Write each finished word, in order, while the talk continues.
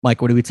Mike,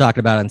 what are we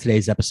talking about on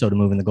today's episode of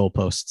Moving the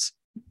Goalposts?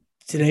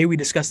 Today, we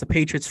discuss the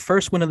Patriots'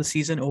 first win of the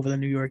season over the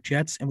New York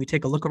Jets, and we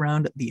take a look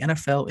around the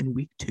NFL in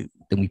Week 2.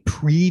 Then we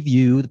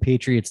preview the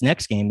Patriots'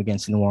 next game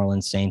against the New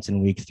Orleans Saints in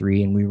Week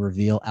 3, and we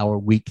reveal our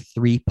Week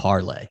 3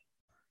 parlay.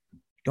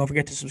 Don't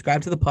forget to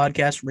subscribe to the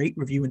podcast, rate,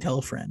 review, and tell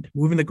a friend.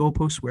 Moving the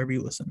goalposts wherever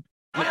you listen.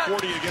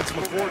 McCourty against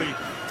McCourty.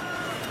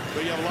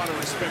 But you have a lot of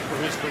respect for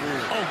his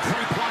career. Oh,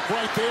 great block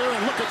right there.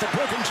 And look at the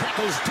broken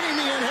tackles.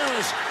 Damian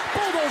Harris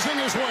bulldozing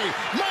his way.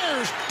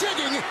 Myers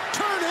digging,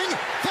 turning.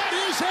 That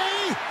is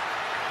a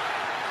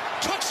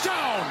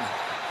touchdown.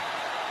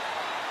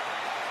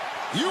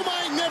 You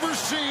might never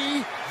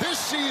see this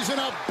season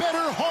a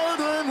better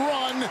hard-earned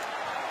run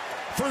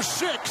for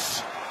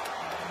 6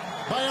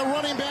 by a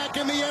running back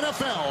in the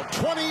NFL.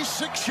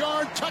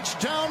 26-yard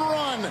touchdown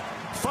run,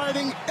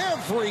 fighting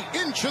every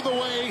inch of the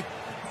way.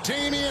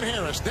 Damian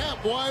Harris,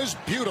 that was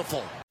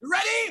beautiful.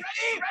 Ready?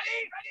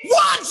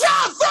 1, 2, 3,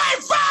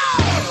 4!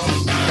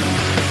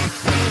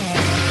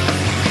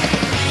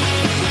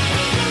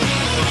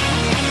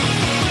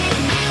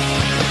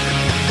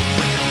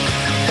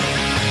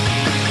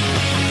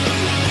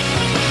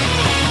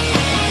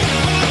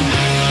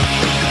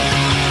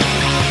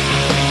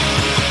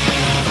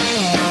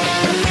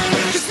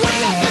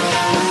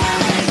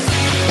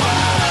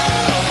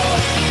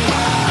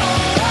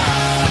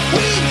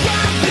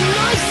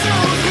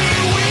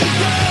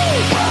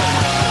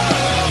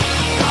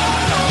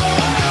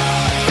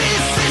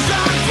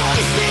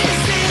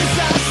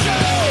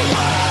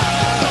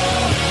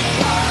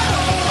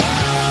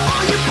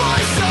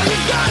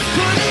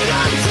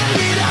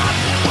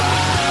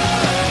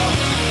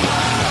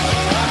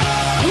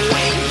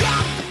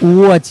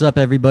 What's up,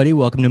 everybody?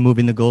 Welcome to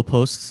Moving the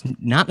Goalposts,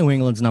 not New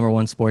England's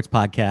 #1 sports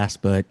podcast,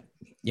 but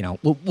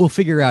we'll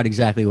figure out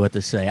exactly what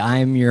to say.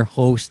 I'm your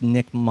host,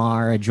 Nick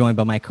Mara, joined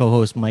by my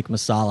co-host, Mike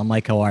Masala.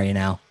 Mike, how are you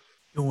now?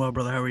 Doing well,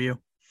 brother. How are you?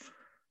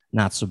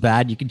 Not so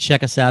bad. You can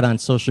check us out on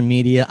social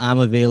media. I'm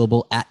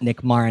available at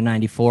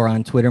NickMara94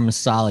 on Twitter.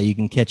 Masala, you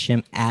can catch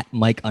him at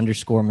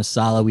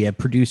Mike_Masala. We have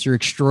producer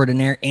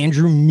extraordinaire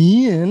Andrew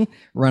Meehan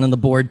running the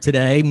board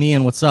today.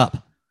 Meehan, what's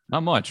up?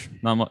 Not much.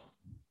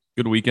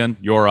 Good weekend.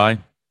 Your eye.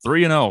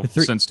 3-0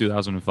 since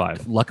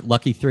 2005.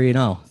 Lucky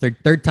 3-0.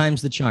 Third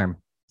time's the charm.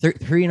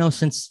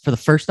 3-0 for the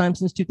first time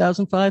since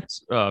 2005.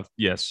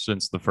 Yes,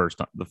 since the first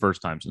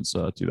time since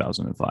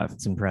 2005.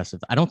 It's impressive.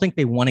 I don't think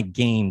they won a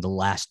game the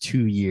last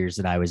 2 years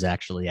that I was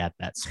actually at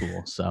that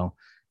school. So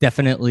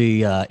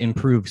definitely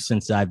improved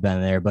since I've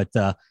been there. But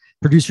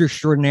producer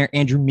extraordinaire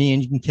Andrew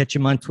Meehan, you can catch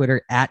him on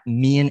Twitter at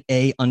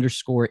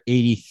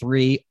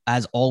Meehan_83.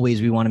 As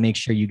always, we want to make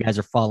sure you guys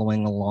are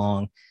following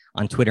along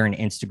on Twitter and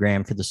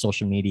Instagram for the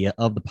social media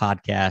of the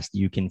podcast.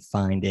 You can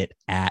find it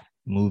at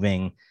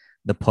Moving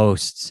the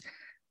Posts.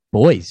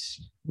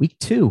 Boys, week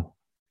 2,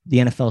 the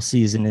NFL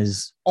season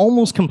is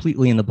almost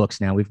completely in the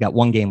books now. We've got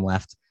one game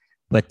left,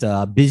 but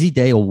busy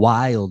day, a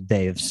wild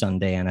day of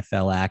Sunday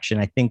NFL action.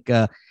 I think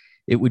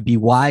it would be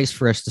wise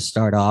for us to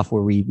start off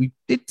where we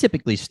did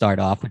typically start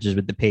off, which is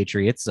with the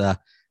Patriots.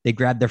 They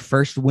grabbed their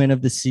first win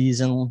of the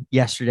season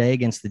yesterday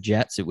against the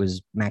Jets. It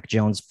was Mac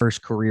Jones'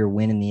 first career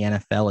win in the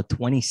NFL, a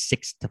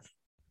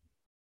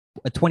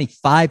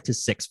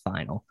 25-6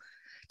 final.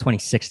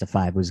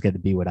 26-5 was going to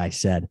be what I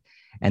said.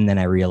 And then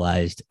I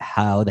realized,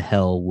 how the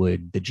hell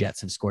would the Jets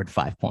have scored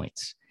 5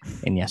 points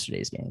in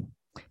yesterday's game?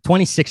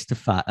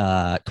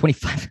 26-5,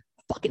 25,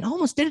 fucking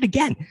almost did it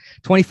again.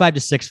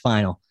 25-6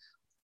 final.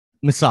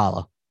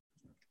 Masala,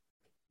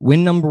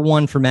 win number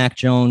 1 for Mac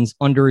Jones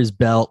under his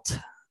belt.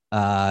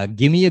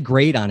 Give me a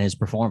grade on his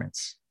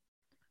performance.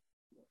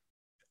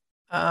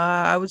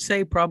 I would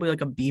say probably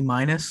like a B-.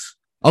 Okay.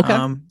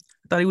 I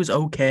thought he was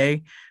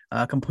okay.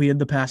 Completed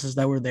the passes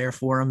that were there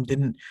for him.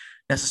 Didn't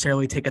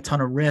necessarily take a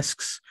ton of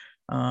risks.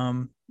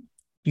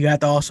 You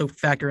have to also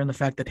factor in the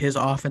fact that his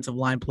offensive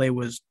line play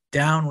was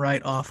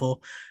downright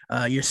awful.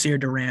 Yasir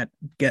Durant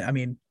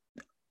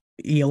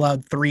he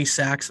allowed 3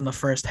 sacks in the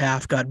first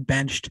half, got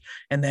benched,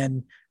 and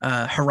then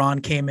Haran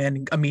came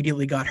in,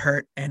 immediately got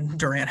hurt, and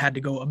Durant had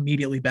to go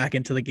immediately back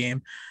into the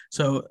game.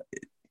 So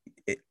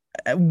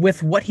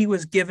with what he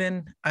was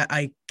given,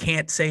 I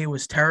can't say it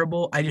was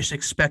terrible. I just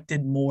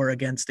expected more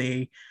against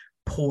a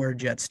poor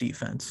Jets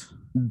defense.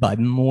 By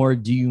more,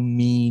 do you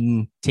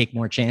mean take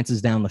more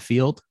chances down the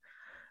field?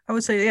 I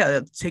would say,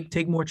 yeah,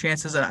 take more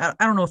chances. I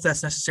don't know if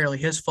that's necessarily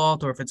his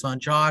fault or if it's on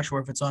Josh or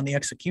if it's on the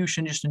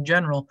execution just in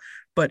general.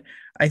 But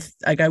I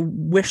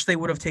wish they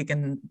would have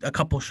taken a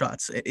couple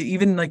shots.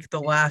 Even like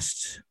the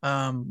last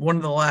one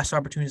of the last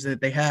opportunities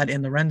that they had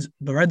in the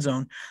red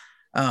zone,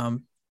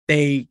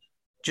 they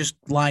just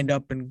lined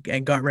up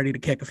and got ready to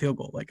kick a field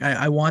goal. Like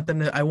I want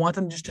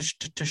them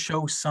just to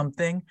show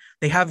something.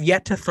 They have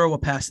yet to throw a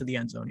pass to the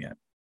end zone yet.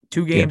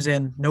 2 games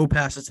in, no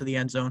passes to the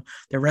end zone.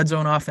 Their red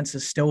zone offense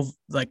is still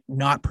like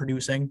not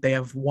producing. They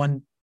have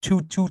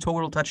two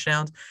total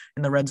touchdowns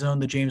in the red zone.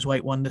 The James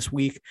White one this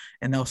week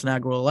and Nelson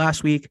Aguilar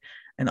last week.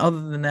 And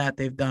other than that,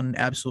 they've done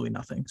absolutely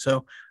nothing.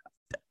 So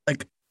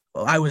like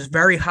I was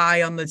very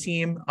high on the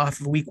team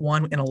off of week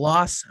 1 in a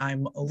loss.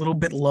 I'm a little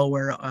bit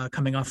lower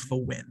coming off of a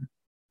win.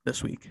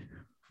 this week.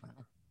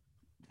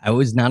 I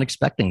was not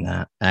expecting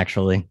that,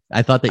 actually.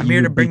 I thought that I'm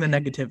here to bring the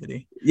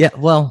negativity. Yeah,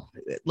 well,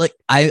 like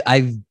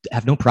I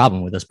have no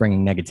problem with us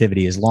bringing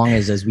negativity as long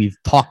as we've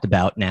talked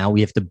about now, we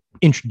have to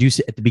introduce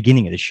it at the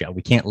beginning of the show.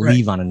 We can't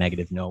leave on a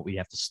negative note. We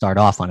have to start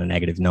off on a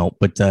negative note.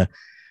 But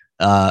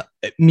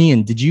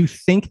Mian, did you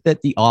think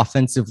that the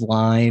offensive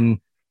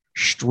line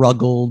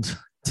struggled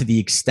to the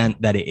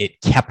extent that it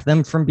kept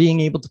them from being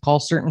able to call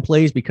certain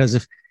plays?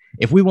 Because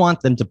if we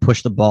want them to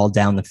push the ball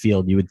down the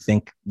field, you would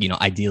think,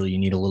 ideally you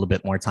need a little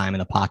bit more time in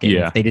the pocket.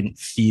 Yeah. If they didn't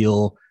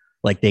feel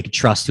like they could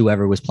trust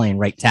whoever was playing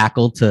right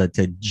tackle to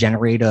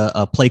generate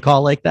a play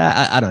call like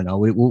that, I don't know.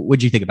 What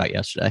did you think about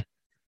yesterday?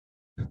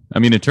 I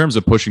mean, in terms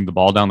of pushing the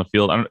ball down the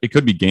field, it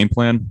could be game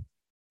plan.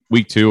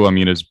 Week 2,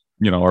 is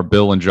our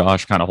Bill and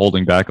Josh kind of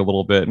holding back a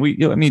little bit.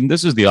 And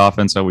this is the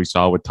offense that we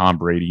saw with Tom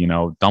Brady,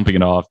 dumping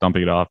it off,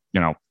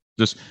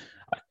 just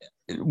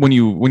when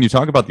you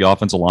talk about the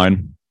offensive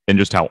line and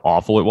just how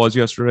awful it was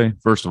yesterday.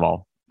 First of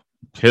all,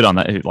 hit on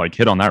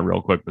that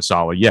real quick,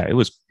 Basala. Yeah, it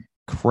was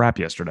crap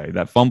yesterday.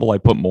 That fumble, I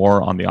put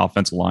more on the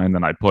offensive line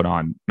than I put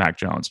on Mac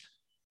Jones.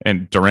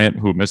 And Durant,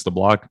 who missed the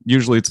block,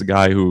 usually it's the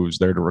guy who's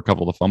there to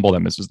recover the fumble that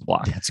misses the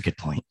block. That's a good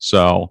point.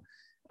 So,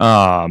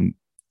 I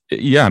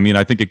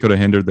think it could have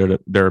hindered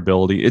their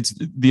ability. It's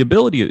the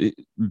ability,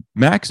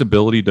 Mac's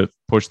ability to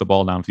push the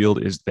ball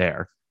downfield is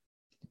there.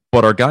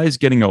 But our guys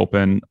getting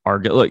open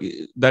are like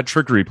that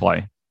trickery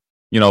play.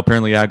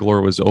 Apparently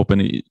Aguilar was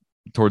open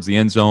towards the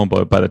end zone,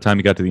 but by the time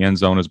he got to the end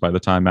zone is by the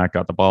time Mac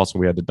got the ball. So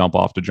we had to dump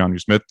off to Johnny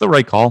Smith. The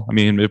right call.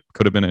 It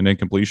could have been an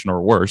incompletion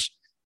or worse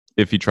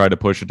if he tried to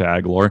push it to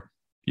Aguilar.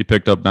 He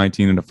picked up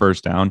 19 in the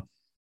first down.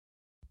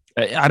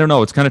 I don't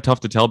know. It's kind of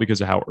tough to tell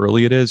because of how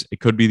early it is. It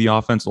could be the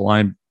offensive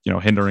line,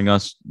 hindering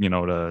us,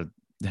 to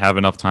have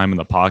enough time in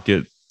the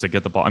pocket to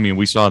get the ball.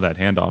 We saw that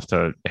handoff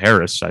to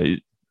Harris.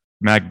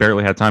 Mac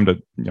barely had time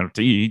to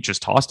he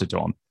just tossed it to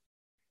him.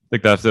 I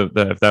think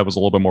that if that was a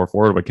little bit more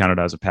forward, it would count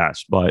it as a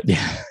pass. But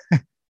yeah,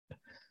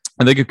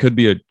 I think it could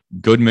be a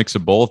good mix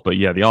of both. But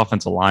yeah, the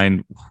offensive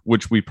line,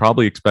 which we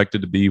probably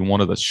expected to be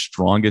one of the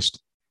strongest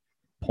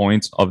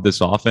points of this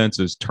offense,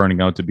 is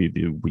turning out to be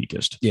the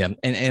weakest. Yeah.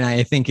 And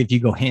I think if you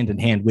go hand in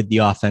hand with the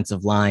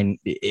offensive line,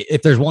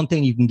 if there's one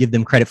thing you can give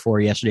them credit for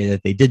yesterday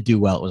that they did do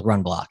well, it was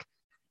run block.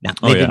 Now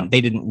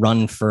they didn't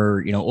run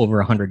for, over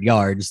 100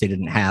 yards. They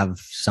didn't have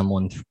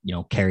someone,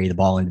 carry the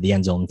ball into the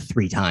end zone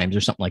 3 times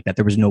or something like that.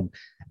 There was no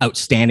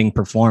outstanding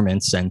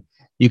performance. And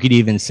you could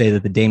even say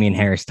that the Damian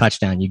Harris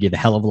touchdown, you give a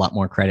hell of a lot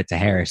more credit to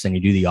Harris than you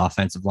do the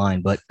offensive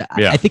line. But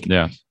I think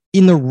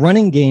in the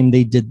running game,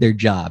 they did their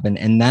job.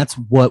 And that's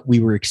what we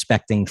were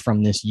expecting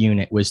from this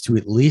unit, was to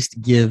at least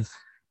give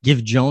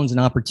Jones an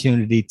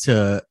opportunity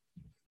to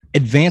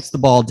advance the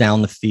ball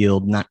down the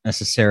field, not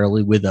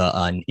necessarily with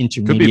an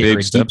intermediate or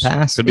a deep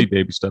pass. Could be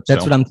baby steps.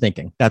 That's what I'm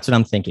thinking. That's what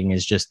I'm thinking,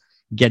 is just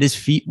get his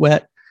feet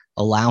wet,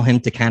 allow him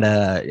to kind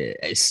of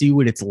see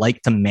what it's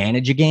like to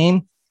manage a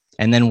game.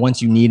 And then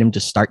once you need him to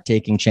start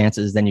taking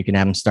chances, then you can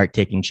have him start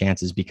taking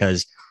chances,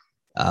 because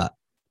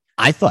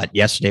I thought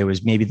yesterday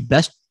was maybe the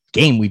best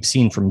game we've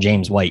seen from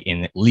James White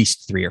in at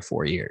least 3 or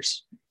 4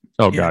 years.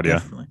 Oh, God, yeah.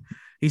 Definitely.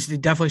 He's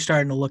definitely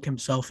starting to look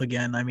himself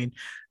again.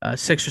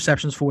 6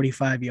 receptions,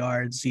 45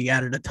 yards. He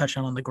added a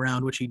touchdown on the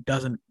ground, which he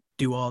doesn't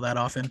do all that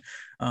often.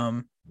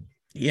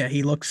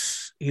 He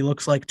looks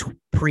like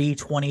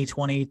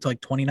pre-2020 to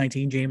like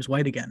 2019 James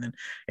White again. And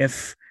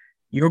if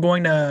you're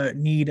going to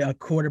need a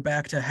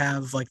quarterback to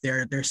have like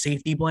their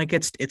safety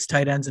blankets, it's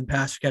tight ends and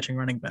pass catching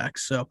running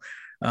backs. So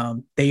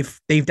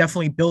they've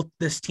definitely built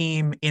this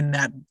team in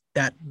that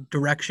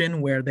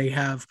direction where they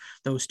have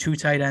those 2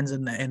 tight ends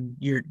and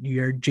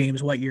your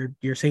James White,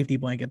 your safety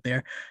blanket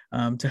there,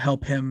 to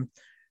help him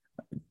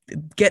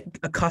get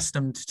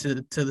accustomed to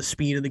the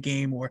speed of the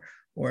game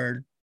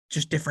or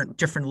just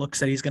different looks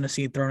that he's going to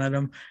see thrown at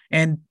him.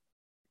 And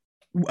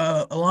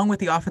along with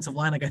the offensive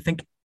line, like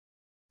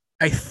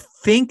I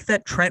think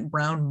that Trent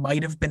Brown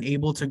might have been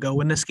able to go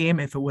in this game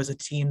if it was a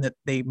team that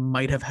they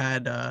might have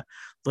had a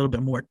little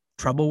bit more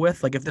trouble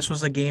with. Like if this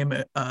was a game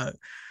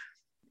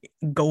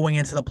going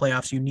into the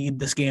playoffs, you need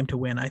this game to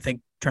win. I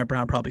think Trent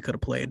Brown probably could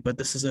have played, but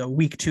this is a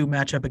week 2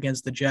 matchup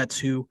against the Jets,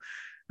 who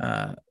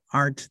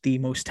aren't the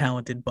most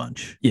talented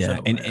bunch. Yeah.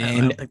 So, and I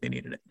don't think they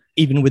needed it.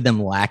 Even with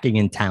them lacking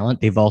in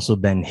talent, they've also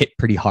been hit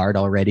pretty hard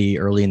already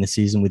early in the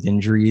season with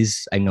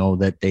injuries. I know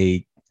that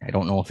I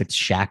don't know if it's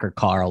Shaq or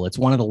Carl. It's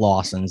one of the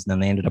Lawsons. Then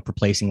they ended up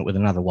replacing it with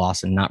another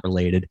Lawson, not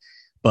related,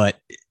 but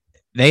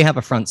they have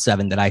a front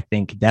 7 that I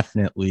think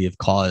definitely have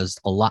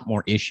caused a lot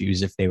more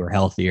issues if they were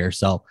healthier.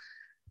 So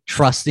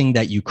trusting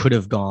that you could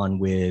have gone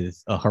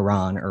with a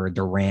Haran or a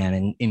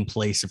Duran in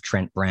place of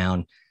Trent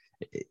Brown,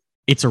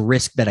 it's a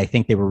risk that I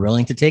think they were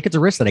willing to take. It's a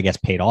risk that I guess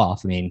paid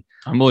off.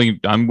 I'm willing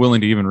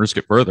to even risk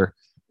it further.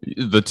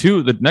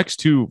 The next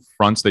 2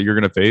 fronts that you're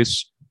going to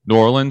face, New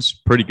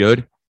Orleans, pretty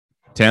good.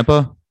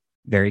 Tampa,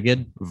 very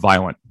good.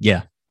 Violent.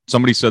 Yeah.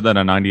 Somebody said that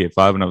on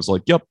 98.5, and I was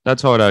like, yep,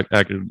 that's how it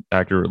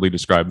accurately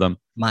described them.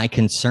 My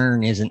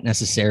concern isn't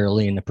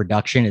necessarily in the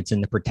production. It's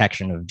in the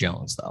protection of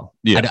Jones, though.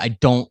 Yeah. I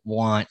don't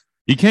want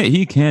He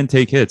can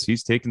take hits.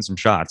 He's taken some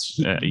shots.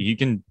 He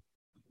can,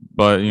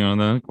 but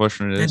the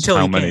question is Until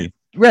how he many. can't.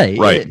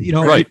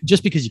 Right.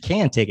 Just because you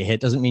can take a hit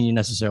doesn't mean you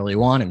necessarily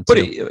want him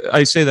to. But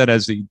I say that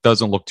as he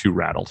doesn't look too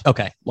rattled.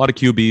 Okay. A lot of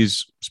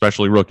QBs,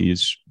 especially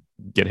rookies,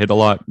 get hit a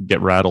lot,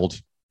 get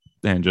rattled,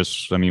 and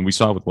we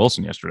saw it with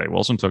Wilson yesterday.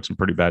 Wilson took some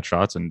pretty bad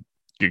shots, and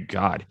good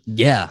God.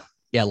 Yeah.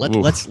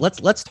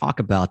 Let's talk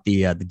about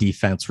the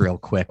defense real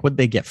quick. Would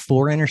they get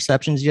 4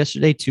 interceptions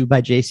yesterday? 2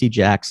 by J.C.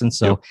 Jackson.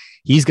 So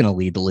he's going to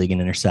lead the league in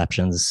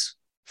interceptions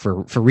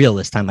for real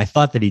this time. I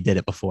thought that he did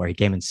it before. He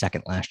came in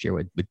second last year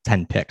with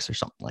 10 picks or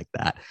something like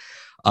that.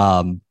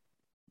 And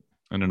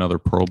another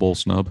Pro Bowl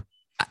snub.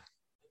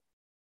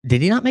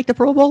 Did he not make the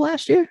Pro Bowl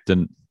last year?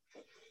 Didn't.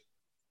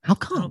 How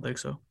come? I don't think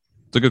so.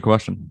 It's a good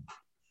question.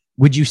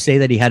 Would you say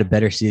that he had a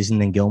better season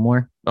than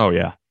Gilmore? Oh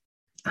yeah.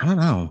 I don't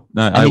know.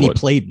 I mean, he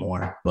played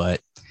more,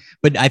 but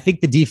I think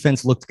the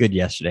defense looked good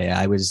yesterday.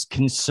 I was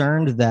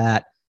concerned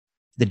that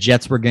the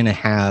Jets were going to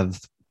have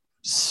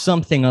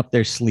something up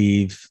their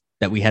sleeve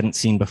that we hadn't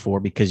seen before,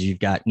 because you've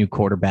got new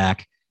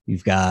quarterback,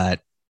 you've got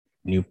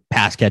new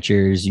pass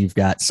catchers, you've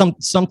got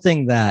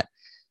something that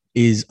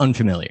is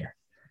unfamiliar.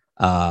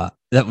 That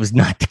was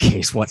not the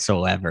case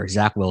whatsoever.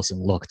 Zach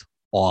Wilson looked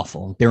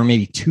awful. There were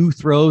maybe 2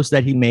 throws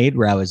that he made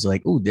where I was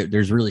like, "Oh,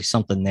 there's really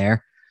something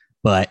there,"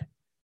 but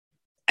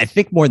I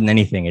think more than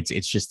anything,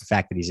 it's just the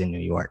fact that he's in New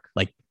York.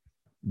 Like,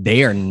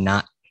 they are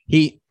not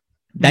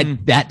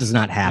that does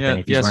not happen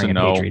if he's wearing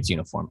a Patriots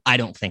uniform. I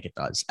don't think it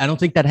does. I don't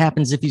think that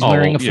happens if he's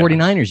wearing a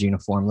 49ers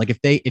uniform. Like,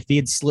 if he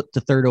had slipped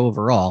to 3rd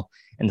overall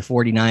and the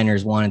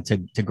 49ers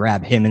wanted to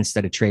grab him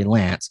instead of Trey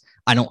Lance,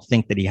 I don't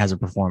think that he has a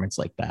performance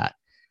like that.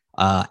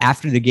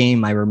 After the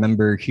game, I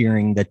remember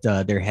hearing that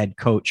their head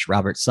coach,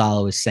 Robert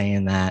Saleh, was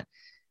saying that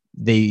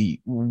they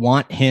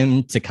want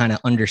him to kind of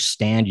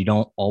understand you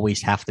don't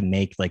always have to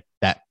make like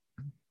that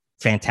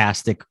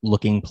fantastic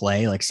looking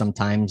play. Like,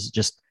 sometimes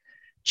just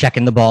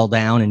checking the ball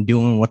down and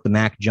doing what the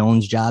Mac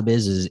Jones job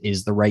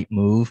is the right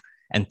move,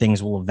 and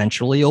things will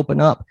eventually open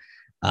up.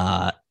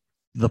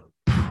 The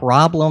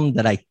problem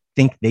that I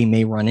think they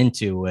may run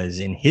into was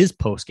in his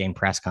post-game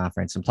press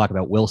conference. I'm talking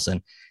about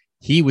Wilson.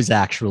 He was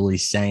actually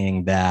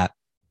saying that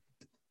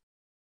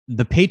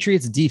the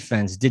Patriots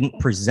defense didn't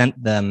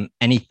present them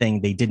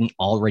anything they didn't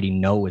already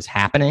know was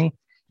happening.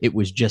 It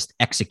was just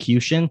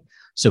execution.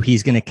 So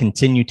he's going to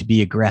continue to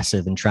be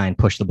aggressive and try and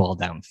push the ball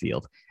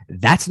downfield.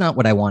 That's not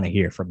what I want to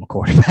hear from a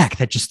quarterback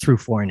that just threw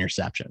 4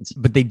 interceptions.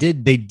 But they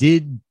did.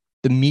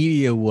 The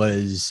media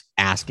was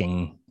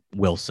asking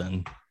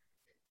Wilson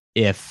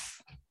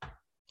if,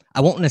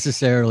 I won't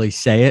necessarily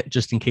say it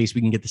just in case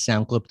we can get the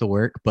sound clip to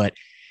work, but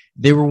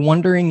they were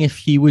wondering if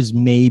he was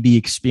maybe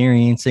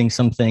experiencing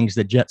some things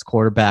that Jets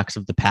quarterbacks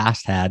of the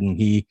past had. And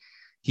he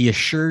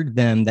assured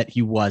them that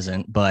he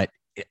wasn't. But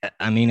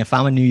I mean, if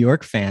I'm a New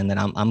York fan, then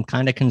I'm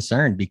kind of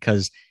concerned,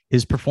 because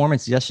his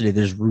performance yesterday,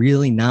 there's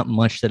really not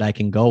much that I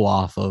can go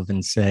off of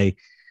and say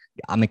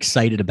I'm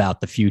excited about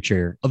the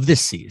future of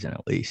this season,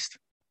 at least.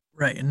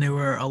 Right. And there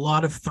were a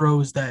lot of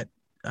throws that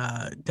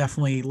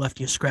definitely left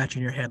you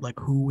scratching your head. Like,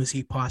 who was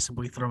he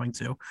possibly throwing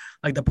to?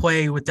 Like the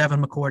play with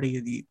Devin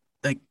McCourty,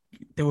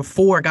 there were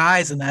 4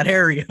 guys in that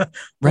area,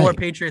 4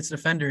 Patriots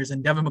defenders,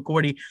 and Devin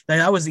McCourty,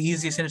 that was the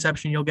easiest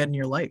interception you'll get in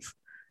your life.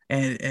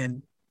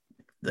 And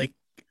like,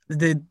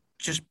 the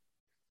just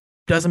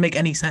doesn't make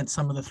any sense,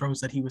 some of the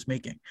throws that he was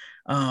making.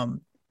 The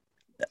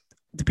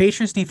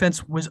Patriots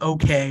defense was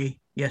okay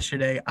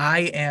yesterday.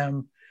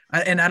 And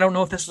I don't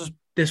know if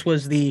this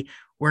was the,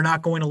 we're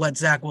not going to let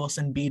Zach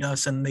Wilson beat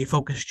us, and they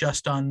focused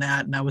just on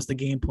that, and that was the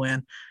game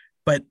plan.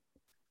 But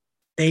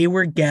they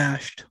were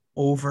gashed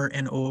over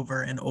and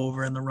over and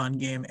over in the run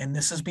game, and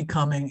this is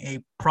becoming a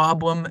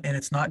problem. And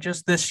it's not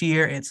just this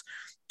year, it's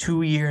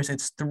 2 years,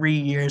 it's 3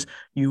 years.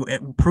 You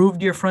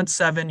improved your front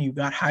 7, you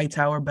got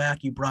Hightower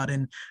back, you brought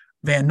in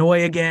Van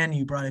Noy again,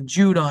 you brought in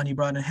Judon, you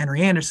brought in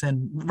Henry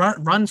Anderson,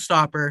 run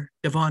stopper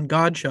Devon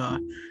Godshaw,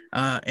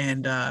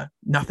 and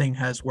nothing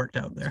has worked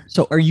out there.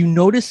 So are you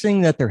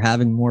noticing that they're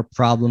having more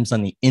problems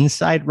on the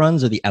inside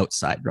runs or the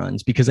outside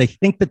runs? Because I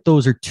think that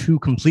those are 2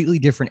 completely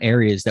different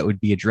areas that would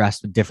be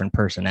addressed with different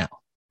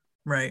personnel.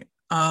 Right.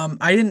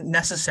 I didn't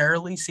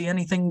necessarily see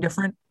anything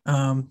different,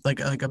 like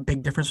a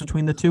big difference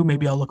between the 2.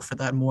 Maybe I'll look for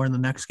that more in the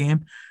next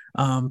game.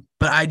 But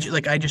I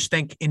just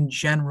think in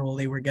general,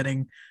 they were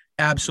getting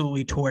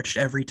absolutely torched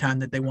every time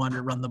that they wanted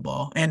to run the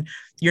ball. And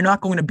you're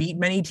not going to beat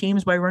many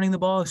teams by running the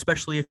ball,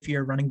 especially if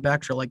your running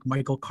backs are like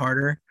Michael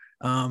Carter,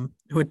 who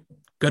had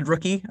good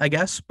rookie, I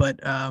guess, but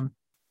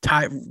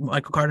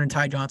Michael Carter and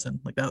Ty Johnson,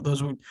 like that,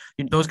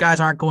 those guys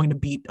aren't going to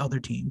beat other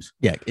teams.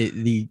 Yeah,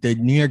 the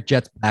New York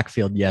Jets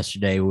backfield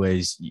yesterday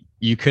was,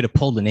 you could have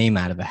pulled a name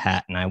out of a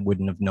hat and I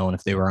wouldn't have known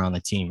if they were on the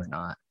team or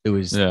not. It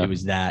was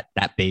that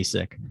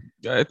basic.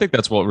 I think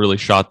that's what really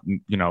shot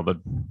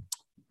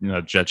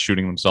the Jets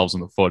shooting themselves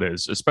in the foot,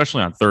 is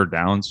especially on 3rd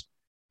downs.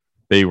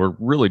 They were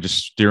really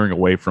just steering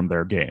away from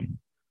their game.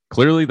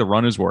 Clearly, the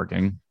run is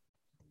working.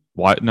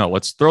 Why? No,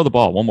 let's throw the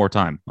ball one more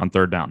time on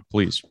 3rd down,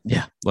 please.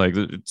 Yeah. Like,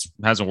 it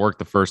hasn't worked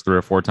the first 3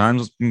 or 4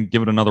 times. Let's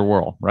give it another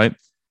whirl, right?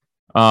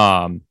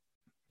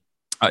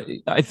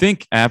 I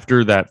think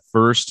after that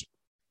first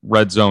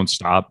red zone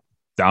stop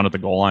down at the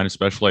goal line,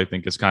 especially, I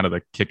think is kind of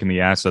the kick in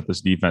the ass that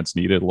this defense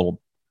needed, a little,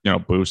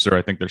 booster.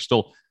 I think they're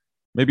still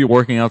maybe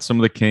working out some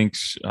of the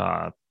kinks.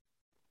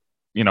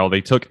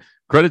 They took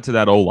credit to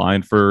that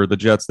O-line for the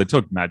Jets. They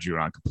took Matt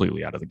Judon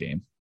completely out of the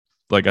game.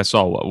 Like I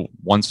saw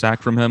one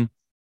sack from him.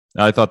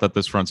 I thought that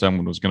this front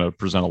seven was going to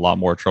present a lot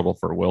more trouble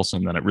for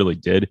Wilson than it really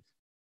did.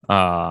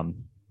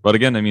 But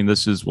again, I mean,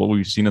 this is what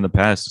we've seen in the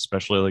past,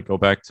 especially like go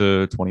back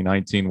to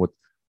 2019 with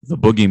the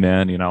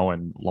boogeyman,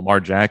 and Lamar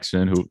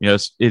Jackson, who,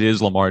 yes, it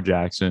is Lamar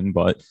Jackson.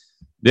 But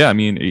yeah, I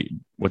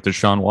mean, with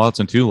Deshaun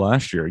Watson too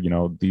last year,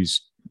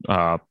 these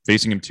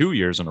facing him 2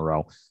 years in a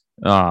row.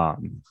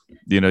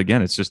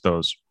 Again, it's just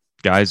those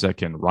guys that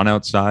can run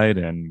outside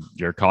and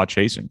you're caught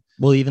chasing.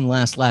 Well, even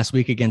last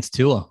week against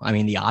Tua, I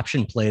mean, the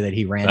option play that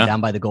he ran down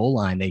by the goal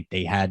line,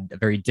 they had a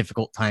very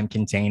difficult time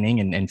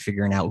containing and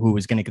figuring out who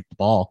was going to get the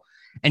ball.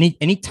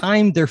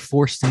 Anytime they're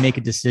forced to make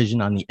a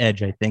decision on the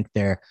edge, I think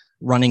they're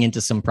running into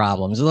some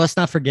problems. Let's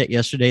not forget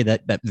yesterday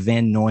that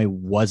Van Noy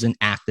wasn't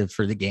active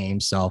for the game.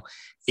 So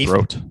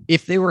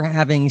if they were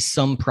having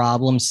some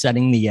problem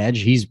setting the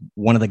edge, he's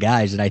one of the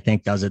guys that I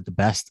think does it the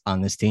best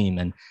on this team.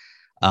 And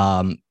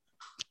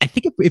I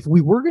think if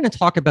we were going to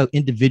talk about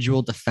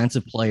individual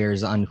defensive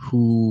players on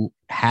who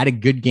had a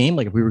good game,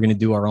 like if we were going to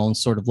do our own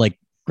sort of like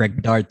Greg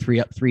Bedard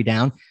 3 up, 3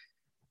 down,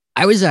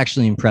 I was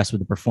actually impressed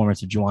with the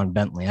performance of Juwan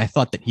Bentley. I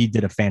thought that he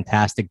did a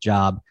fantastic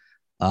job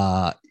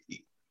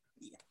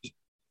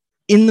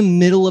in the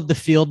middle of the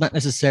field, not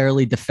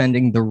necessarily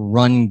defending the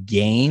run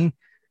game,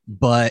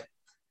 but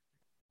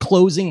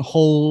closing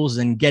holes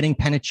and getting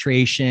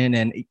penetration.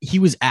 And he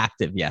was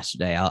active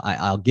yesterday.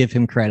 I'll give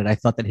him credit. I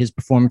thought that his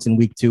performance in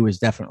week 2 is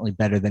definitely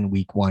better than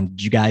week 1.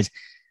 Did you guys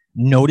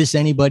notice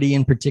anybody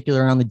in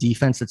particular on the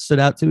defense that stood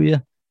out to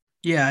you?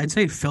 Yeah, I'd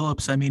say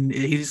Phillips. I mean,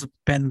 he's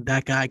been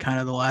that guy kind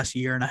of the last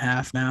year and a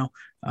half now.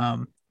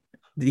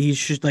 He's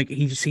just like,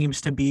 he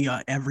seems to be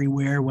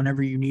everywhere.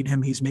 Whenever you need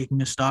him, he's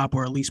making a stop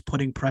or at least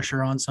putting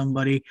pressure on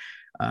somebody.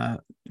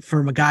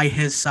 For a guy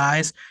his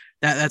size,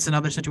 that's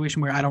another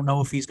situation where I don't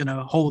know if he's going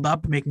to hold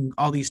up making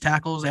all these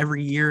tackles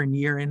every year and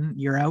year in,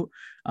 year out.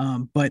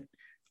 But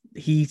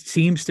he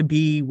seems to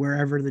be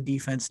wherever the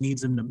defense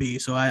needs him to be.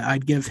 So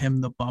I'd give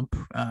him the bump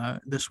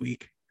this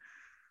week.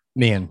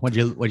 Man, what'd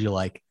you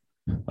like?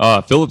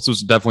 Phillips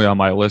was definitely on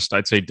my list.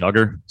 I'd say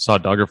Duggar. Saw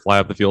Duggar fly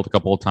up the field a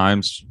couple of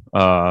times,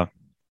 to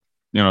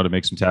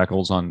make some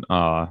tackles on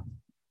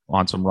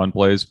some run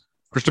plays.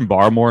 Christian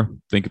Barmore, I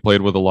think he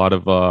played with a lot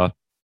of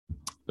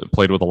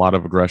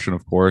aggression,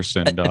 of course.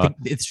 And I think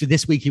it's for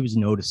this week he was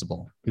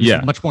noticeable.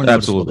 Much more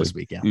noticeable this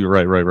week. Yeah, you're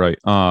right.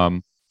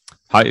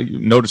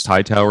 Noticed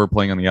Hightower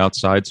playing on the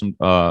outside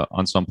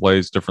on some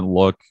plays, different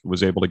look.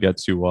 Was able to get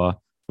to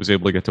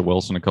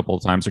Wilson a couple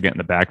of times, or get in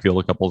the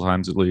backfield a couple of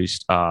times at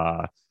least.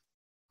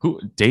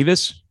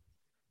 Davis,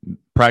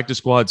 practice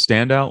squad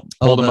standout,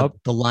 pulled him up.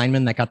 The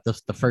lineman that got the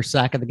first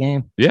sack of the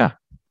game. Yeah.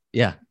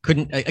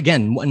 Couldn't,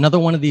 again, another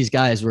one of these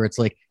guys where it's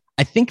like,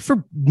 I think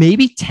for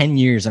maybe 10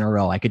 years in a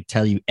row, I could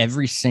tell you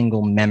every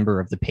single member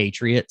of the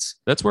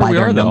Patriots. That's where we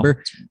are,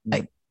 number.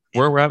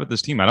 Where we're at with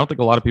this team. I don't think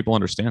a lot of people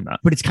understand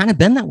that. But it's kind of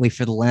been that way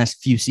for the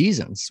last few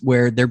seasons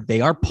where they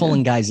are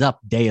pulling guys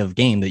up day of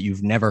game that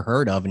you've never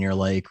heard of. And you're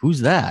like,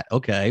 who's that?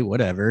 Okay,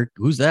 whatever.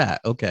 Who's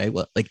that? Okay.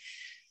 Well, like,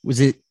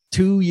 was it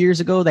 2 years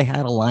ago, they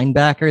had a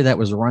linebacker that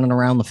was running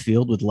around the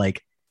field with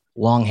like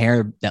long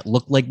hair that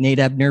looked like Nate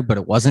Ebner, but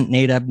it wasn't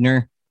Nate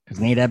Ebner because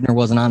Nate Ebner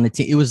wasn't on the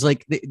team. It was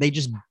like they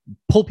just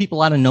pull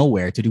people out of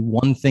nowhere to do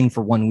one thing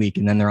for 1 week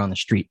and then they're on the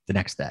street the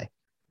next day.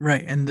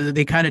 Right. And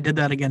they kind of did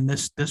that again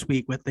this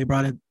week they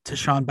brought it to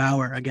Sean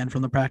Bauer again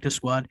from the practice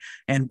squad.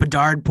 And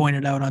Bedard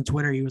pointed out on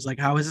Twitter, he was like,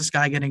 how is this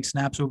guy getting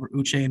snaps over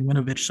Uche and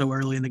Winovich so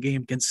early in the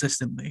game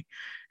consistently?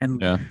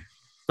 And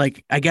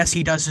like, I guess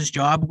he does his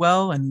job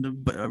well,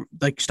 and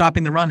like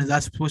stopping the run, is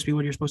that supposed to be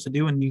what you're supposed to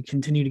do? And you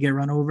continue to get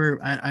run over.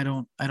 I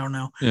don't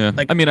know. Yeah.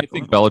 Like, I mean, I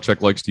think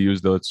Belichick likes to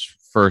use those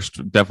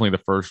definitely the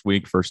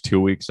first 2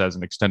 weeks as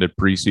an extended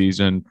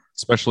preseason,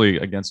 especially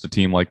against a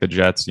team like the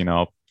Jets,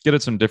 get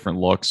at some different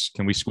looks.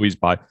 Can we squeeze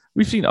by?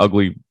 We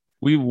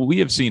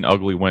have seen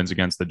ugly wins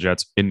against the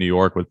Jets in New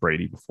York with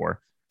Brady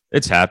before.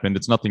 It's happened.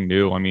 It's nothing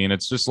new. I mean,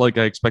 it's just like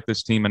I expect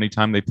this team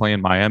anytime they play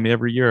in Miami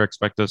every year, I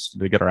expect us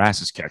to get our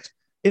asses kicked.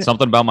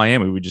 Something about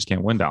Miami, we just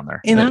can't win down there.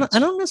 And I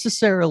don't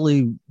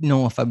necessarily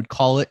know if I would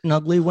call it an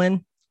ugly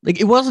win. Like,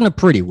 it wasn't a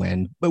pretty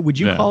win, but would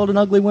you call it an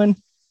ugly win?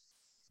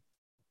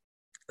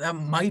 That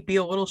might be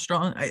a little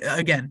strong.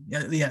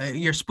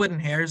 You're splitting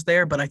hairs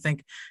there, but I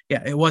think,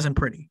 it wasn't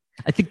pretty.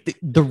 I think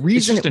the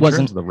reason it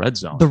wasn't the red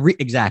zone.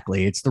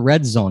 Exactly. It's the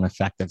red zone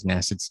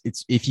effectiveness.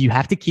 It's if you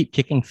have to keep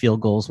kicking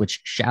field goals,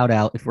 which, shout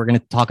out, if we're going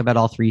to talk about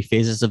all 3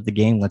 phases of the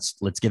game, let's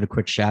give a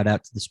quick shout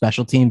out to the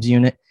special teams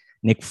unit.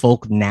 Nick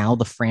Folk, now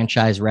the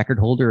franchise record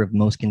holder of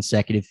most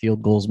consecutive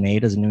field goals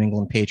made as a New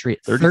England Patriot,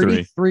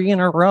 33 in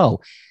a row.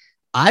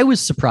 I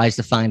was surprised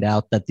to find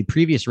out that the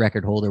previous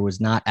record holder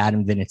was not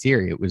Adam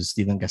Vinatieri. It was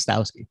Stephen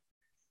Gostkowski.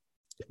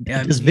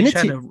 Yeah, he's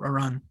had a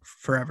run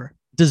forever.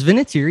 Does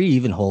Vinatieri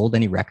even hold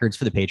any records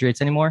for the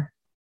Patriots anymore?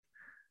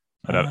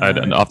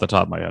 Off the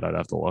top of my head, I'd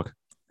have to look.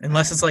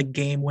 Unless it's like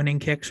game-winning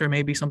kicks or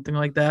maybe something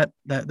like that.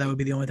 That would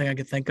be the only thing I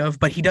could think of.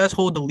 But he does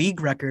hold the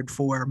league record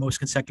for most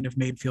consecutive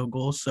made field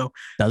goals. So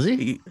does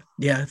he?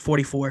 Yeah,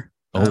 44.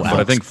 Oh, wow. But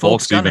I think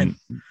Folks even,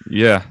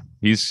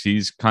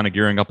 he's kind of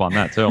gearing up on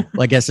that too.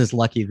 Well, I guess it's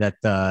lucky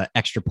that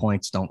extra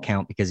points don't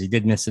count because he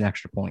did miss an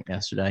extra point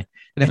yesterday.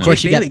 And of course,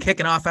 course, you got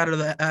kicking off out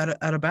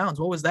of bounds.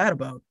 What was that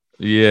about?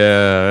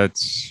 Yeah,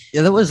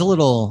 that was a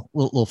little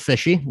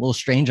fishy, a little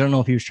strange. I don't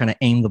know if he was trying to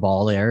aim the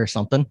ball there or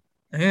something.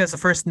 I think that's the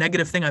first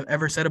negative thing I've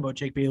ever said about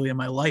Jake Bailey in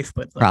my life,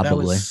 but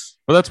probably.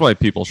 Well, that's why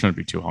people shouldn't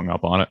be too hung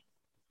up on it.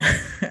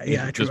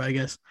 Yeah, true. I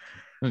guess.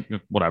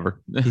 Whatever.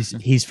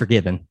 He's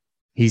forgiven.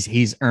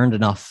 He's earned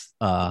enough.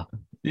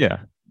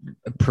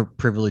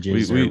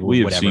 Privileges. We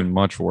have seen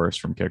much worse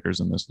from kickers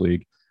in this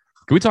league.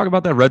 Can we talk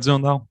about that red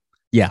zone though?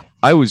 Yeah,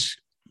 I was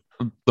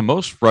the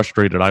most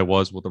frustrated I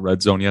was with the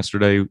red zone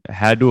yesterday.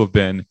 Had to have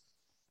been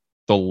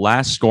the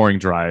last scoring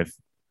drive.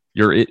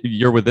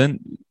 You're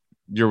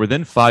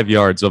within 5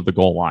 yards of the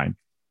goal line.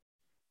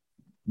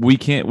 We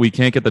can't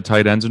get the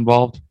tight ends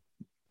involved.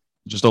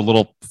 Just a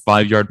little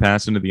 5-yard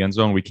pass into the end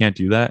zone. We can't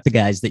do that. The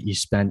guys that you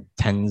spent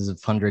tens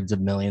of hundreds of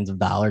millions of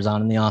dollars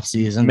on in the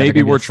offseason.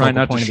 Maybe we're trying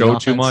not to show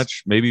too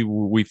much. Maybe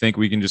we think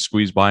we can just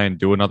squeeze by and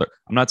do another.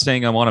 I'm not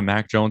saying I want a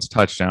Mac Jones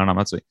touchdown. I'm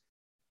not saying.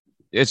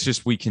 It's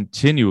just we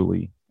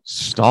continually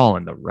stall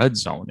in the red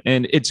zone.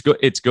 And it's good.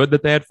 It's good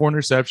that they had 4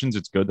 interceptions.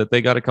 It's good that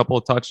they got a couple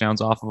of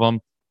touchdowns off of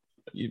them.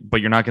 But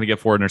you're not going to get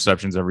 4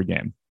 interceptions every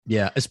game.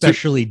 Yeah,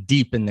 especially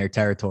deep in their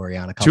territory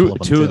on a couple of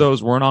them. Two of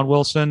those weren't on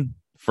Wilson.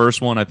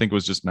 First one, I think,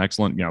 was just an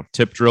excellent,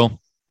 tip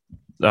drill.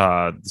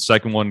 The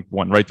second one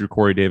went right through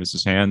Corey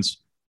Davis's hands.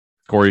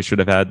 Corey should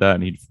have had that,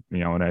 and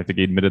and I think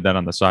he admitted that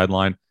on the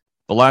sideline.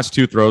 The last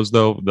 2 throws,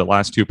 though, the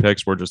last 2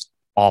 picks were just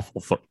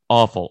awful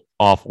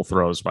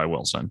throws by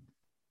Wilson.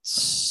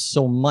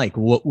 So, Mike,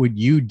 what would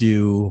you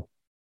do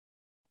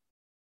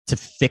to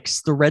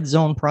fix the red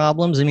zone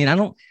problems? I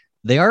mean,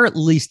 they are at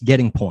least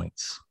getting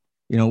points.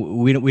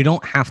 We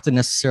don't have to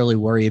necessarily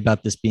worry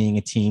about this being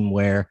a team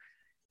where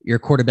your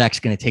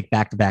quarterback's going to take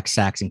back-to-back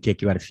sacks and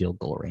kick you out of field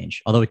goal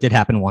range, although it did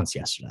happen once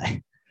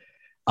yesterday.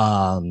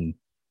 But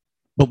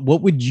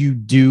what would you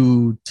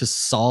do to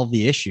solve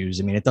the issues?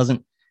 I mean, it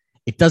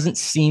doesn't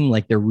seem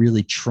like they're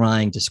really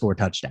trying to score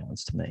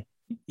touchdowns to me.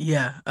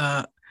 Yeah.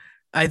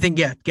 I think,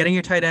 getting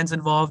your tight ends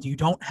involved. You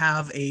don't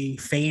have a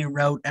fade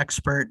route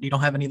expert. You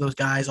don't have any of those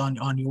guys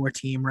on your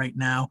team right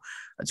now.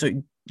 So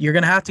you're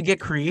going to have to get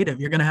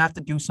creative. You're going to have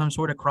to do some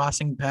sort of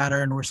crossing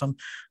pattern or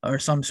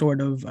some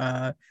sort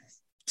of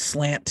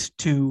slant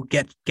to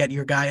get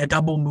your guy, a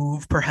double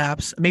move,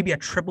 perhaps maybe a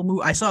triple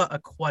move. I saw a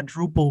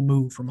quadruple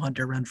move from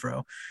Hunter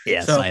Renfrow.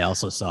 Yes, so, I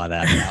also saw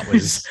that. That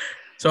was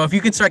so if you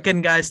can start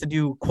getting guys to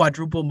do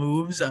quadruple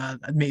moves,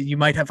 you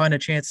might find a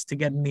chance to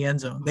get in the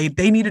end zone.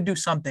 They need to do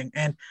something,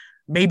 and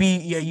maybe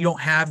you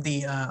don't have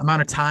the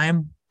amount of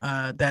time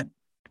that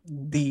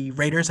the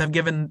Raiders have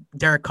given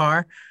Derek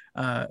Carr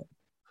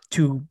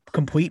to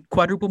complete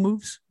quadruple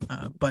moves.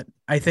 But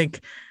I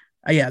think,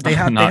 they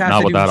have not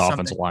to with do that something.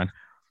 offensive line.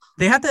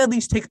 They have to at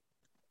least take.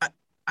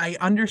 I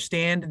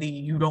understand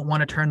you don't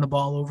want to turn the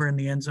ball over in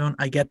the end zone.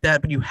 I get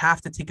that, but you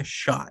have to take a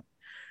shot.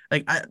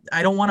 Like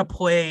I don't want to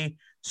play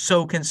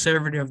so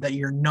conservative that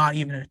you're not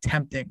even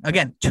attempting.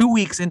 Again, 2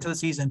 weeks into the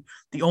season,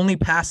 the only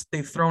pass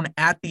they've thrown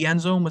at the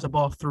end zone was a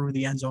ball through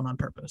the end zone on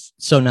purpose.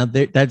 So now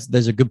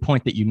there's a good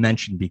point that you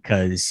mentioned,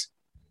 because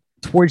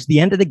towards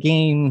the end of the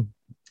game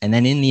and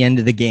then in the end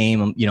of the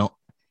game,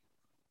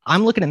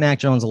 I'm looking at Mac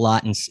Jones a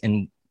lot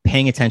and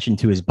paying attention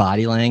to his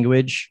body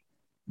language,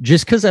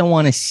 just because I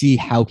want to see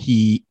how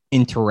he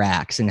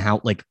interacts and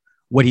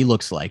what he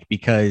looks like,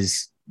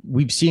 because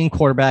we've seen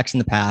quarterbacks in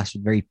the past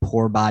with very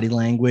poor body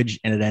language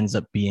and it ends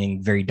up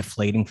being very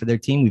deflating for their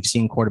team. We've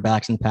seen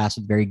quarterbacks in the past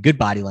with very good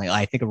body language.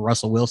 I think of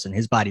Russell Wilson.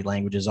 His body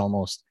language is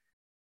almost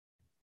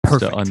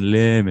perfect.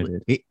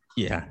 Unlimited.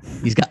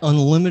 He's got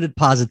unlimited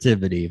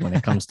positivity when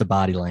it comes to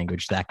body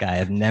language. That guy,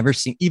 I've never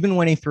seen, even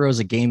when he throws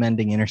a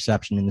game-ending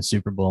interception in the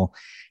Super Bowl,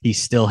 he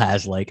still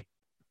has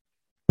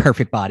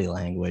perfect body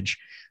language.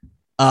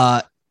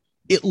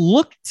 It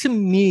looked to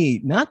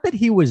me, not that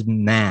he was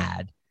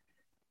mad,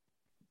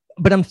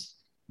 but I'm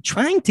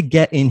trying to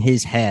get in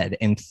his head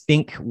and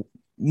think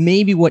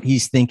maybe what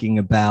he's thinking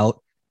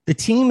about. The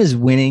team is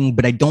winning,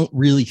 but I don't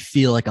really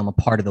feel like I'm a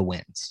part of the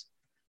wins.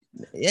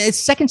 It's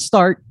second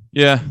start.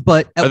 Yeah,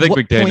 but I think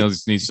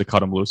McDaniels needs to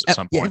cut him loose at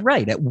some point. Yeah,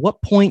 right. At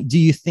what point do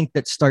you think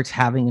that starts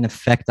having an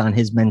effect on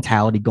his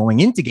mentality going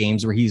into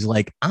games where he's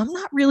like, I'm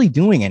not really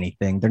doing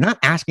anything. They're not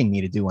asking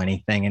me to do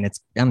anything. And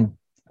I'm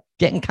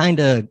getting kind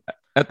of...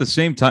 At the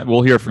same time,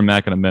 we'll hear from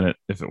Mac in a minute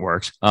if it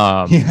works.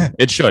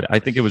 It should. I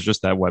think it was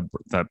just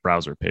that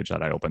browser page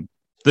that I opened.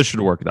 This should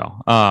work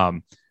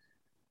though.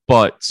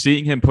 But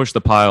seeing him push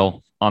the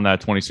pile on that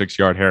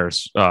 26-yard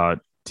Harris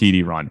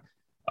TD run,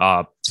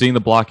 seeing the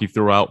block he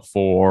threw out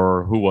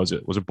for, who was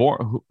it? Was it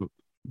Bourne?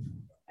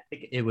 I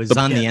think it was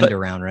on the end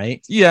around,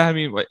 right? Yeah, I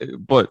mean,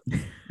 but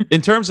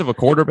in terms of a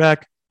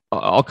quarterback,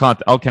 I'll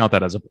count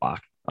that as a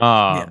block.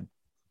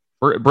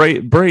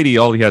 Brady,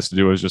 all he has to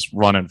do is just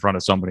run in front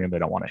of somebody and they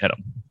don't want to hit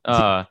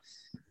him.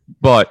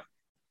 But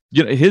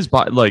his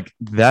body, like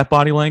that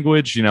body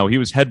language, he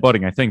was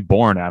headbutting, I think,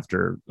 Bourne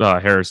after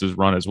Harris's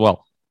run as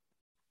well.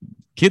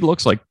 Kid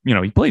looks like,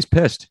 he plays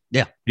pissed.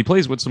 Yeah. He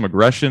plays with some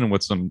aggression and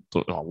with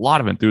a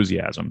lot of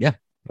enthusiasm. Yeah.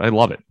 I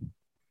love it.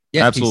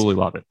 Yeah. Absolutely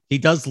love it. He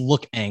does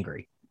look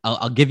angry.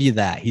 I'll give you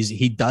that.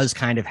 He does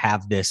kind of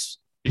have this.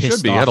 He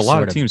should be. He had a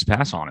lot of teams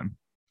pass on him.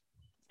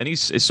 And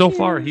he's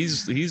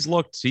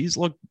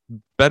looked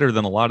better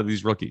than a lot of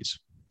these rookies.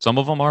 Some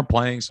of them are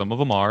playing, some of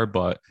them are,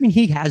 but I mean,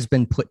 he has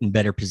been put in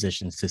better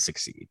positions to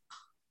succeed.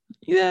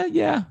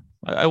 Yeah.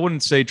 I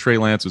wouldn't say Trey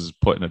Lance was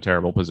put in a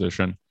terrible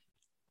position.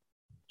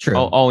 True.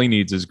 All he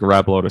needs is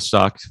Garoppolo to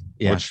suck,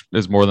 which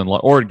is more than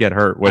or get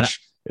hurt, which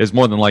is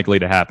more than likely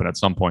to happen at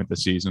some point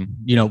this season.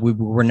 We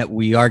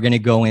are going to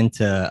go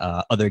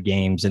into other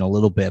games in a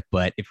little bit,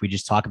 but if we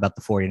just talk about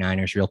the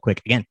 49ers real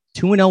quick, again,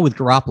 2-0 with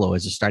Garoppolo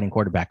as a starting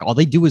quarterback. All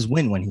they do is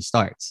win when he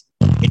starts.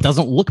 It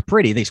doesn't look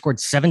pretty. They scored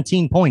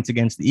 17 points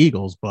against the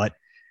Eagles, but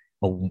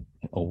a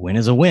win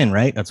is a win,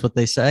 right? That's what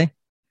they say.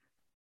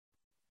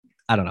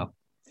 I don't know.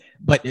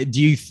 But do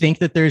you think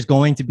that there's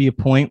going to be a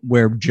point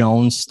where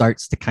Jones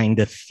starts to kind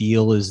of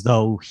feel as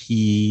though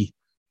he,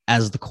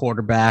 as the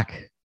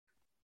quarterback,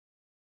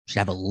 should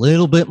have a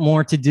little bit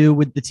more to do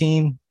with the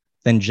team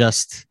than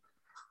just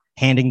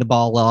handing the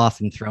ball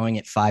off and throwing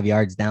it 5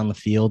 yards down the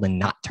field and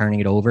not turning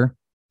it over?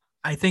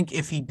 I think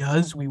if he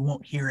does, we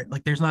won't hear it.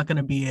 Like there's not going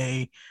to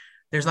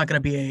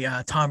be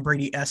a Tom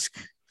Brady-esque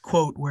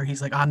quote where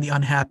he's like, I'm the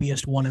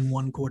unhappiest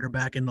 1-1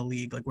 quarterback in the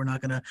league. Like we're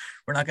not going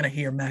to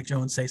hear Mac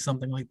Jones say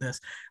something like this.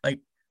 Like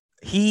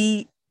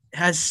he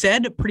has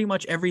said pretty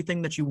much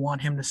everything that you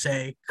want him to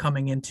say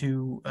coming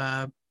into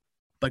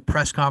like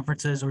press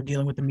conferences or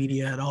dealing with the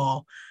media at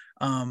all.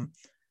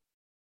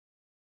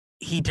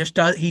 He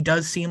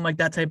does seem like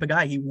that type of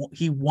guy.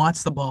 He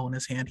wants the ball in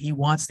his hand. He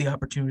wants the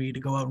opportunity to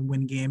go out and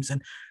win games.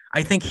 And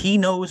I think he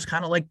knows,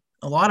 kind of like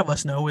a lot of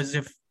us know, is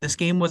if this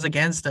game was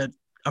against a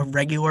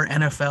regular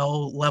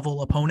NFL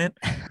level opponent,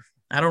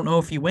 I don't know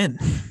if you win.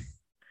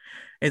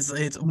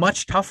 It's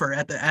much tougher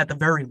at the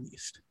very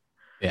least.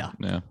 Yeah.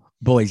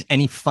 Boys,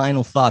 any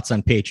final thoughts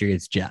on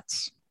Patriots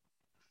Jets?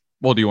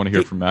 Well, do you want to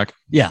hear from Mac?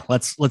 Yeah,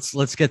 let's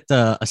get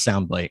a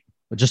soundbite.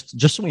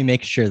 Just so we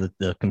make sure that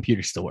the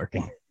computer's still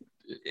working.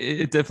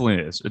 It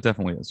definitely is. It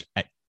definitely is.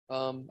 I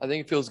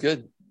think it feels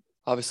good.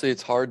 Obviously,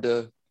 it's hard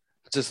to,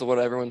 just what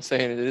everyone's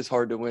saying, it is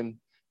hard to win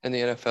in the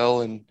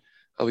NFL. And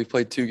we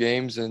played 2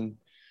 games and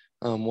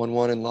won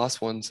 1 and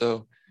lost 1.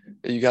 So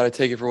you got to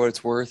take it for what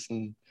it's worth,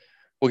 and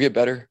we'll get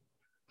better.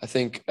 I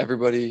think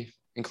everybody,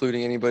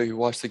 including anybody who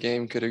watched the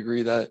game, could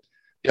agree that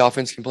the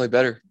offense can play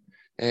better,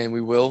 and we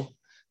will.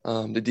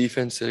 The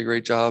defense did a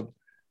great job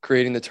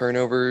creating the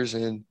turnovers,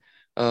 and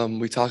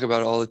we talk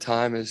about it all the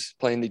time, is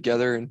playing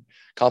together and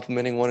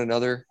complementing one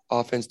another,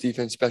 offense,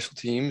 defense, special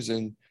teams.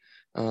 And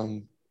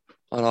on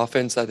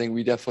offense, I think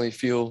we definitely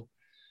feel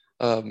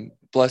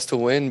blessed to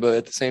win, but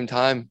at the same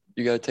time,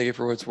 you got to take it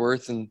for what it's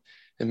worth and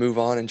move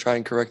on and try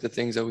and correct the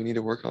things that we need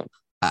to work on.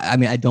 I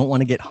mean, I don't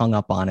want to get hung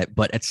up on it,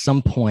 but at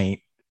some point,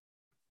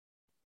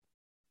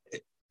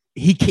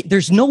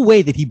 there's no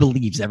way that he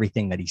believes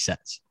everything that he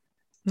says.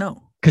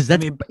 No, because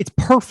it's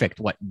perfect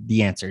what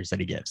the answers that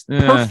he gives.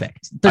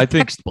 Perfect. They're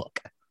textbook.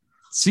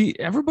 See,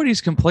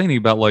 everybody's complaining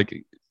about,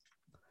 like,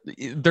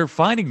 they're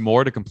finding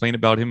more to complain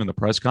about him in the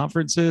press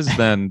conferences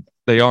than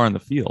they are in the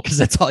field. Because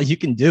that's all you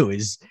can do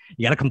is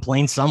you got to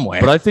complain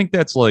somewhere. But I think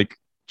that's like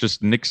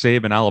just Nick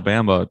Saban,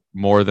 Alabama,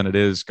 more than it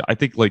is. I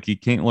think like he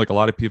can't, like a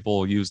lot of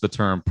people use the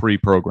term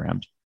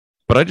pre-programmed,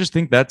 but I just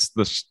think that's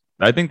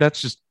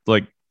just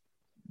like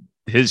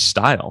his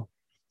style.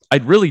 I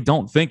really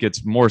don't think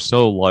it's more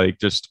so like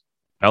just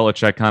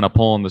Belichick kind of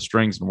pulling the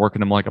strings and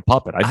working him like a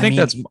puppet.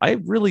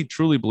 I really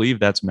truly believe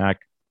that's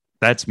Mac.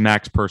 That's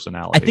Mac's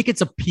personality. I think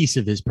it's a piece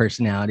of his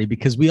personality,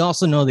 because we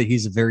also know that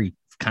he's a very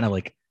kind of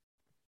like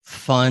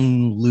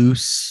fun,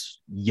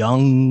 loose,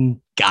 young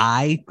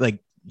guy. Like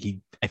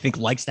I think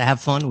likes to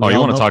have fun. You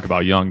want to talk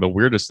about young? The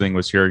weirdest thing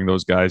was hearing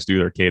those guys do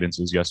their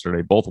cadences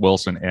yesterday, both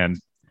Wilson and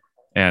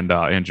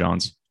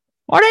Jones.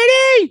 What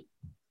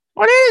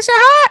is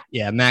it?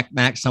 Yeah,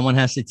 Mac. Someone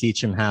has to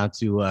teach him how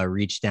to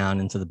reach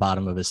down into the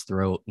bottom of his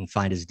throat and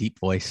find his deep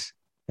voice,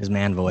 his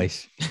man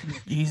voice.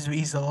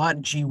 He's a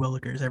lot G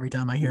Willikers every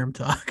time I hear him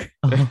talk.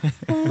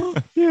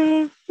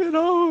 Yeah,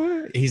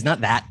 he's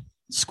not that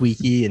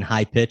squeaky and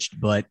high pitched,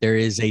 but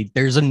there's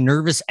a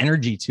nervous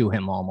energy to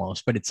him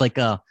almost. But it's like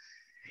a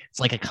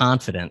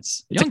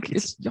confidence. Young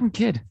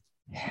kid.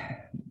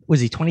 Was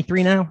he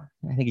 23 now?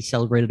 I think he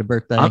celebrated a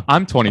birthday.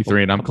 I'm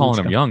 23 and I'm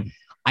calling him young.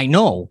 I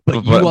know,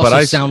 but you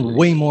also sound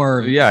way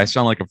more. Yeah, I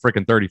sound like a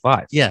freaking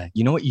 35. Yeah,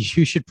 you know what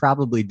you should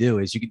probably do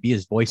is you could be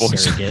his voice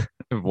surrogate.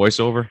 Voice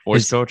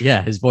coach.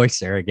 Yeah, his voice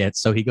surrogate.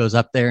 So he goes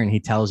up there and he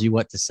tells you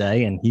what to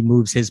say, and he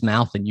moves his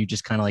mouth, and you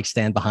just kind of like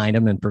stand behind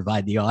him and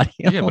provide the audio.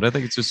 Yeah, but I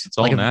think it's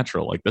all like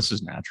natural. Like this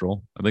is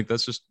natural. I think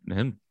that's just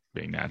him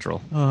being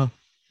natural.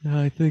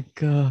 I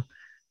think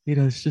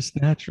it's just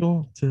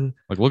natural to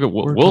like look at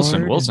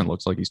Wilson. Wilson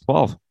looks like he's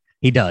 12.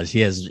 He does.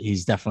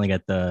 He's definitely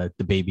got the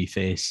baby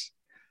face.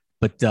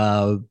 But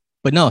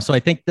no, so I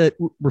think that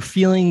we're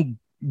feeling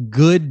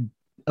good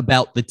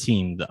about the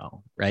team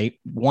though, right?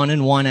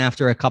 1-1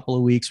 after a couple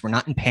of weeks. We're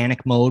not in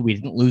panic mode. We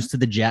didn't lose to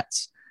the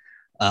Jets.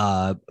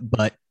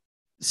 But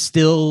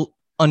still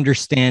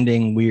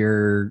understanding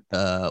we're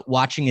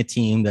watching a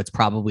team that's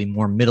probably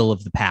more middle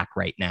of the pack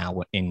right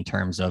now in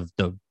terms of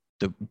the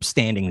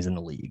standings in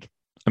the league.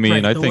 I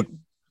mean, I think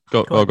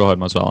go ahead,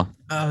 Masala.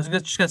 I was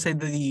just gonna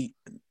say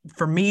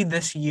for me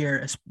this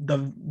year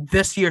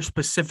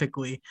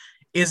specifically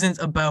isn't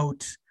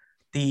about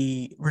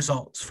the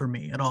results for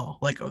me at all.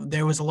 Like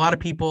there was a lot of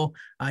people,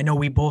 I know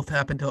we both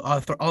happened to,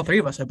 all three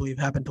of us, I believe,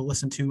 happened to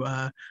listen to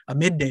a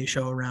midday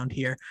show around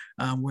here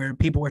where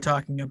people were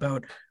talking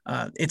about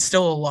it's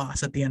still a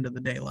loss at the end of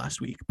the day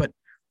last week. But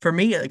for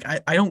me, like,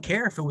 I don't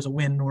care if it was a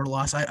win or a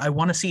loss. I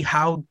want to see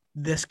how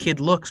this kid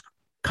looks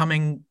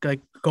going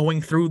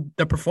through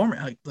the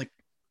performance. Like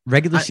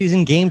regular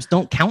season games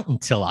don't count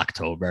until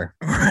October.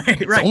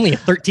 Right. It's only a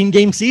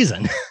 13-game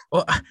season.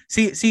 Well,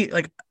 see,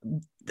 like,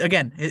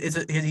 again,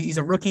 he's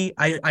a rookie.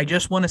 I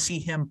just want to see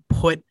him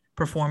put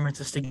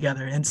performances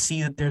together and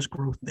see that there's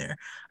growth there.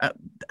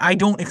 I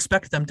don't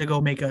expect them to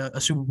go make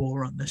a Super Bowl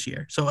run this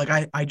year. So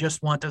like, I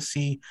just want to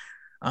see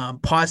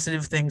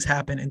positive things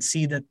happen and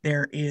see that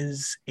there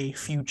is a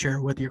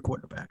future with your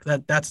quarterback.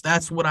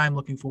 That's what I'm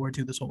looking forward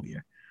to this whole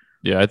year.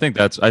 Yeah, I think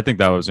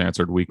that was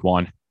answered week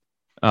 1.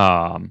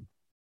 And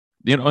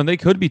they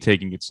could be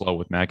taking it slow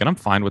with Mac, and I'm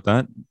fine with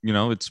that.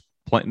 It's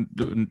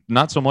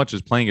not so much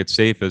as playing it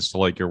safe as to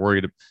like you're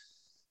worried.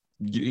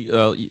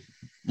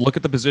 Look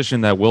at the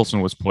position that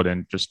Wilson was put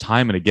in just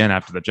time and again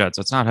after the Jets.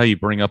 That's not how you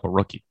bring up a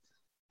rookie.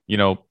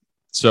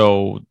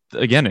 So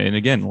again and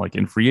again, like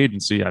in free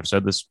agency, I've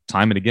said this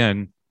time and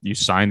again, you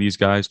sign these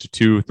guys to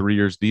 2-3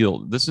 years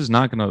deal. This is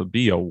not going to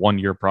be a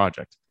 1-year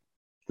project.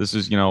 This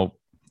is,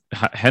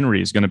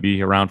 Henry is going to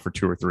be around for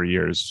 2 or 3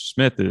 years.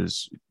 Smith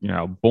is,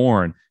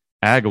 Bourne,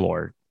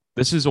 Aguilar.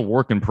 This is a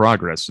work in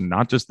progress, and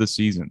not just this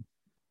season.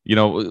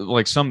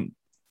 Like some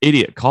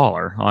idiot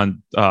caller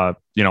on, on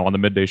the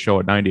midday show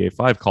at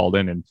 98.5 called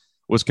in and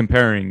was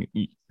comparing.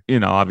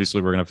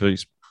 Obviously we're going to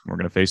face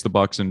the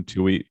Bucs in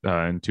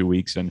 2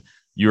 weeks, and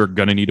you're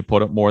going to need to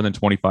put up more than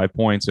 25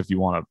 points if you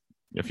want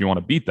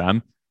to beat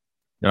them.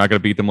 You're not going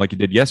to beat them like you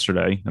did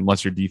yesterday,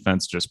 unless your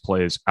defense just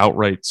plays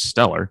outright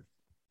stellar.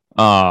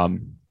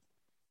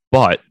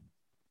 But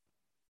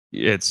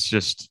it's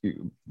just,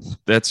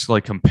 that's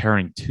like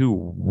comparing two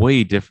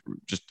way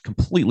different, just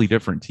completely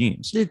different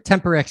teams.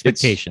 Temper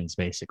expectations,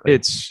 basically.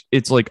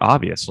 It's like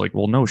obvious. Like,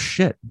 well, no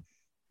shit.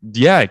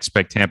 Yeah, I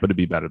expect Tampa to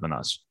be better than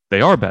us.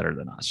 They are better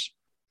than us.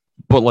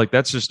 But like,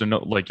 that's just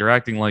like you're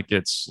acting like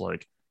it's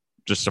like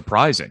just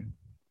surprising.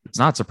 It's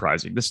not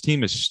surprising. This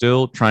team is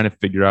still trying to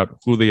figure out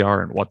who they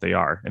are and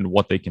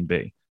what they can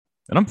be.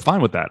 And I'm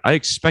fine with that. I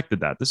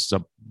expected that. This is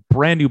a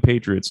brand new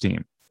Patriots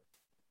team.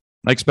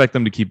 I expect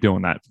them to keep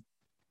doing that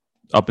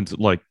up until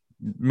like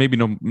maybe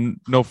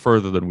no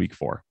further than week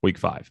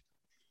 5.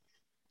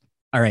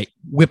 All right.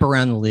 Whip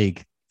around the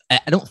league. I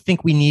don't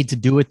think we need to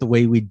do it the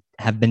way we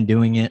have been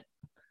doing it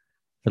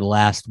for the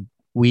last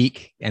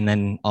week and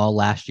then all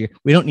last year.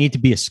 We don't need to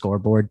be a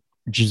scoreboard,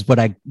 which is what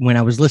when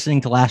I was listening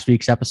to last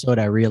week's episode,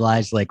 I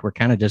realized like we're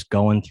kind of just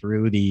going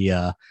through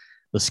the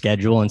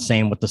schedule and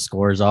saying what the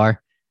scores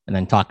are and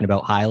then talking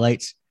about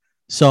highlights.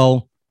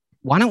 So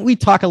why don't we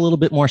talk a little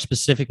bit more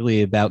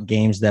specifically about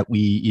games that we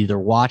either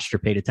watched or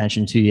paid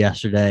attention to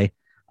yesterday?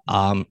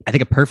 I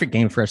think a perfect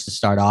game for us to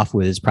start off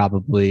with is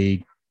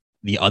probably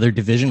the other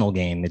divisional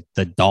game,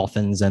 the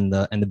Dolphins and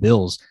the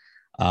Bills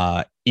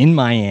in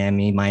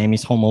Miami.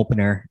 Miami's home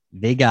opener.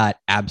 They got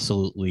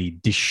absolutely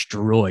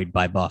destroyed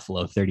by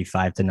Buffalo,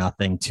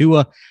 35-0.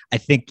 Tua, I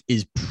think,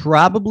 is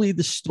probably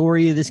the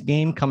story of this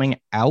game coming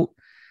out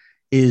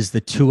is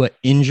the Tua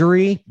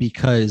injury,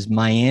 because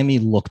Miami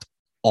looked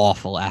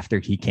awful after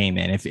he came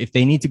in. If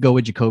they need to go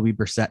with Jacoby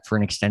Brissett for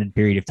an extended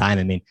period of time,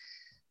 I mean,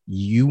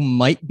 you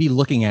might be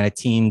looking at a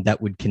team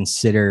that would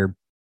consider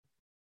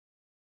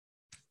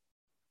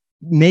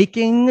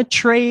making a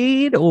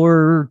trade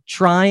or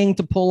trying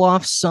to pull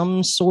off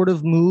some sort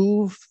of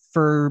move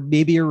for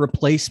maybe a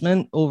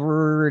replacement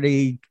over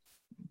a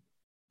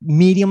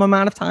medium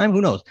amount of time. Who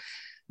knows?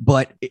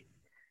 But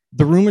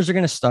the rumors are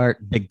going to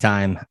start big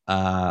time.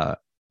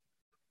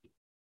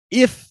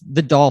 If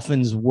the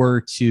Dolphins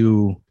were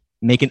to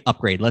make an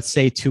upgrade, let's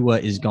say Tua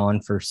is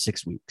gone for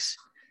 6 weeks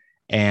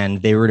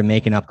and they were to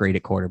make an upgrade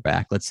at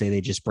quarterback. Let's say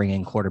they just bring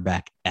in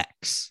quarterback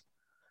X.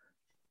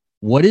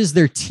 What is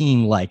their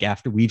team like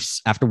after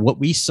what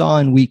we saw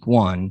in week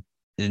 1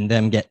 and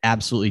them get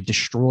absolutely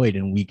destroyed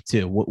in week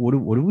 2? What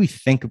do we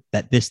think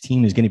that this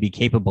team is going to be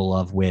capable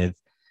of with,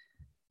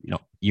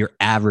 your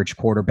average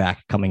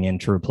quarterback coming in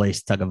to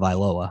replace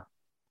Tagovailoa?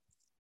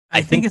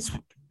 I think it's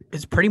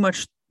pretty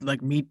much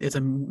like it's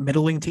a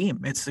middling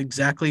team. It's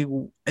exactly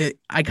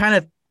I kind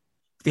of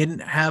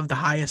didn't have the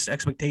highest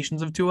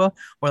expectations of Tua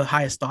or the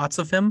highest thoughts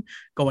of him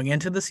going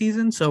into the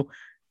season. So,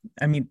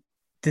 I mean,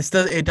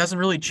 it doesn't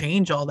really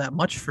change all that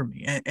much for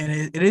me. And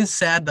it is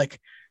sad. Like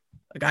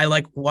I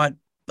like what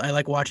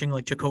like watching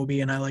like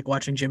Jacoby, and I like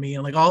watching Jimmy,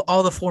 and like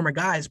all the former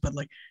guys, but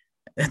like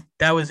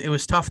it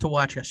was tough to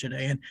watch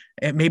yesterday.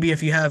 And maybe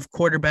if you have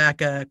quarterback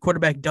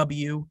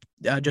W,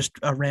 just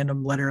a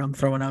random letter I'm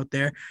throwing out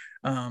there,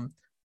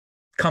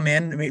 come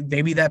in,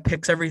 maybe that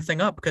picks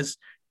everything up, because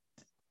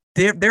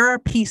there are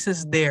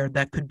pieces there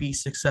that could be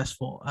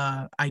successful.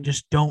 I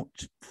just don't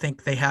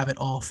think they have it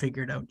all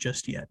figured out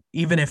just yet,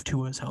 even if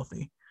Tua is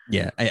healthy.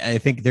 Yeah, I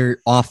think their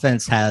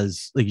offense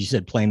has, like you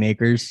said,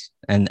 playmakers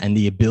and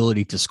the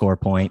ability to score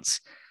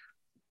points.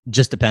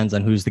 Just depends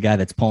on who's the guy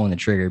that's pulling the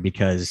trigger,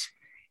 because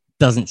it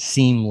doesn't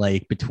seem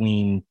like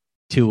between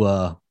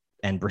Tua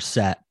and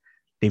Brissett,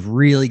 they've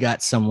really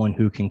got someone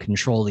who can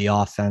control the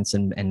offense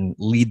and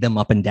lead them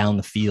up and down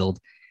the field.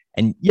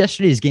 And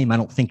yesterday's game, I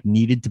don't think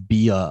needed to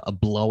be a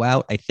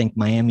blowout. I think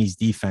Miami's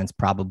defense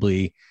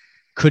probably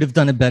could have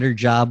done a better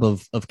job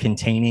of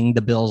containing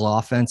the Bills'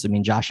 offense. I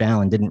mean, Josh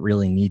Allen didn't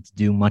really need to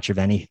do much of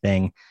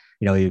anything.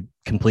 You know, he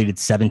completed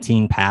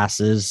 17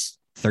 passes,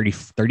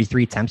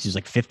 33 attempts. He was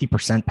like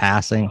 50%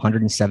 passing,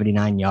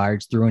 179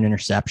 yards, threw an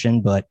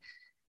interception, but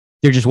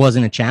there just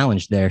wasn't a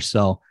challenge there.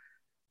 So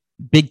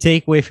big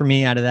takeaway for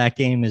me out of that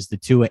game is the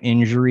Tua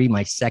injury.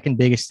 My second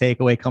biggest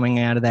takeaway coming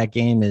out of that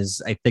game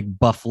is I think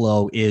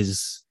Buffalo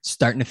is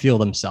starting to feel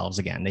themselves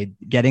again. They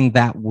getting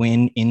that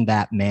win in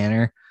that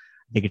manner.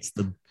 I think it's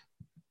the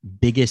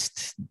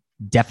biggest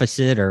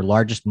deficit or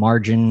largest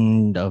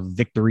margin of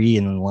victory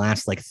in the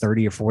last like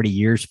 30 or 40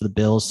 years for the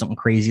Bills, something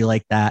crazy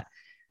like that.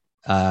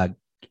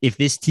 If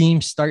this team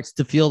starts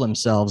to feel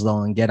themselves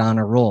though and get on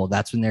a roll,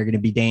 that's when they're going to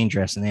be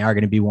dangerous, and they are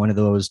going to be one of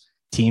those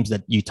teams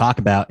that you talk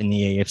about in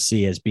the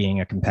AFC as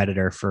being a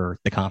competitor for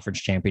the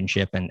conference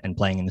championship and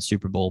playing in the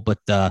Super Bowl. But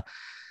no,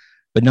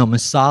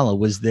 Masala,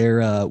 was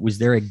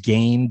there a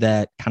game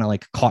that kind of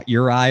like caught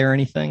your eye or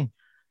anything?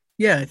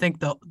 Yeah, I think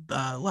the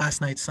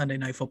last night's Sunday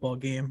Night Football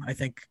game, I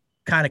think,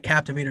 kind of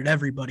captivated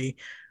everybody.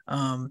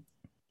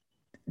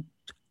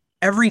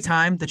 Every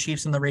time the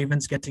Chiefs and the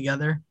Ravens get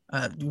together,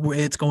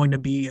 it's going to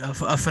be a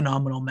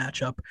phenomenal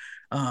matchup.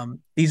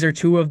 These are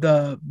two of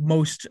the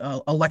most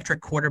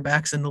electric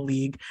quarterbacks in the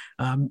league.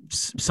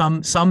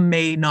 Some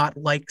may not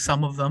like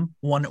some of them.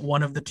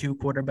 One of the two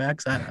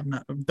quarterbacks, I'm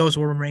not; those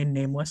will remain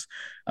nameless.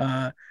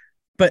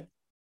 But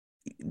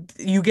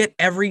you get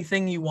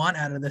everything you want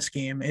out of this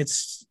game.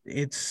 It's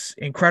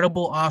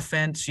incredible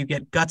offense. You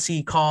get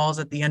gutsy calls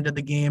at the end of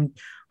the game.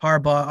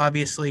 Harbaugh,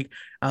 obviously,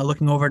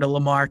 looking over to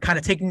Lamar, kind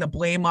of taking the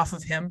blame off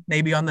of him,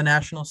 maybe on the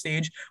national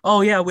stage. Oh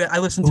yeah, I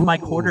listened to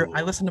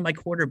I listened to my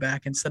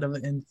quarterback instead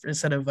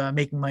of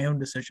making my own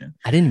decision.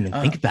 I didn't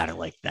even think about it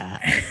like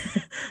that.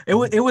 It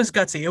was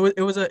gutsy.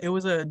 It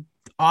was a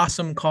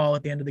awesome call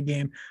at the end of the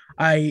game.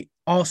 I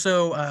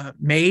also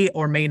may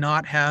or may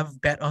not have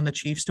bet on the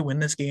Chiefs to win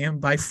this game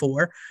by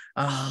 4,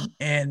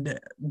 and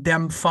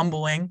them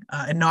fumbling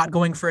and not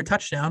going for a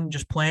touchdown,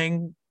 just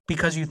playing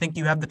because you think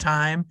you have the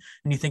time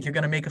and you think you're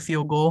going to make a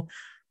field goal.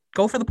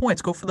 Go for the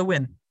points, go for the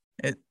win.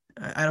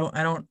 I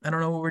don't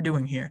know what we're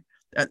doing here.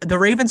 The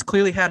Ravens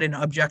clearly had an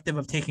objective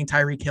of taking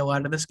Tyreek Hill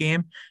out of this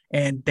game,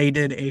 and they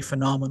did a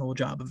phenomenal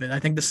job of it. I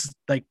think this is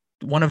like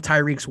one of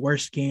Tyreek's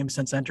worst games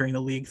since entering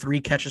the league.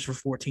 3 catches for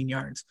 14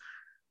 yards.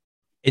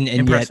 And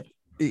yet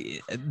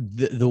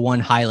the one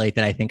highlight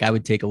that I think I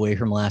would take away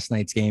from last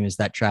night's game is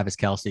that Travis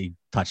Kelce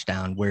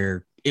touchdown,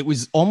 where it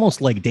was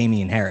almost like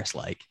Damian Harris,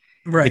 right.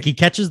 Like he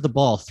catches the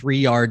ball 3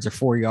 yards or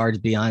 4 yards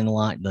behind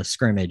the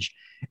scrimmage,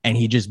 and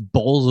he just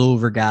bowls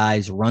over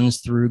guys, runs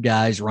through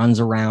guys,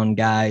 runs around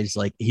guys.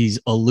 Like he's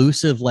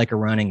elusive like a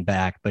running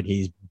back, but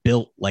he's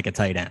built like a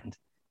tight end.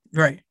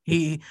 Right.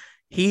 He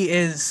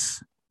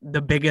is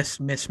the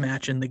biggest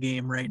mismatch in the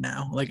game right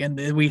now.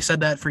 And we said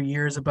that for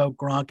years about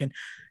Gronk, and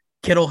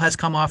Kittle has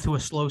come off to a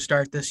slow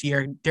start this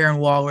year. Darren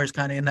Waller is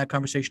kind of in that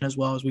conversation as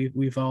well, as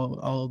we've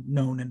all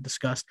known and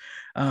discussed.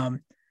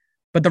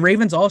 But the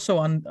Ravens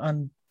also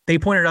they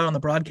pointed out on the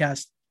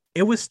broadcast,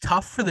 it was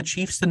tough for the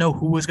Chiefs to know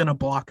who was going to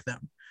block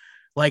them.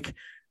 Like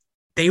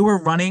they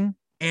were running,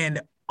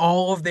 and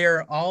all of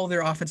their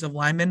offensive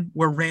linemen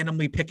were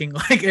randomly picking.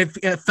 Like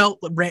it felt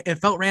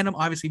random,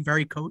 obviously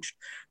very coached,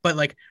 but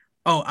like,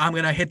 oh, I'm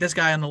going to hit this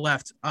guy on the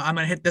left. I'm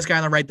going to hit this guy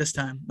on the right this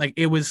time. Like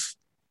it was,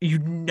 you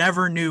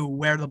never knew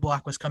where the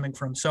block was coming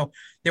from. So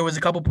there was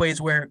a couple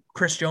plays where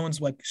Chris Jones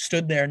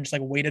stood there and just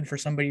waited for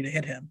somebody to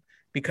hit him,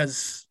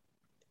 because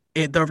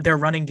their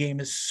running game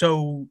is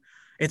so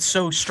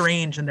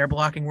strange, and their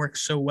blocking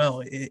works so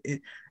well.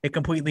 It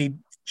completely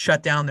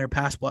shut down their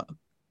pass block.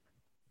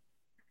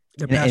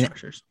 Their pass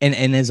rushers.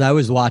 And as I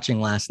was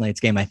watching last night's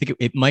game, I think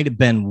it might have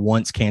been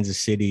once Kansas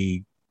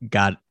City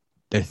got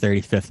their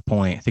 35th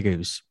point. I think it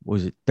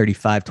was it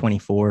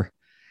 35-24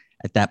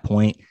 at that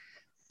point.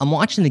 I'm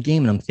watching the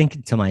game and I'm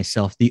thinking to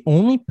myself, the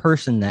only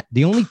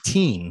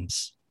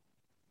teams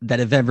that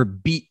have ever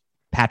beat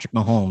Patrick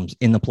Mahomes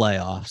in the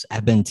playoffs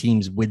have been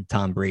teams with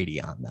Tom Brady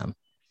on them.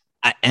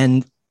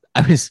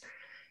 I was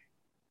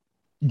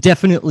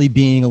definitely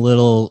being a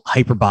little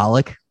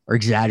hyperbolic or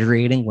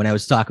exaggerating when I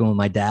was talking with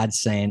my dad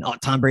saying, oh,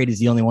 Tom Brady's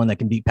the only one that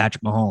can beat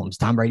Patrick Mahomes.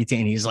 Tom Brady,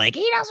 and he's like,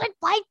 he doesn't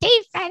play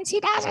defense. He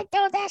doesn't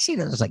do this. He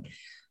does.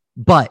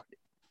 But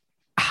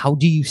how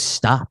do you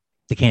stop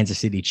the Kansas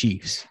City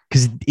Chiefs?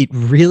 Because it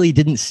really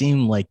didn't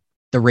seem like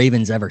the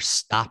Ravens ever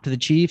stopped the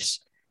Chiefs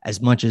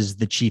as much as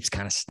the Chiefs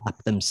kind of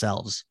stopped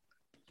themselves.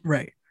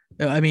 Right.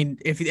 I mean,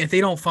 if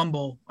they don't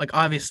fumble, like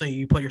obviously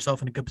you put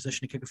yourself in a good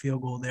position to kick a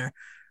field goal there.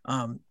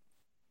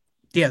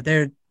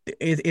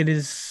 It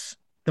is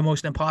the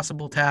most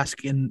impossible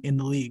task in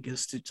the league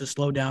is to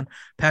slow down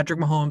Patrick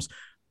Mahomes,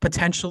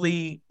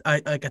 potentially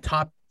like a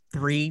top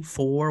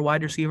 3-4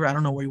 wide receiver. I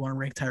don't know where you want to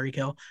rank Tyreek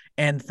Hill,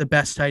 and the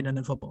best tight end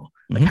in football.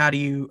 Like, how do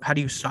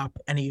you stop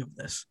any of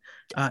this?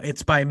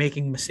 It's by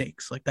making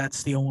mistakes. Like,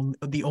 that's the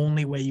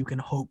only way you can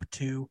hope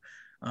to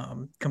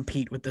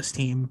compete with this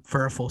team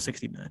for a full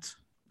 60 minutes.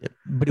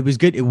 But it was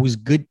good. It was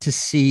good to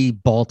see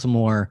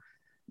Baltimore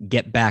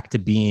get back to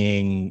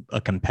being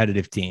a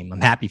competitive team.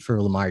 I'm happy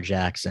for Lamar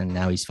Jackson.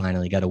 Now he's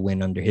finally got a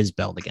win under his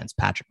belt against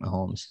Patrick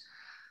Mahomes.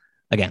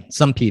 Again,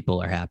 some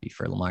people are happy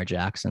for Lamar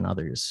Jackson.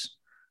 Others,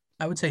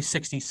 I would say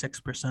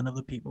 66% of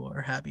the people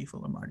are happy for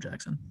Lamar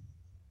Jackson.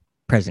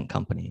 Present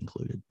company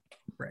included.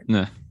 Right.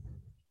 Nah. Do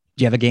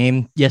you have a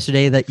game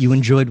yesterday that you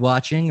enjoyed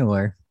watching,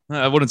 or?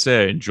 I wouldn't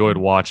say I enjoyed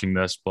watching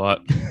this,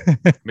 but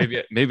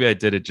maybe I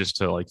did it just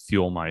to like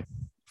fuel my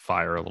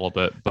fire a little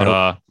bit.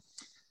 But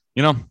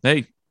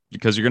hey,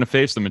 because you're going to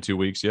face them in 2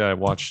 weeks. Yeah, I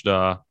watched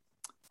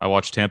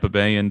Tampa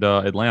Bay and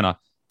Atlanta.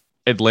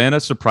 Atlanta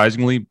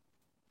surprisingly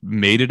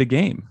made it a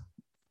game.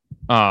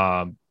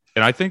 And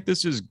I think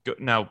this is good.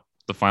 Now,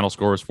 the final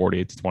score was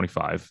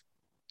 48-25.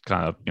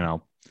 Kind of,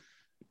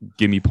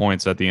 give me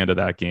points at the end of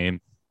that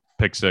game.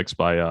 Pick six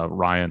by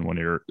Ryan when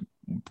you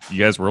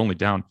guys were only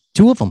down.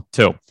 Two of them.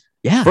 Two.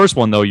 Yeah. First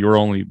one, though, you were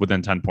only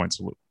within 10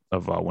 points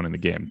of winning the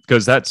game.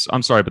 Because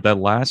I'm sorry, but that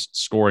last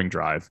scoring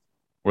drive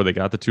where they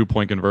got the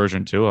 2-point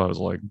conversion too, I was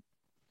like,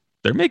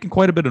 they're making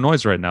quite a bit of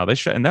noise right now.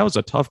 And that was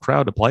a tough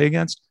crowd to play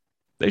against.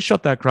 They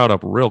shut that crowd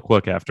up real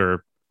quick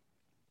after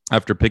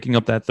picking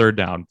up that third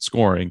down,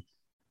 scoring,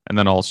 and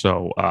then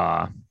also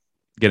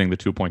getting the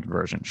 2-point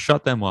conversion.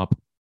 Shut them up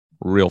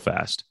real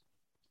fast.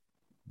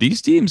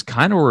 These teams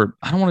kind of were,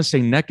 I don't want to say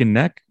neck and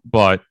neck,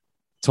 but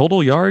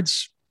total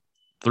yards,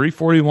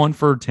 341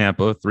 for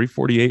Tampa,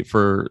 348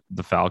 for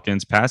the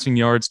Falcons. Passing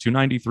yards,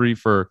 293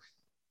 for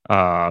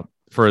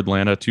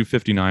Atlanta,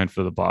 259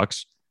 for the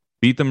Bucs.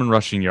 Beat them in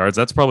rushing yards.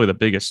 That's probably the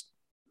biggest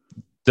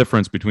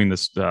difference between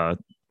these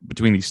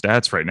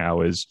stats right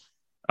now is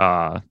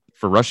for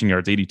rushing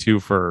yards, 82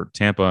 for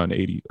Tampa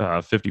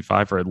and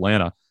 55 for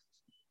Atlanta.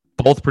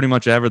 Both pretty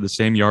much average the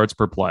same yards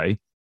per play.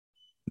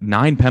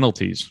 9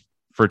 penalties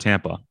for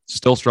Tampa.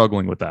 Still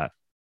struggling with that.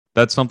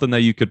 That's something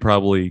that you could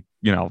probably,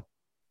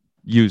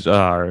 use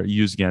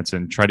against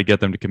and try to get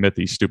them to commit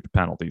these stupid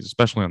penalties,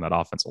 especially on that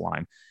offensive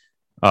line.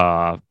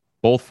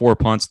 Both 4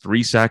 punts,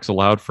 3 sacks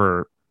allowed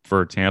for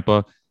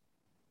Tampa.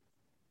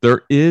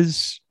 There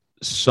is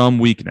some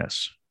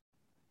weakness.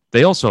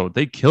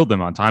 They killed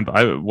them on time.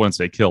 I wouldn't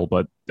say kill,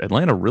 but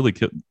Atlanta really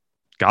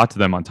got to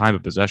them on time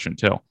of possession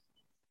too.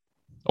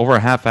 Over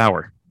a half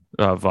hour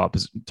of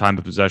time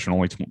of possession,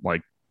 only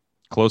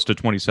close to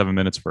 27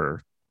 minutes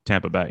for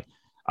Tampa Bay.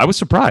 I was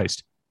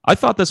surprised. I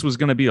thought this was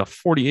going to be a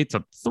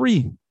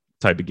 48-3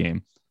 type of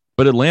game,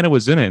 but Atlanta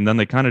was in it, and then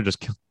they kind of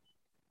just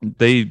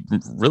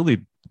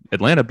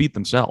Atlanta beat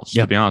themselves,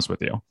 to be honest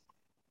with you.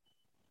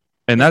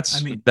 And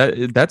that's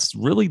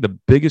really the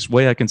biggest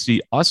way I can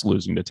see us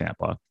losing to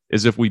Tampa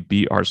is if we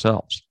beat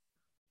ourselves.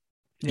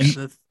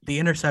 Yeah, the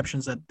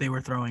interceptions that they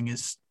were throwing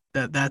is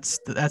that's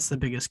the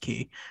biggest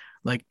key.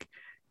 Like,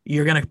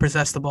 you're gonna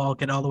possess the ball,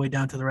 get all the way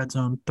down to the red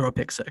zone, throw a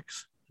pick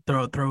six,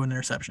 throw an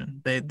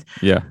interception.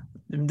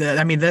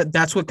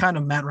 That's what kind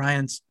of Matt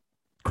Ryan's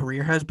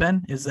career has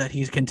been, is that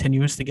he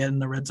continues to get in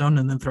the red zone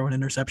and then throw an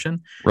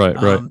interception. Right.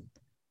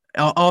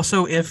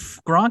 Also,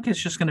 if Gronk is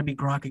just going to be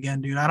Gronk again,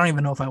 dude, I don't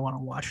even know if I want to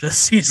watch this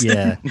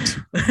season.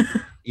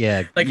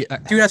 Yeah.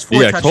 Dude has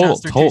 4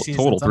 touchdowns through 2 seasons.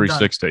 Total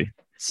 360.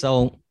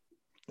 So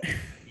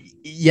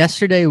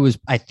yesterday was,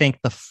 I think,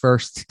 the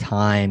first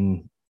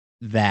time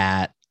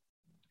that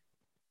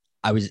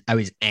I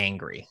was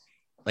angry,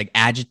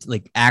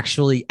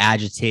 actually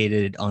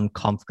agitated,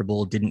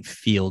 uncomfortable, didn't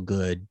feel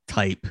good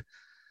type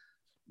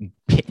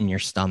pit in your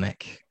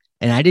stomach.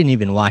 And I didn't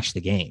even watch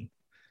the game.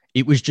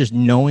 It was just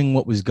knowing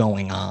what was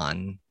going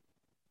on.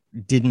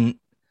 There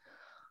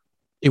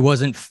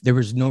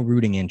was no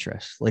rooting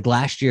interest. Like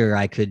last year,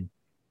 I could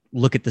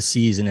look at the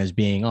season as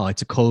being,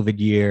 it's a COVID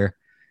year,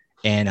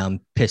 and I'm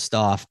pissed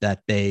off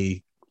that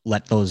they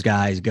let those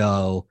guys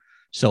go.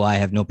 So I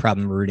have no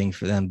problem rooting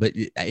for them. But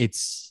I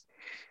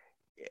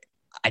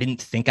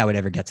didn't think I would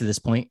ever get to this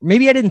point.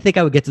 Maybe I didn't think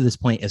I would get to this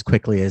point as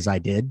quickly as I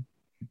did.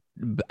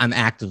 I'm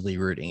actively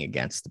rooting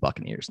against the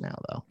Buccaneers now,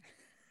 though.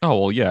 Oh,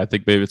 well, yeah, I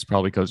think maybe it's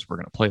probably because we're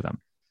going to play them.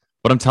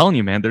 But I'm telling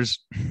you, man,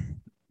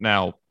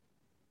 now,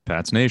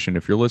 Pats Nation,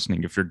 if you're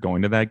listening, if you're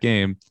going to that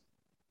game,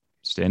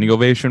 standing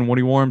ovation when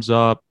he warms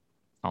up,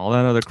 all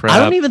that other crap. I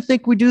don't even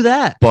think we do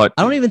that. But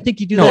I don't even think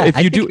you do that.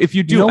 If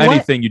you do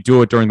anything, you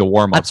do it during the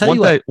warm-ups.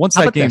 Once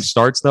that game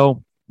starts,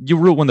 though, you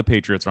root when the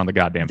Patriots are on the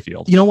goddamn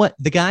field. You know what?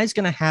 The guy's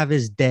going to have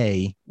his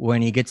day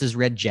when he gets his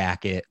red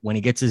jacket, when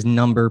he gets his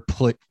number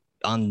put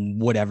on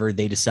whatever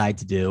they decide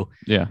to do.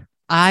 Yeah.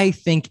 I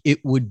think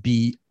it would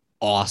be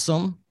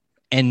awesome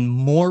and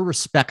more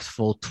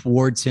respectful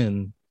towards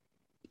him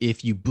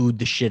if you booed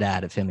the shit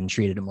out of him and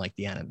treated him like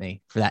the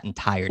enemy for that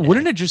entire day.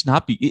 Wouldn't it just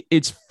not be?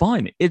 It's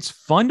fun. It's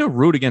fun to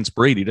root against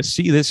Brady, to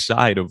see this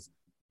side of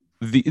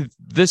the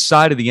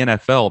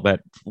NFL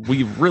that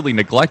we really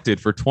neglected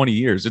for 20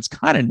 years. It's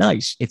kind of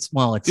nice. It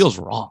feels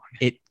wrong.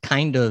 It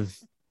kind of,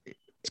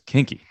 it's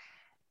kinky.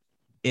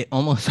 It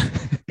almost,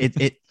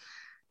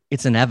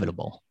 it's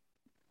inevitable.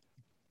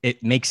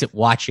 It makes it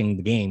watching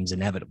the games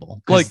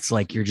inevitable. Like, it's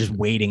like you're just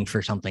waiting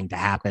for something to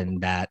happen.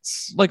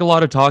 That's like a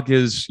lot of talk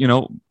is,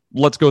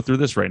 let's go through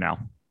this right now.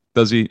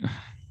 Does he?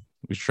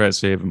 We should try to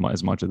save him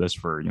as much of this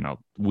for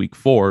week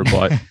 4,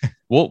 but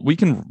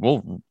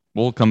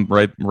we'll come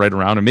right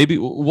around, and maybe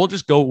we'll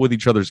just go with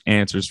each other's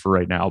answers for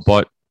right now.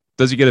 But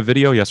does he get a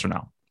video? Yes or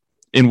no?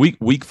 In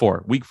week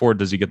 4,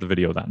 does he get the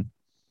video then?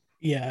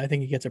 Yeah, I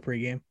think he gets a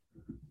pregame.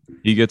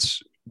 He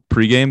gets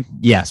pregame?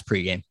 Yes,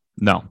 pregame.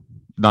 No,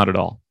 not at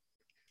all.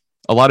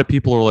 A lot of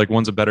people are like,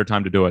 when's a better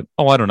time to do it?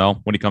 Oh, I don't know.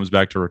 When he comes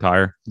back to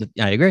retire.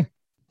 I agree.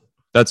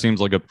 That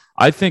seems like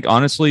I think,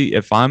 honestly,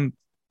 if I'm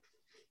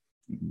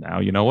now,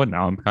 you know what?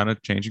 Now I'm kind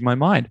of changing my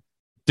mind.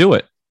 Do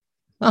it.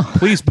 Oh,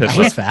 please piss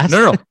me. Fast.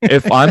 No.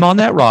 If I'm on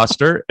that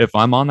roster,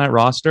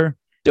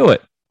 do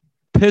it.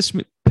 Piss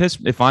me.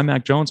 If I'm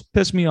Mac Jones,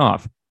 piss me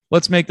off.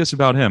 Let's make this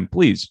about him.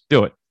 Please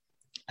do it.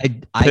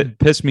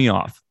 Piss me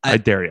off. I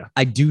dare you.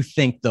 I do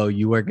think, though,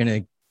 you are going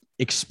to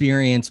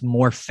experience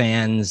more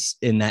fans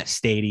in that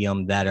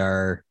stadium that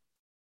are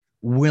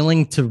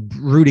willing to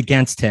root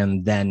against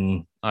him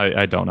than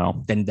I don't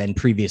know than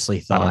previously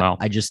thought.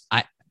 I don't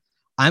know.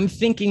 I'm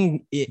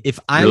thinking if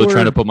I really were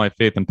trying to put my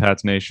faith in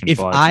Pat's Nation. If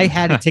I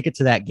had a ticket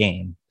to that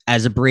game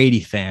as a Brady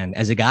fan,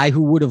 as a guy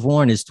who would have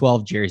worn his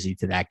 12 jersey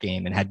to that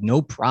game and had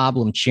no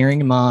problem cheering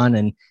him on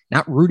and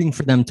not rooting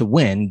for them to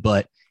win,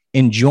 but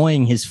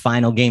enjoying his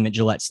final game at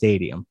Gillette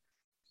Stadium,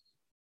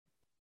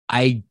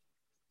 I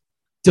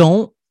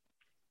don't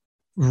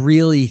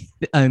really,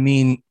 I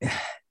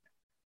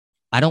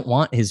don't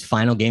want his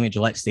final game at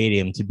Gillette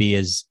Stadium to be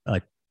as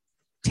a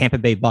Tampa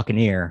Bay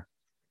Buccaneer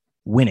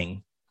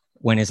winning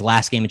when his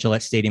last game at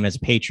Gillette Stadium as a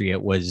Patriot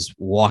was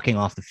walking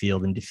off the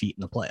field and defeating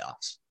the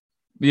playoffs.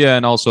 Yeah,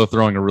 and also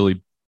throwing a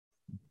really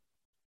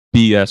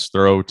BS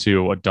throw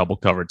to a double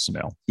covered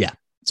Smell. Yeah.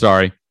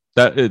 Sorry.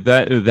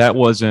 That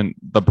wasn't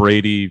the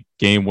Brady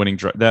game-winning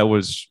drive. That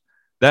was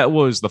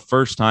the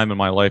first time in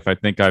my life I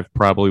think I've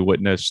probably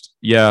witnessed,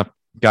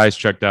 guys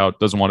checked out,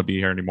 doesn't want to be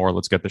here anymore.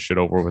 Let's get this shit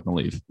over with and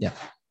leave. Yeah.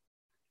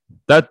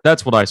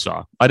 That's what I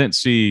saw. I didn't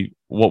see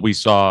what we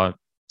saw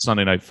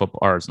Sunday night football,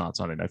 or it's not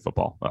Sunday night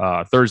football,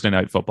 Thursday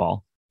night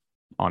football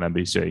on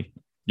NBC,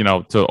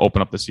 to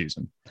open up the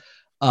season.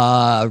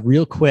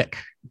 Real quick,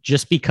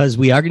 just because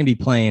we are going to be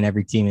playing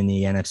every team in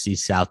the NFC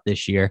South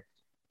this year,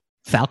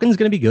 Falcons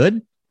going to be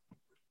good.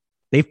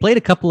 They've played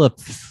a couple of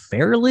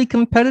fairly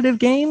competitive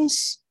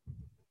games.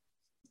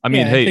 I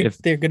mean, if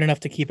they're good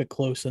enough to keep it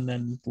close and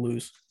then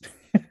lose.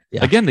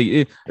 Yeah. Again,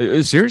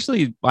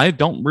 seriously, I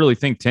don't really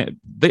think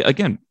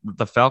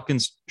the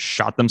Falcons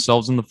shot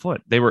themselves in the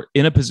foot. They were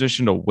in a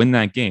position to win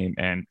that game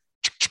and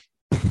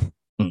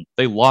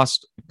they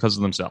lost because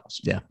of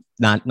themselves. Yeah,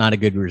 not a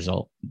good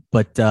result.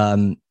 But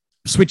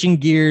switching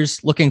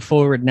gears, looking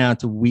forward now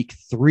to week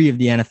 3 of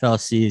the NFL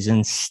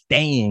season,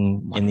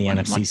 staying in the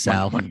NFC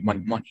South.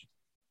 Money.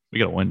 We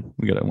gotta win.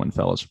 We gotta win,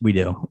 fellas. We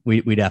do.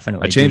 We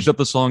definitely. I changed up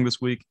the song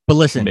this week, but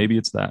listen, maybe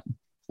it's that.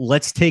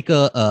 Let's take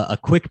a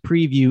quick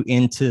preview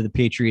into the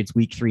Patriots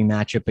week 3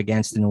 matchup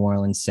against the New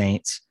Orleans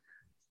Saints.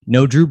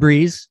 No Drew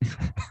Brees.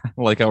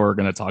 Like how we're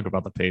going to talk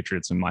about the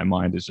Patriots in my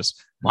mind is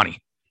just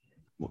money.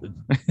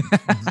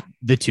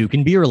 The two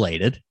can be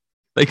related.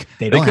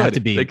 They don't have to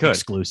be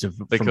exclusive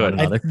from one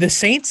another. The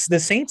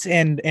Saints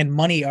and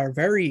money are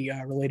very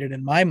related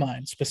in my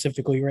mind,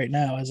 specifically right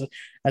now.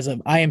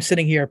 I am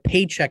sitting here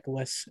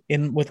paycheckless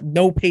with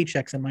no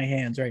paychecks in my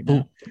hands right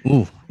now.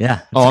 Ooh,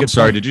 yeah. Oh, I'm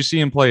sorry. Did you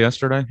see him play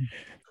yesterday?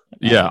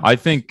 Yeah, I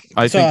think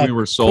we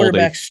were sold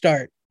quarterback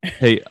start.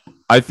 Hey,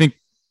 I think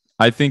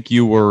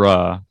you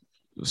were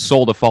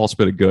sold a false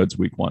bit of goods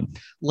week 1.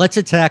 Let's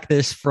attack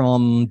this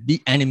from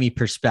the enemy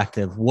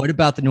perspective. What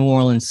about the New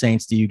Orleans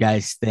Saints do you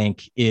guys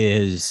think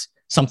is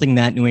something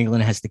that New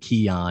England has to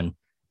key on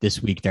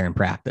this week during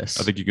practice?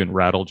 I think you can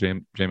rattle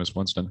Jameis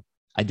Winston.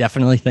 I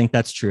definitely think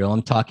that's true.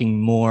 I'm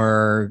talking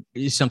more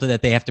something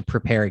that they have to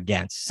prepare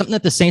against. Something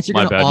that the Saints are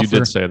going to offer. You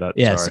did say that.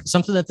 Yes,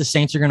 something that the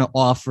Saints are going to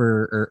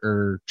offer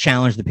or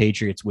challenge the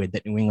Patriots with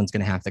that New England's going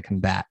to have to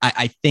combat.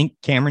 I think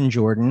Cameron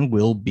Jordan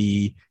will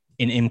be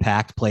an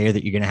impact player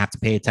that you're going to have to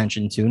pay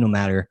attention to no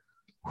matter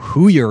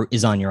who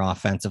is on your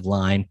offensive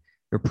line.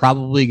 You're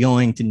probably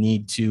going to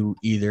need to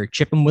either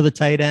chip him with a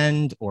tight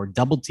end or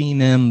double team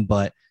him,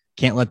 but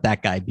can't let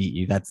that guy beat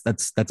you.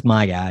 That's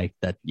my guy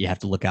that you have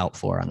to look out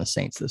for on the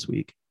Saints this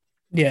week.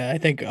 Yeah, I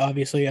think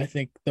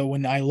that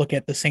when I look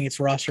at the Saints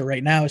roster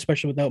right now,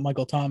 especially without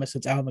Michael Thomas,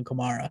 it's Alvin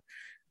Kamara.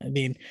 I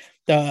mean,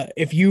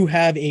 if you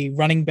have a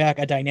running back,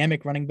 a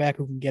dynamic running back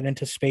who can get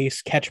into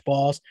space, catch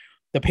balls,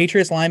 the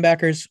Patriots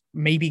linebackers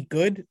may be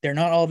good. They're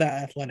not all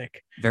that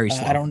athletic. Very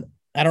slow.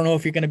 I don't know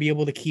if you're going to be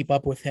able to keep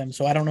up with him.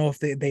 So I don't know if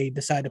they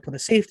decide to put a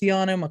safety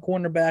on him, a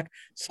cornerback,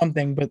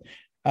 something. But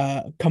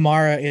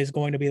Kamara is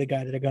going to be the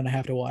guy that they're going to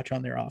have to watch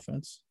on their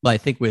offense. Well, I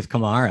think with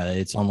Kamara,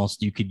 it's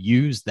almost you could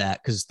use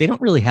that because they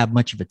don't really have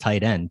much of a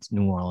tight end.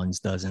 New Orleans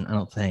doesn't, I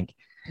don't think.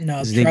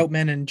 No,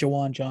 Troutman and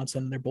Jawan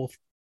Johnson, they're both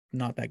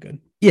not that good.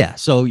 Yeah,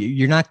 so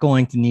you're not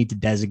going to need to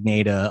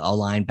designate a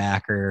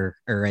linebacker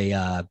or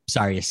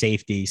a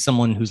safety,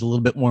 someone who's a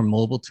little bit more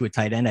mobile to a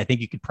tight end. I think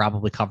you could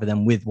probably cover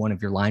them with one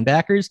of your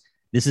linebackers.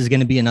 This is going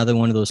to be another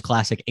one of those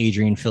classic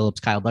Adrian Phillips,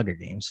 Kyle Duggar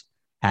games.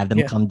 Have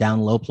them come down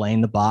low, play in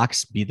the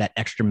box, be that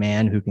extra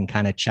man who can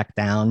kind of check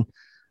down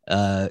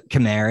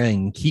Kamara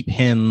and keep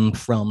him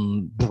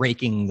from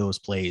breaking those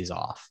plays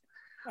off.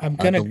 I'm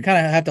going to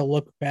kind of have to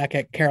look back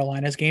at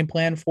Carolina's game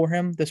plan for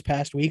him this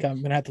past week.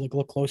 I'm going to have to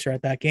look closer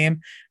at that game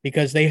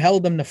because they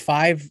held them to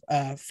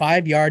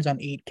 5 yards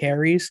on 8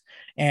 carries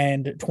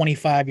and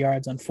 25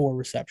 yards on 4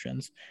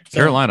 receptions. So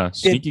Carolina,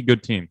 sneaky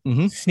good team.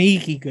 Mm-hmm.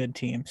 Sneaky good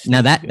team.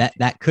 Now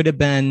that could have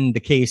been the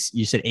case.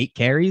 You said 8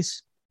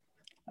 carries?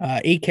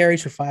 8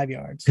 carries for 5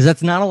 yards. Because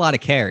that's not a lot of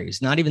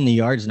carries. Not even the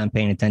yards that I'm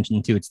paying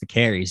attention to. It's the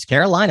carries.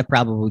 Carolina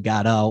probably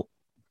got out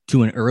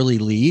to an early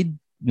lead.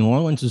 New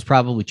Orleans was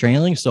probably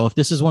trailing. So if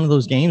this is one of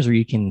those games where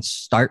you can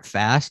start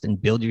fast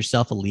and build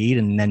yourself a lead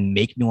and then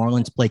make New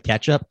Orleans play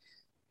catch up,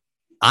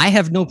 I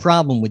have no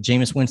problem with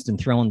Jameis Winston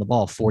throwing the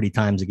ball 40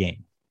 times a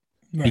game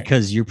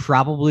because you're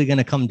probably going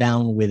to come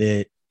down with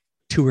it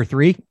 2 or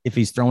 3 if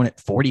he's throwing it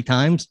 40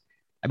 times.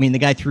 I mean, the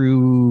guy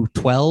threw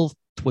 12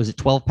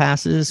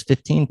 passes,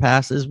 15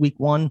 passes week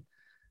 1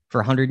 for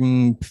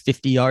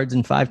 150 yards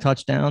and 5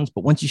 touchdowns.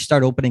 But once you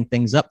start opening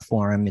things up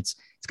for him, it's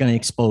going to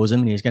expose him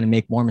and he's going to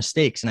make more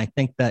mistakes. And I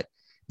think that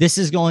this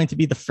is going to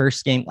be the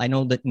first game. I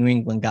know that New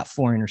England got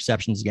 4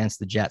 interceptions against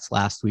the Jets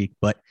last week,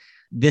 but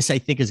this I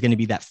think is going to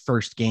be that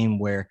first game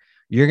where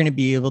you're going to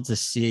be able to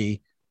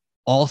see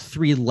all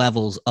 3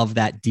 levels of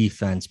that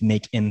defense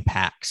make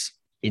impacts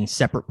in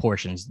separate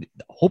portions.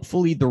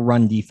 Hopefully the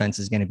run defense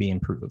is going to be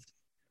improved.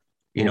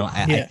 You know,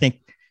 I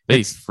think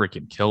they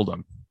freaking killed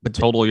him. But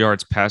total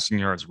yards, passing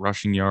yards,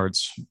 rushing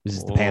yards. This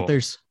is the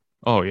Panthers.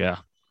 Oh yeah.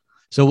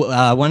 So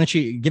why don't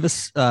you give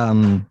us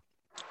some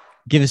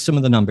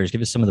of the numbers,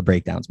 give us some of the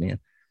breakdowns, man.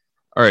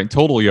 All right,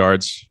 total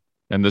yards,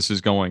 and this is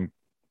going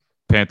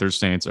Panthers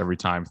Saints every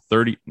time.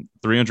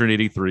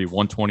 383,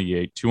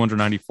 128,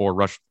 294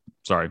 rush.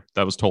 Sorry,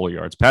 that was total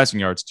yards. Passing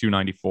yards,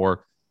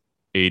 294,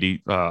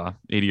 80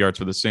 yards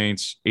for the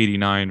Saints,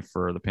 89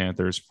 for the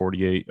Panthers,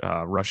 48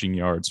 rushing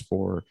yards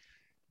for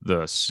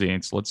the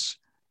Saints.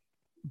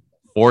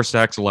 4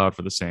 sacks allowed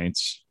for the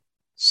Saints.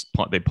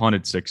 They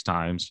punted 6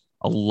 times.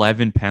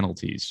 11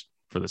 penalties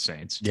for the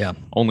Saints. Yeah.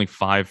 Only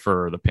 5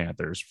 for the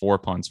Panthers. 4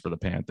 punts for the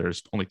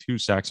Panthers. Only 2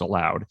 sacks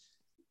allowed.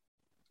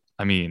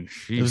 I mean,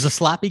 it was a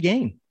sloppy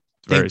game.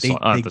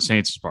 The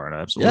Saints' part,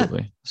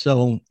 absolutely. Yeah.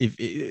 So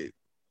if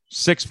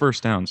 6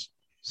 first downs,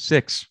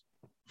 6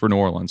 for New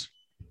Orleans,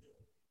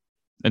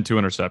 and 2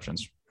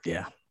 interceptions.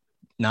 Yeah.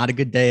 Not a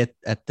good day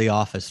at the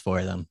office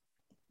for them.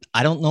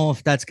 I don't know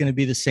if that's going to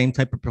be the same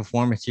type of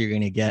performance you're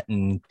going to get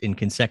in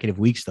consecutive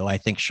weeks, though. I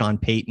think Sean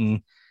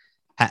Payton,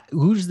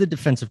 who's the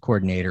defensive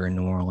coordinator in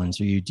New Orleans?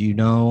 Do you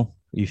know?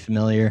 Are you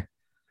familiar?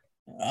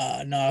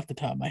 Not off the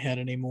top of my head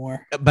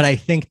anymore. But I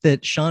think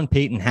that Sean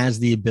Payton has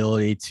the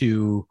ability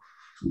to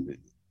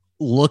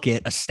look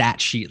at a stat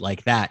sheet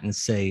like that and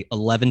say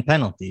 11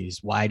 penalties.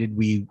 Why did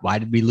we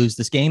lose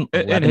this game?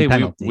 11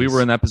 penalties. We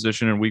were in that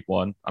position in week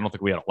 1. I don't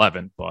think we had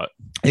 11, but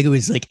I think it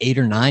was like 8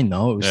 or 9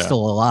 though. It was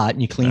still a lot,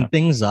 and you clean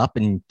things up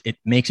and it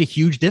makes a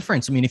huge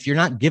difference. I mean, if you're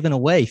not giving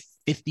away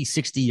 50,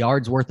 60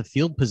 yards worth of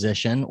field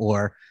position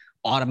or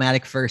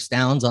automatic first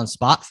downs on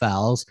spot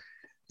fouls,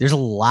 there's a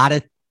lot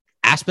of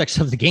aspects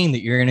of the game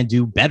that you're going to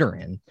do better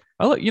in.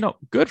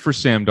 Good for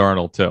Sam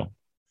Darnold too.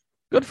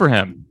 Good for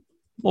him.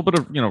 A little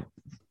bit of,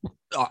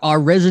 our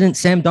resident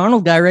Sam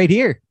Darnold guy right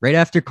here, right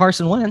after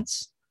Carson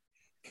Wentz.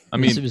 I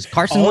mean, it was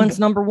Carson Wentz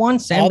number 1,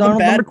 Sam Darnold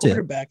number 2.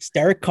 Quarterbacks.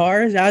 Derek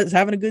Carr is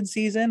having a good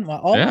season.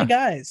 All my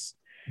guys.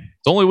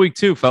 It's only week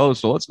 2, fellas,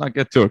 so let's not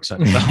get too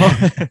excited.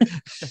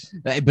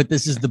 But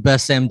this is the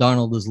best Sam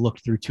Darnold has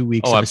looked through 2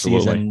 weeks of the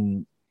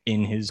season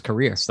in his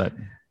career. It's that,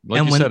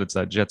 it's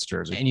that Jets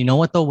jersey. And you know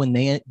what, though, when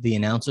the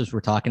announcers were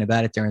talking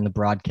about it during the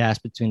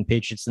broadcast between the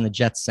Patriots and the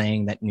Jets,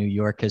 saying that New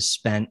York has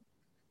spent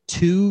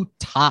 2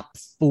 top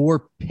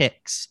 4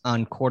 picks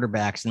on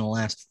quarterbacks in the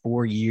last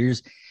 4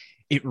 years,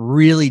 it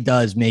really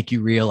does make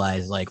you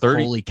realize, like,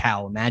 holy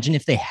cow, imagine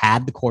if they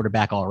had the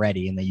quarterback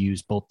already and they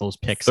used both those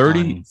picks.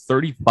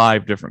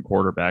 35 different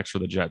quarterbacks for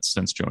the Jets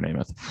since Joe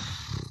Namath.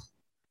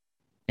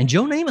 And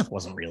Joe Namath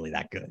wasn't really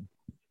that good.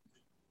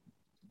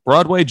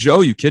 Broadway Joe,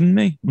 you kidding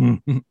me?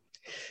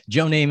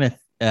 Joe Namath,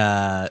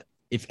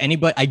 if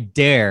anybody, I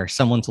dare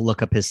someone to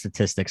look up his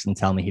statistics and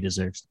tell me he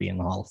deserves to be in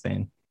the Hall of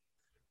Fame.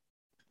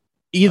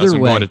 Either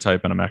way, I'm going to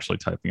type, and I'm actually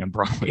typing on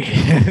Broadway.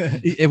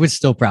 It would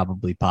still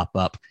probably pop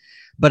up.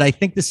 But I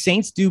think the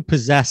Saints do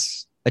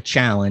possess a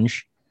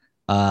challenge,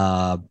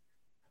 or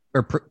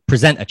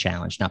present a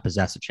challenge, not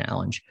possess a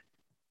challenge.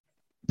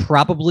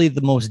 Probably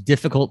the most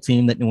difficult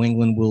team that New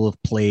England will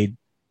have played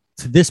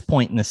to this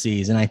point in the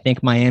season. I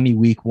think Miami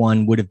week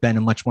 1 would have been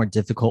a much more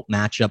difficult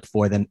matchup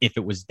for them if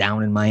it was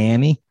down in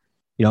Miami.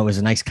 You know, it was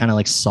a nice kind of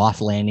like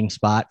soft landing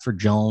spot for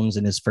Jones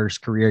in his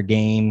first career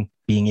game,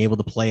 being able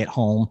to play at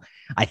home.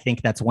 I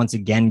think that's once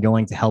again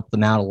going to help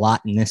them out a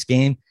lot in this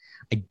game.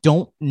 I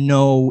don't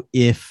know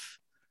if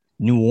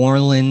New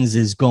Orleans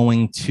is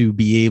going to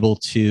be able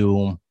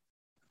to.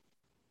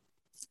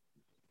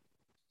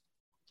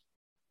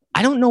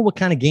 I don't know what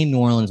kind of game New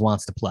Orleans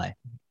wants to play.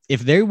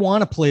 If they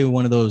want to play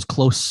one of those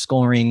close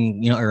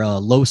scoring, or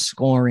low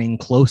scoring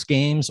close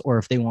games, or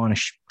if they want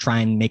to try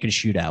and make it a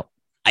shootout.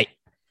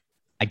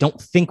 I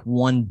don't think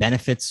one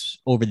benefits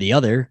over the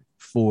other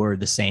for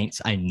the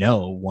Saints. I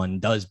know one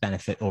does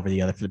benefit over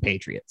the other for the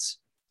Patriots.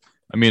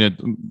 I mean,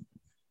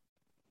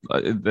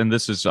 and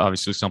this is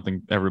obviously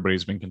something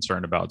everybody's been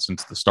concerned about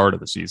since the start of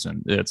the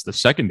season. It's the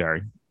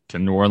secondary.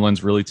 Can New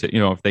Orleans really,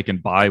 if they can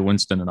buy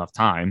Winston enough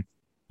time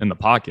in the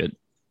pocket,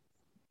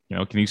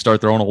 can you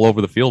start throwing all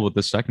over the field with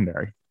this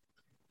secondary?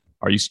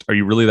 Are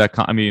you really that?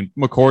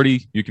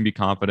 McCourty, you can be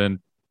confident.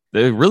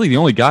 Really, the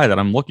only guy that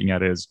I'm looking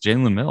at is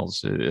Jalen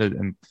Mills,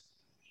 and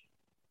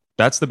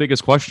that's the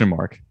biggest question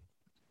mark.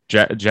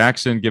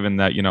 Jackson, given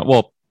that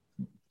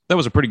that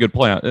was a pretty good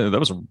play. That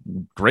was a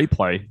great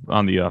play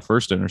on the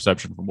first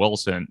interception from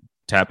Wilson.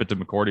 Tap it to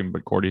McCourty, and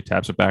McCourty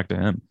taps it back to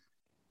him.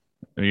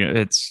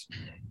 It's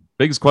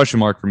biggest question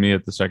mark for me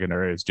at the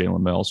secondary is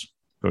Jalen Mills,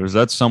 because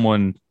that's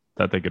someone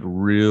that they could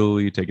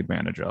really take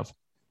advantage of.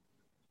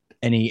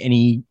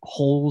 Any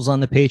holes on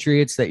the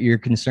Patriots that you're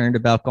concerned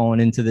about going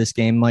into this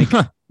game, Mike?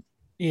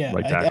 Yeah,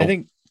 I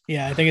think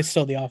it's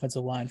still the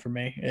offensive line for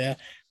me. Yeah,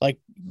 like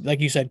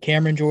you said,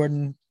 Cameron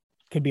Jordan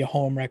could be a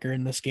home wrecker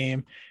in this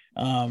game.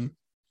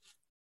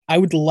 I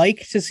would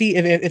like to see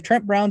if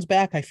Trent Brown's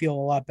back. I feel a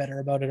lot better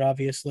about it.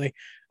 Obviously,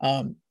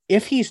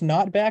 if he's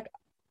not back,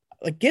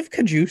 give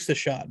Kajus a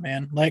shot,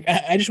 man.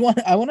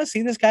 I want to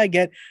see this guy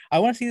get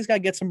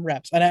some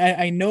reps. And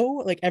I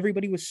know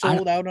everybody was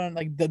sold out on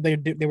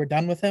they were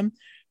done with him,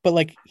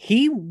 but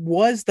he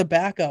was the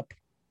backup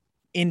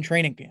in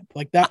training camp.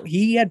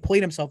 He had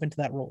played himself into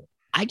that role.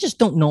 I just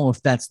don't know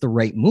if that's the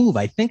right move.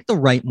 I think the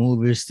right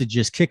move is to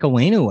just kick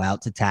Owenu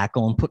out to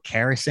tackle and put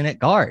Karras in at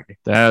guard.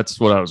 That's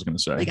what I was going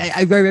to say.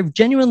 I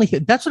genuinely,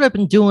 that's what I've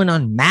been doing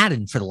on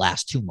Madden for the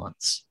last 2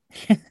 months.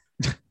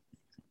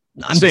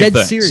 I'm dead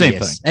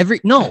serious.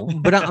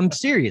 But I'm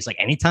serious.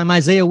 Anytime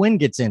Isaiah Wynn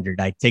gets injured,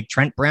 I take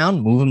Trent Brown,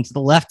 move him to the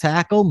left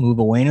tackle, move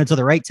Owenu to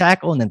the right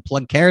tackle, and then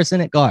plug Karras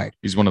in at guard.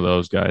 He's one of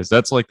those guys.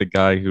 That's like the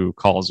guy who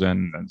calls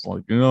in and is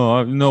like,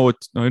 I know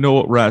what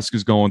Rask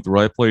is going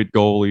through. I played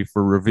goalie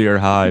for Revere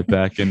High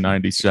back in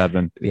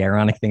 '97. The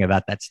ironic thing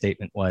about that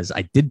statement was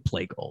I did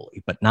play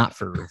goalie, but not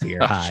for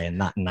Revere High and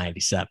not in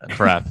 '97.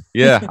 Crap.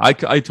 Yeah, I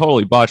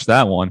totally botched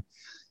that one.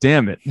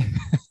 Damn it.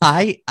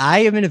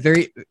 I'm in a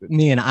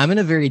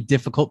very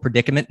difficult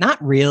predicament.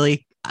 Not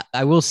really.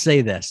 I will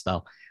say this,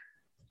 though.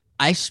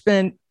 I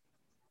spent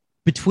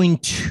between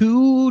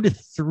 2 to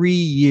 3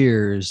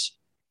 years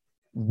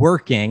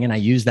working, and I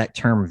use that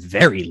term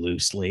very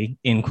loosely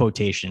in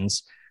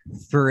quotations,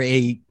 for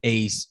a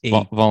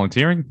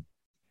volunteering.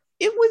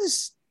 There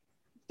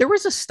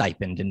was a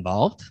stipend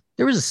involved.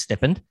 There was a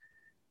stipend,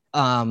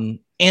 and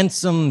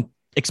some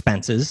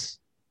expenses,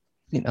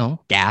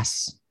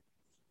 gas,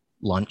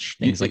 lunch,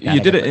 things like that. You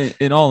did it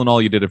in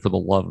all. You did it for the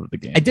love of the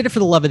game. I did it for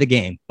the love of the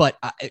game, but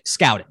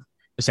scouting,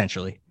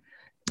 essentially.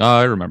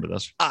 I remember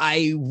this.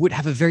 I would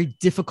have a very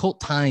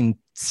difficult time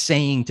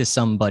saying to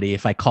somebody,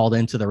 if I called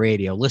into the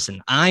radio, listen,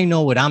 I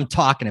know what I'm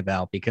talking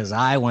about because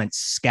I went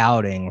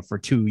scouting for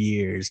 2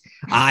 years.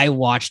 I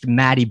watched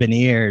Matty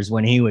Beniers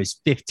when he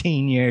was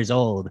 15 years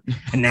old,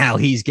 and now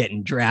he's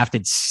getting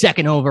drafted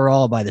 2nd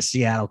overall by the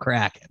Seattle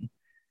Kraken.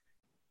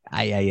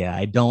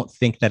 I don't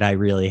think that I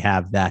really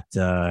have that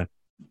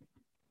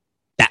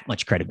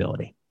much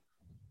credibility.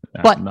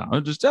 But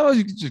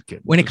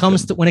when it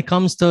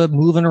comes to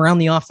moving around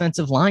the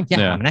offensive line,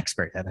 I'm an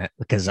expert at it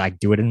because I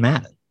do it in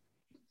Madden.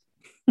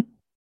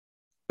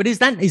 But is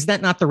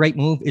that not the right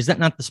move? Is that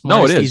not the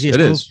smartest, easiest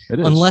move? It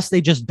is. Unless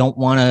they just don't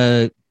want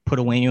to put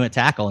Owenu at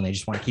tackle and they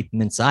just want to keep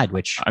him inside,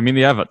 which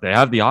they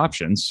have the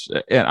options.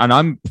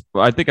 And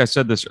I think I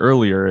said this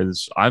earlier,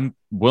 is I'm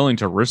willing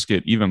to risk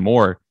it even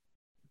more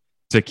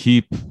to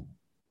keep,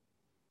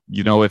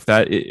 if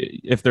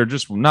they're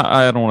just not,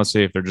 I don't want to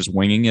say if they're just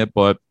winging it,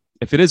 but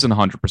if it isn't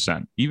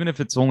 100%, even if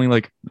it's only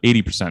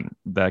 80%,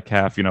 that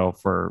calf,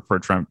 for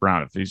Trent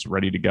Brown, if he's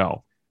ready to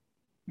go,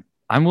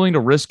 I'm willing to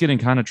risk it and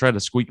kind of try to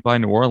squeak by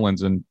New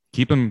Orleans and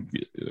keep him.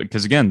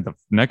 Because again, the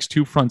next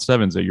 2 front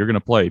sevens that you're going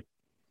to play,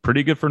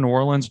 pretty good for New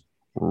Orleans,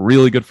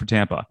 really good for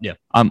Tampa. Yeah.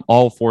 I'm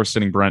all for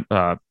sitting Trent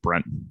Brown.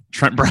 Brent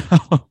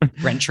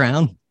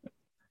Trown.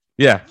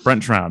 Yeah.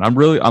 Brent Trown.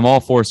 I'm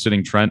all for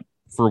sitting Trent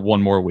for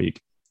 1 more week.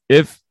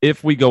 If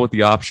we go with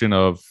the option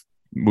of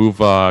move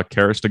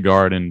Karras to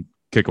guard and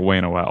kick away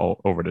and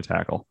over to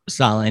tackle.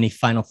 Sal, any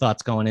final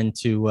thoughts going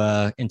into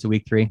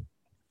week 3?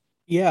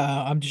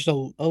 Yeah, I'm just a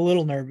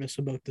little nervous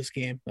about this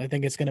game. I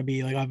think it's going to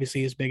be like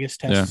obviously his biggest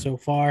test so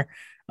far.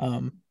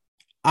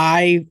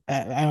 I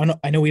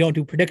know we don't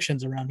do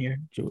predictions around here.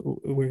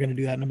 We're going to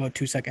do that in about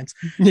 2 seconds.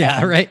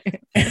 Yeah, right.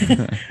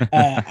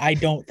 I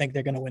don't think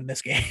they're going to win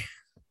this game.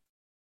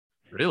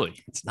 Really?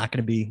 It's not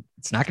going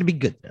to be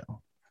good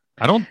though.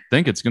 I don't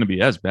think it's going to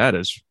be as bad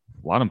as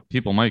a lot of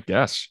people might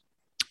guess.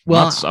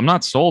 Well,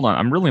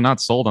 I'm really not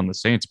sold on the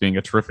Saints being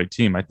a terrific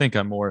team. I think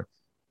I'm more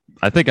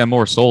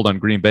sold on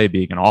Green Bay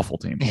being an awful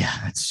team. Yeah,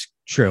 that's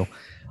true.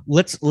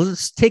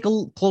 Let's take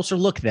a closer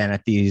look then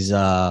at these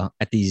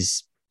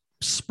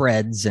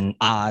spreads and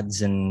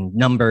odds and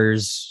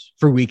numbers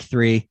for week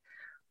 3.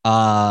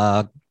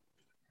 Parlay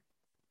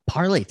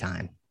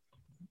time.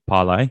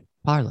 Parlay.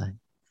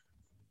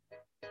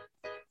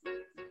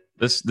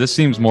 This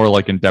seems more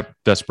like in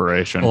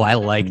desperation. Oh, I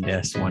like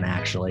this one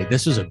actually.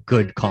 This was a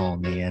good call,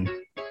 man.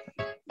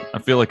 I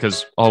feel like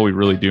because all we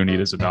really do need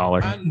is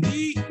 $1. I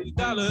need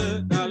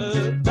 $1,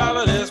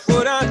 that's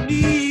what I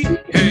need.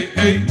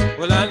 Hey,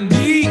 well, I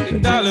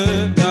need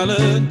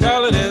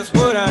 $1, that's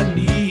what I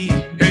need.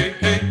 Hey,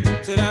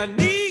 said I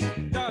need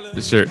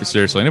 $1.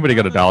 Seriously, anybody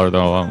got $1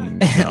 though?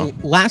 No.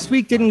 Last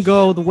week didn't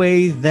go the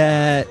way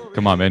that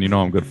Come on, man. You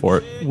know I'm good for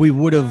it. we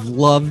would have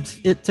loved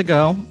it to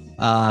go.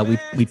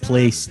 We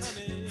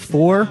placed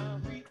four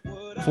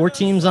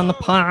teams on the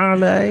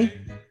parlay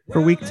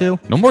for week 2.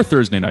 No more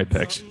Thursday night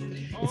picks.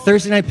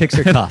 Thursday night picks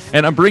are tough.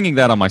 And I'm bringing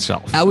that on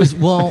myself. I was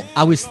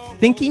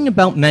thinking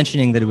about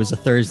mentioning that it was a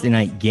Thursday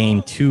night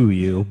game to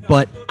you,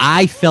 but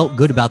I felt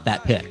good about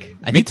that pick.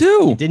 Me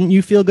too. Didn't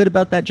you feel good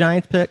about that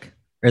Giants pick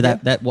or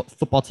that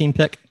football team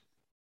pick?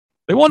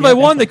 They won by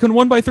 1. They couldn't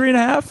win by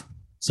 3.5.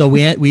 So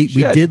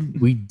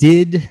we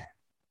did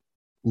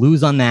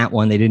lose on that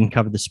one. They didn't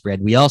cover the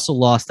spread. We also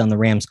lost on the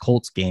Rams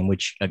Colts game,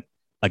 which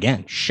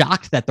again,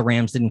 shocked that the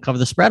Rams didn't cover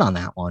the spread on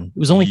that one. It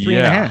was only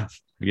 3.5.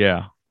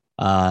 Yeah.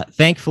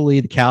 Thankfully,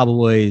 the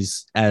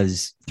Cowboys,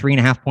 as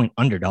 3.5-point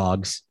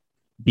underdogs,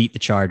 beat the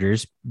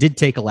Chargers. Did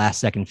take a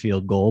last-second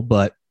field goal,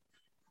 but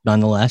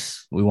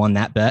nonetheless, we won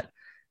that bet.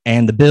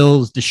 And the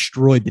Bills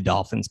destroyed the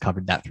Dolphins,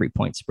 covered that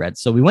 3-point spread.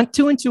 So we went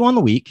 2-2 on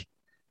the week.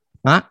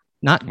 Not.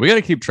 We got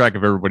to keep track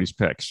of everybody's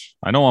picks.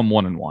 I know I'm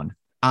 1-1.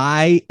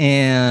 I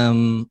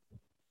am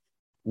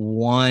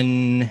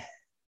 1.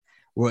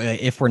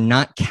 If we're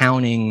not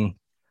counting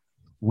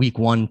week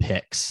 1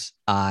 picks,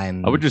 I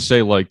would just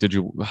say, like, did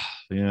you?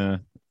 Yeah,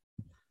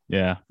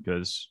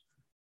 because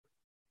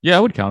I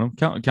would count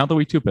them. Count the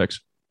week 2 picks.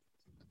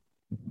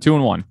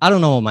 2-1. I don't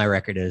know what my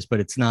record is, but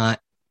it's not.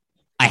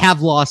 I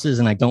have losses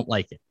and I don't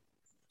like it.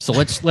 So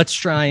let's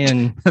try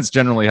and. That's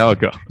generally how it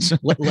goes.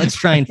 Let's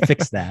try and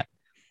fix that.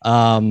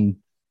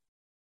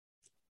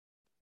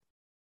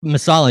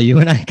 Masala, you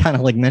and I kind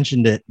of like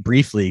mentioned it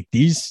briefly.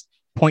 These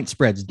point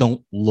spreads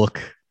don't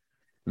look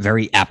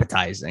very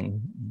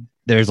appetizing.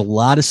 There's a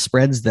lot of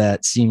spreads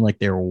that seem like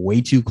they're way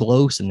too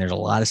close, and there's a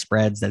lot of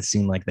spreads that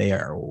seem like they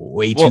are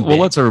way too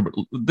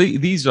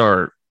big. These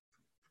are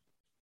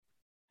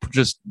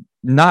just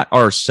not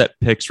our set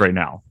picks right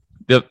now.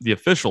 The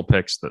official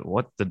picks.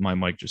 What did my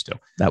mic just do?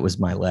 That was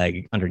my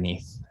leg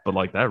underneath. But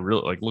like that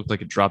really looked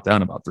like it dropped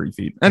down about 3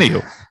 feet.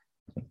 Anywho,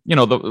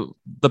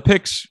 the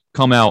picks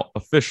come out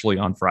officially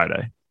on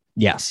Friday.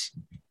 Yes.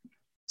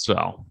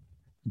 So,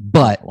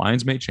 but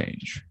lines may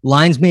change.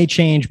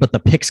 But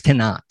the picks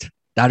cannot.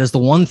 That is the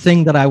one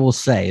thing that I will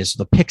say is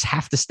the picks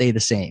have to stay the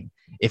same.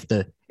 If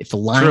the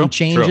line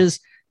changes,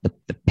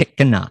 the pick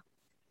cannot,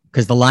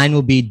 because the line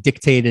will be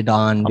dictated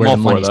on where the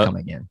money's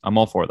coming in. I'm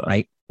all for that.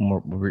 Right.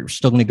 We're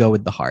still going to go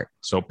with the heart.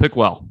 So pick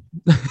well.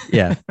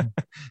 Yeah.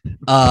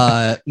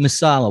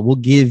 Masala, we'll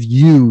give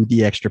you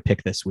the extra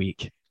pick this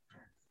week.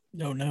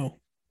 No.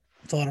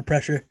 It's a lot of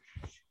pressure.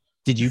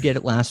 Did you get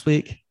it last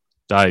week?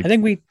 I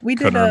think we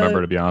couldn't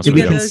remember, to be honest with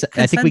you.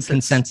 I think we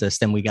consensus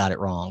and we got it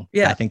wrong.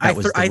 Yeah, I think that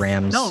was the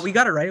Rams. No, we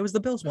got it right. It was the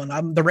Bills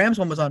one. The Rams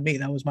one was on me.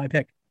 That was my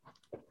pick.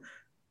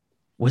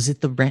 Was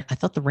it the Ram? I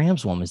thought the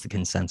Rams one was the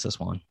consensus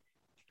one.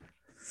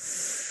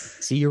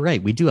 See, you're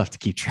right. We do have to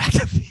keep track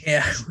of it.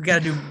 Yeah, we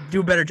got to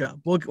do a better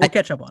job. We'll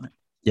catch up on it.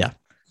 Yeah.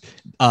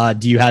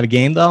 Do you have a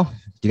game though? Do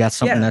you got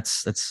something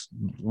that's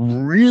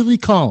really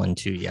calling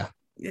to you?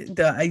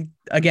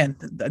 Again,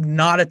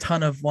 not a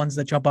ton of ones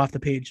that jump off the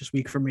page this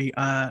week for me.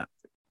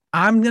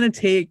 I'm going to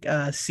take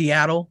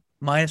Seattle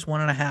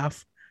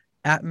 -1.5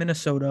 at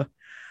Minnesota.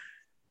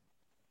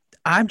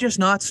 I'm just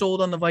not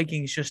sold on the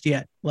Vikings just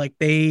yet. Like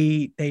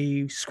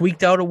they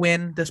squeaked out a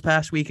win this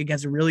past week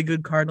against a really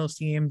good Cardinals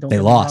team. They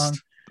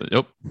lost.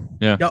 Yep.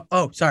 Yeah.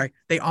 Oh, sorry.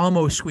 They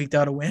almost squeaked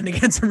out a win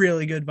against a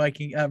really good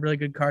really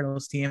good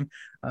Cardinals team.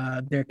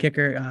 Their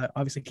kicker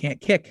obviously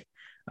can't kick.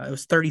 It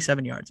was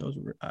 37 yards.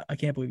 I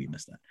can't believe you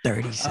missed that.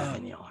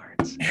 37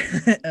 yards.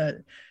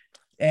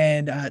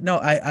 No,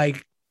 I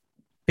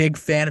big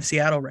fan of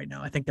Seattle right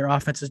now. I think their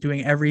offense is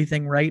doing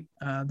everything right.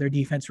 Their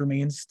defense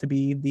remains to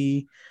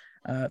be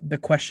the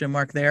question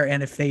mark there.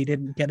 And if they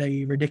didn't get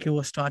a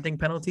ridiculous taunting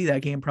penalty,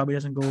 that game probably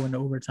doesn't go into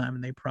overtime,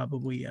 and they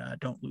probably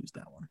don't lose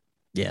that one.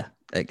 Yeah.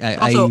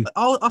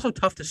 Also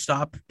tough to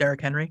stop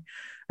Derrick Henry.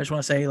 I just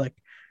want to say, like,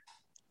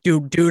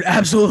 dude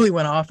absolutely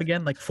went off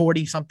again, like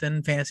 40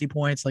 something fantasy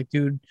points. Like,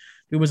 dude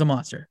was a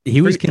monster.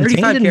 He was contained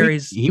 35 in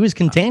carries. He was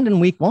contained in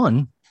week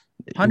 1.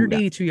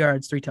 182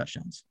 yards, 3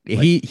 touchdowns. Like,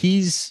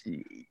 he's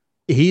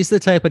the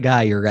type of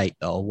guy, you're right,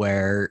 though,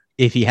 where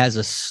if he has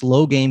a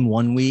slow game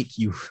 1 week,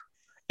 you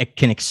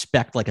can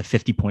expect like a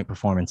 50-point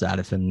performance out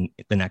of him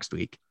the next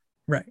week.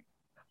 Right.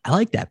 I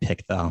like that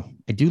pick, though.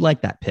 I do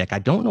like that pick. I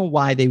don't know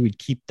why they would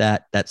keep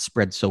that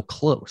spread so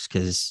close,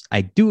 because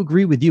I do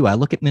agree with you. I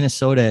look at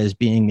Minnesota as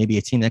being maybe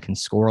a team that can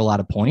score a lot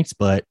of points,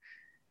 but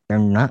they're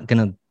not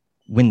going to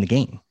win the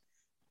game.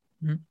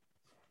 Mm-hmm.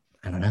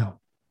 I don't know.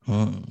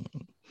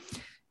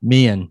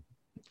 Mian,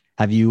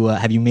 have you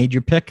made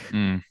your pick?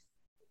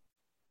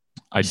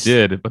 I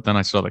did, but then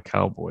I saw the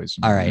Cowboys.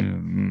 All right.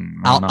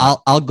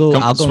 I'll go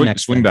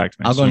next. Swing back to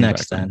me. I'll go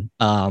next then.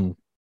 I'm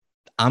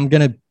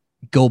gonna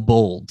go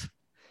bold.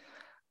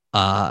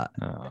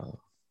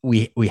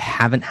 We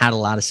haven't had a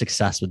lot of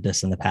success with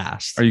this in the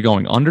past. Are you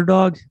going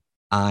underdog?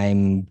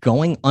 I'm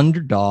going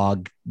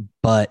underdog,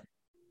 but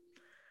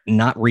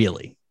not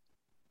really.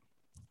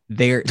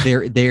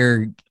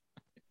 They're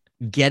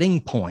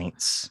getting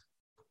points,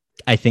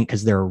 I think,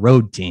 because they're a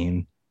road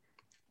team,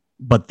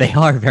 but they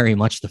are very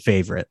much the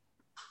favorite.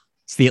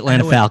 It's the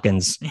Atlanta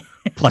Falcons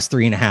plus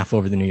 3.5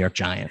 over the New York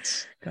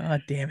Giants.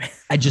 God damn it!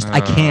 I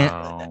can't.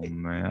 Oh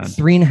man,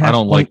 3.5. I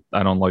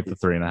don't like the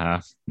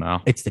 3.5. No,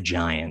 it's the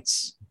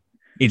Giants.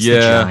 It's the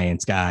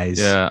Giants, guys.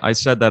 Yeah, I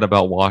said that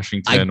about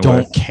Washington. I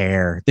don't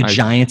care. The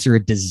Giants are a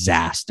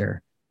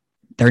disaster.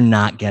 They're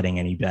not getting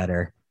any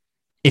better.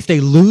 If they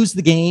lose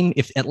the game,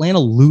 if Atlanta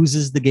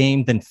loses the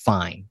game, then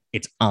fine.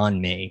 It's on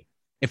me.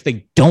 If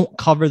they don't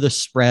cover the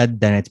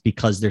spread, then it's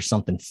because there's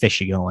something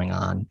fishy going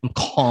on. I'm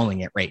calling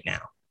it right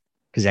now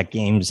because that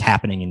game's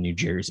happening in New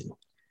Jersey.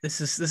 This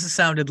has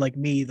sounded like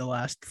me the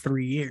last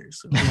 3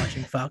 years of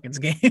watching Falcons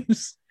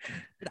games.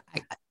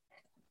 The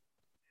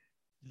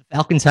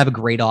Falcons have a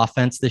great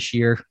offense this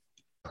year.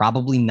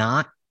 Probably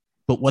not.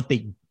 But what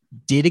they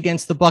did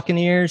against the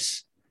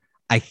Buccaneers,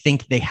 I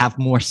think they have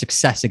more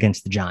success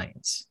against the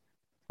Giants.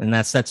 And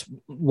that's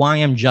why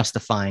I'm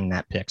justifying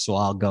that pick. So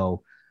I'll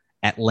go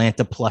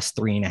Atlanta plus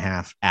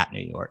 3.5 at New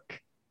York.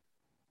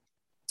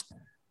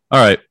 All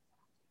right.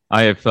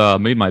 I have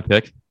made my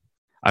pick.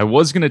 I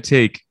was going to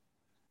take,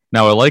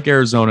 now I like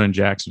Arizona and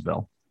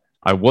Jacksonville.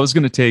 I was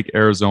going to take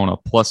Arizona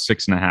plus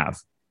 6.5,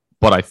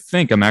 but I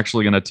think I'm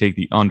actually going to take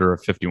the under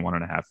of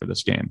 51.5 for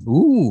this game.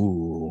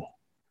 Ooh.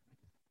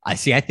 I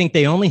see. I think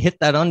they only hit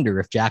that under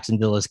if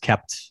Jacksonville is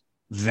kept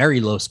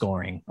very low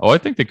scoring. Oh, I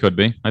think they could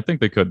be.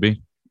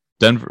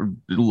 Denver,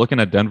 looking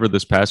at Denver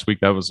this past week,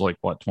 that was like,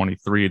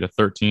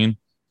 23-13.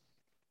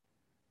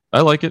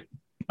 I like it.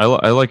 I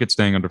like it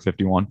staying under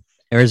 51.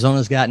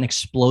 Arizona's got an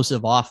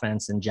explosive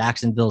offense and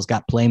Jacksonville's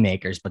got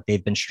playmakers, but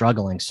they've been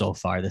struggling so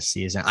far this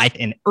season.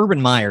 And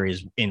Urban Meyer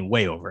is in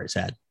way over his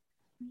head.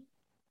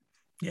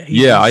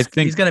 Yeah, I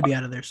think he's going to be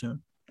out of there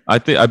soon.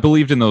 I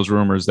believed in those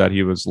rumors that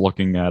he was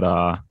looking at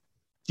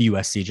the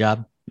USC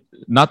job.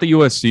 Not the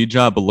USC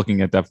job, but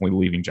looking at definitely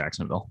leaving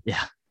Jacksonville.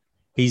 Yeah.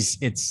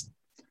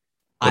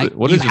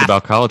 What is it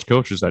about college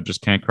coaches that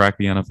just can't crack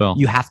the NFL?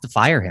 You have to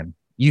fire him.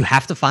 You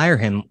have to fire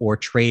him or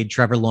trade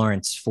Trevor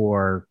Lawrence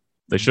for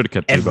They should have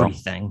kept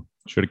everything.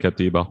 Should have kept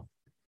Debo.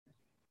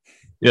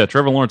 Yeah,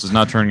 Trevor Lawrence is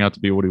not turning out to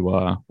be what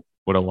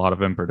a lot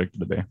of him predicted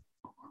to be.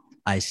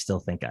 I still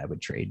think I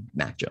would trade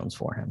Mac Jones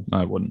for him.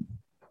 I wouldn't.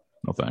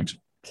 No thanks.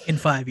 In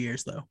 5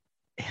 years, though.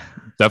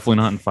 Definitely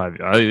not in 5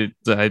 years.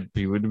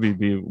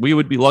 We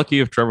would be lucky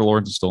if Trevor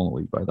Lawrence is still in the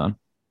league by then.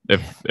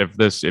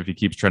 If he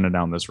keeps trending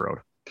down this road.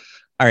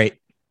 All right.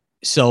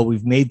 So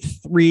we've made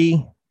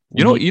 3.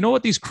 You know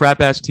what these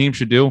crap ass teams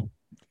should do?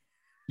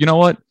 You know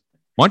what?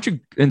 Why don't you,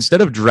 instead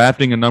of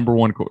drafting a number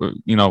one,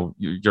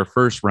 your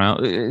first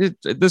round,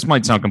 this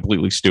might sound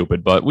completely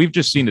stupid, but we've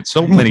just seen it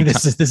so many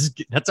times.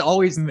 That's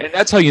always, and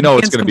that's how you know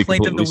it's going to be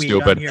completely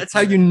stupid. That's how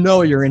you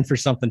know you're in for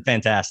something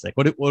fantastic.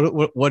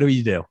 What do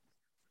you do?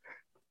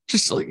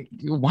 Just like,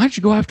 why don't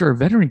you go after a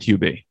veteran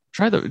QB?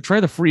 Try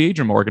the free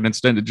agent market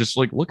instead of just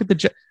like look at the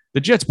Jets. The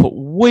Jets put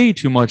way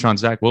too much on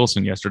Zach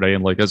Wilson yesterday,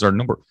 and like as our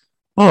number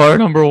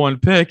one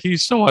pick,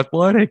 he's so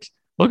athletic.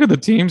 Look at the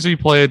teams he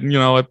played, at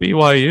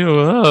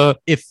BYU.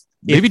 If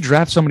maybe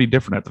draft somebody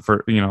different at the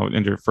first, in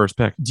your first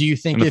pick. Do you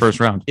think in the first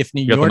round, if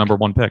New York got the number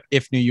one pick,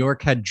 if New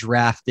York had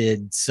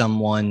drafted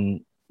someone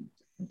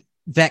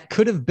that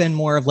could have been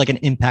more of like an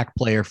impact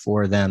player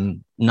for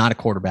them, not a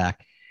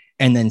quarterback,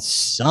 and then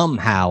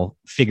somehow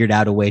figured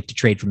out a way to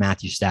trade for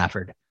Matthew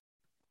Stafford,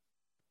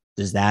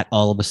 does that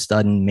all of a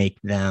sudden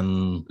make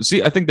them?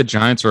 See, I think the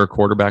Giants are a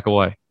quarterback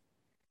away.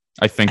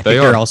 I think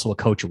they're are also a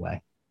coach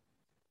away.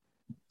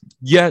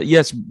 Yeah,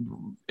 yes.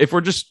 If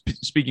we're just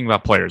speaking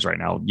about players right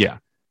now, yeah.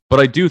 But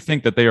I do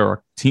think that they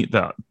are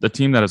the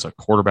team that is a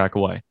quarterback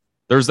away.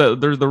 There's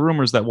the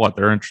rumors that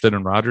they're interested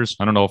in Rodgers.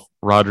 I don't know if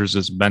Rodgers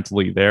is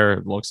mentally there.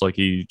 It looks like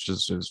he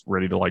just is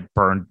ready to like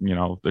burn,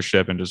 the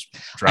ship and just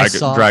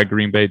drag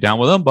Green Bay down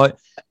with him. But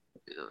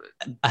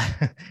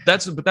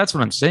that's what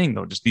I'm saying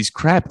though. Just these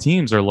crap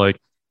teams are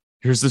like,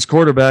 here's this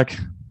quarterback.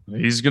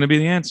 He's going to be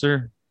the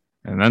answer.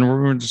 And then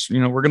we're just,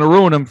 we're going to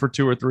ruin him for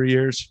 2 or 3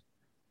 years.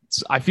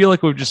 I feel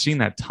like we've just seen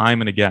that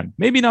time and again.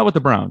 Maybe not with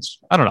the Browns.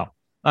 I don't know.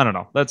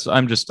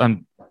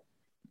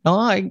 No,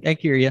 I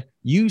hear you.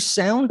 You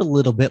sound a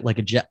little bit like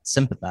a Jets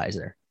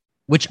sympathizer,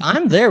 which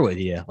I'm there with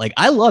you. Like,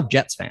 I love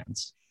Jets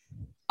fans.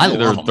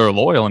 They're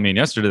loyal. I mean,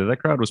 yesterday that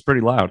crowd was pretty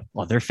loud.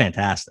 Well, they're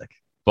fantastic.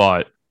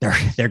 But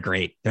they're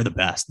great. They're the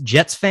best.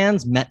 Jets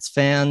fans, Mets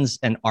fans,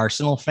 and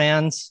Arsenal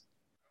fans.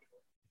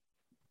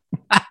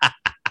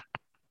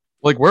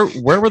 Like, where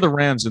were the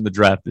Rams in the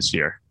draft this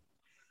year?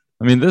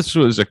 I mean, this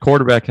was a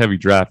quarterback-heavy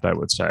draft, I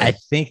would say. I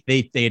think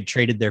they had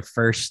traded their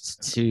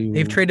first to...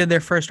 They've traded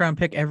their first-round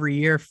pick every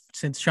year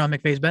since Sean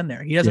McVay's been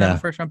there. He doesn't have a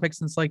first-round pick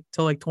since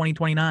till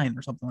 2029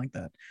 or something like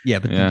that. Yeah,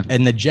 but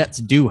and the Jets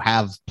do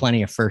have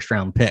plenty of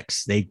first-round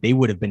picks. They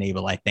would have been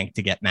able, I think,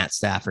 to get Matt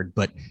Stafford,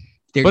 but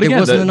there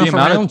wasn't enough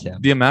around him.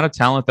 The amount of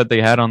talent that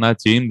they had on that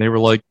team, they were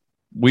like,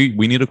 we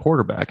need a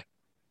quarterback.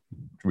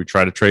 Should we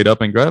try to trade up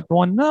and grab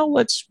one? No,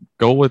 let's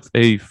go with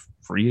a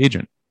free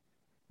agent.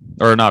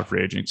 Or not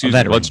free agent, excuse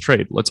me. Let's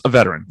trade. A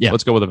veteran. Yeah.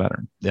 Let's go with a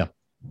veteran. Yeah.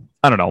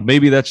 I don't know.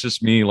 Maybe that's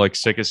just me like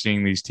sick of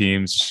seeing these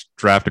teams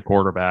draft a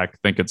quarterback,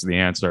 think it's the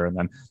answer. And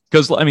then,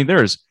 because I mean,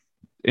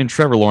 in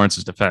Trevor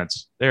Lawrence's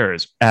defense, there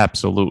is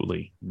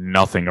absolutely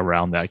nothing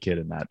around that kid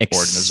in that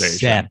organization.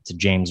 Except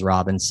James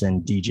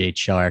Robinson, DJ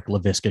Chark,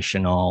 Laviska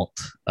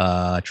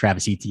Shenault,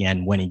 Travis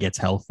Etienne when he gets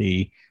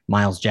healthy,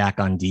 Miles Jack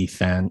on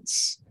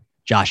defense,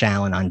 Josh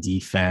Allen on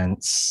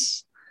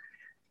defense.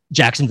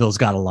 Jacksonville's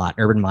got a lot.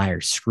 Urban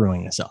Meyer's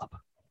screwing this up.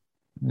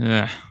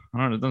 Yeah, I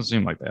don't know. It doesn't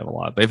seem like they have a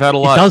lot. They've had a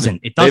lot.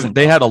 It doesn't.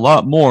 They had a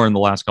lot more in the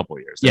last couple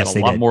of years. They had a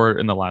lot more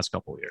in the last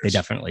couple of years. They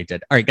definitely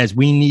did. All right, guys,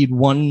 we need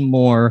one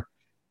more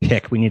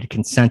pick. We need a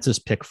consensus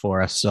pick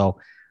for us.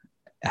 So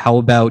how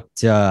about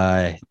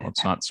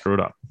let's not screw it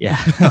up.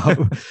 Yeah.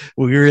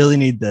 We really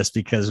need this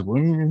because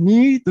we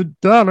need the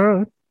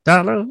dollar.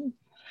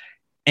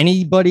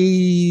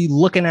 Anybody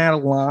looking at a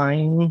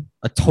line,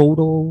 a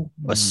total,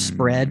 a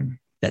spread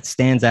that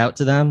stands out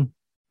to them?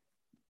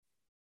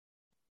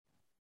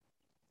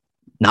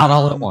 Not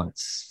all at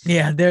once.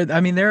 Yeah, there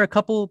are a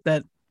couple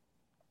that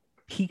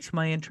piqued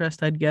my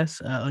interest, I'd guess.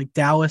 Like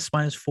Dallas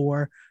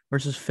 -4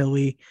 versus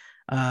Philly.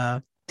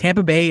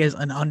 Tampa Bay is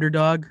an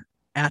underdog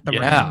at the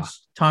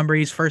Rams. Tom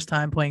Brady's first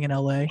time playing in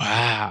LA.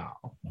 Wow.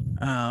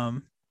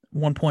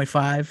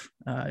 1.5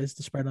 is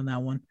the spread on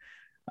that one.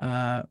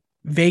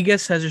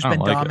 Vegas has just been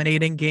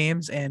dominating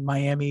games, and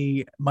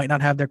Miami might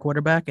not have their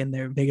quarterback, and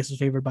Vegas is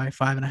favored by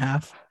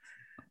 5.5.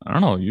 I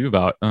don't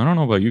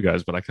know about you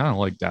guys, but I kind of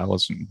like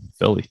Dallas and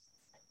Philly.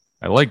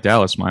 I like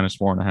Dallas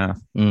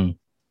 -4.5.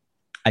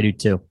 I do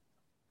too.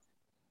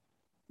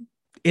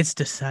 It's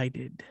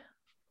decided.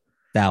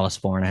 Dallas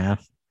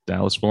 4.5.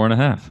 Dallas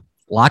 4.5.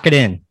 Lock it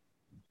in.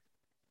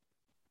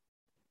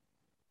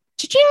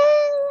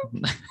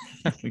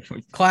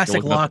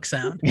 Classic lock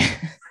sound.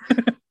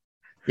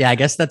 Yeah, I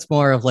guess that's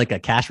more of like a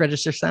cash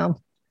register sound.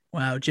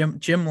 Wow,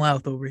 Jim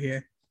Louth over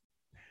here.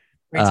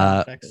 Great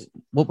sound effects.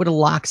 What would a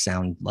lock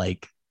sound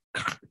like?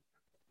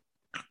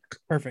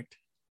 Perfect.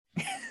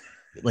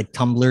 Like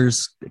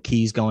tumblers,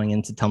 keys going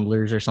into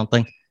tumblers or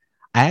something.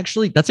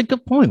 That's a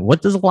good point.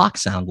 What does a lock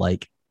sound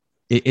like?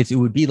 It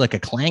would be like a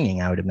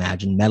clanging, I would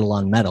imagine. Metal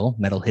on metal,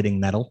 metal hitting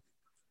metal.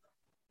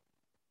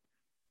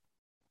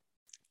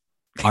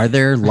 Are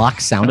there lock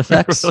sound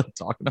effects? Really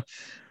talking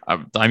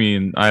about? I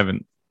mean, I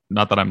haven't.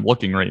 Not that I'm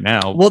looking right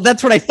now. Well,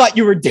 that's what I thought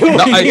you were doing.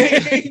 No,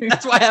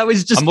 that's why I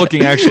was just. I'm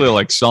looking actually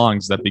like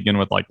songs that begin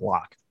with like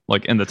lock,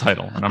 like in the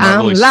title. And I'm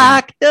really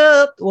locked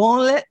up,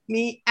 won't let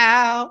me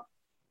out.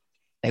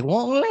 They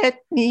won't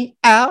let me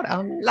out.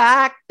 I'm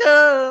locked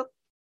up.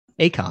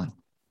 Akon.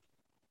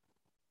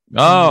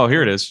 Oh,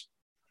 here it is.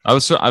 I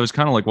was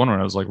kind of like wondering.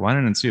 I was like, why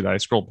didn't I see that? I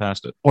scrolled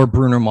past it. Or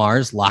Bruno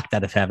Mars, Locked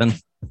Out of Heaven.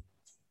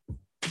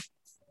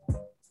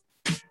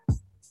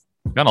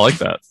 Kind of like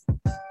that.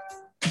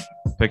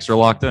 Picks are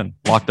locked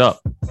up.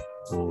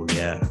 Oh,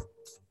 yeah.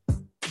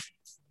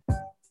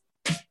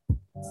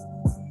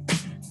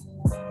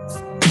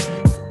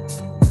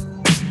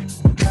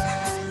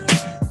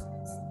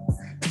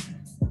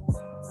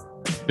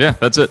 Yeah,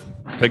 that's it.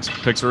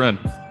 Picks are in.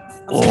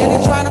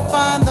 I'm trying to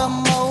find the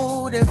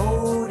motive.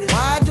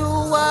 Why do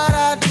what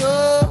I do?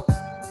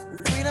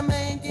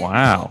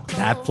 Wow,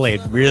 that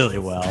played really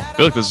well. I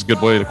feel like this is a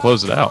good way to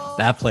close it out.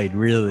 That played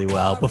really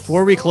well.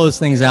 Before we close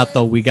things out,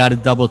 though, we got to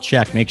double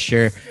check, make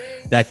sure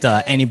that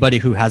anybody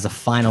who has a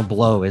final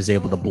blow is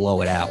able to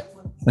blow it out.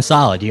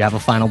 Masala, do you have a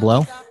final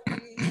blow?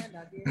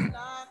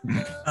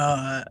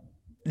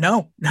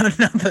 No,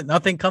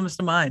 nothing comes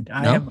to mind.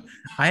 No?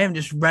 I am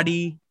just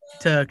ready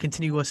to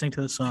continue listening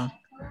to the song.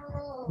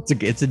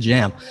 It's a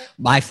jam.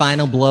 My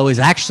final blow is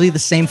actually the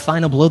same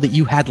final blow that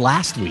you had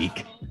last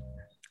week.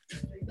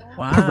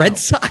 Wow. The Red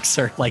Sox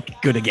are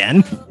like good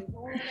again.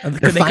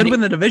 They could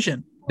win the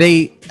division.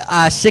 They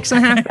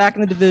 6.5 back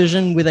in the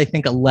division with I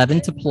think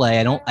 11 to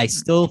play. I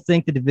still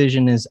think the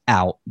division is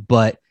out,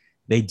 but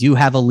they do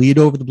have a lead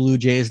over the Blue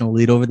Jays and a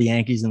lead over the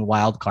Yankees in the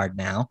wild card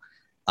now.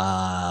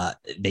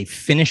 They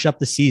finish up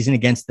the season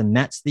against the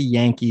Mets, the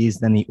Yankees,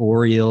 then the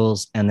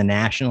Orioles, and the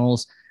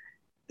Nationals.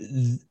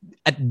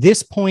 At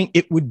this point,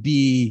 it would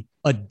be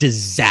a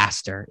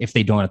disaster if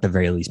they don't at the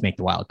very least make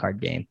the wild card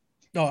game.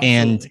 Oh,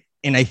 and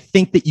I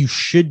think that you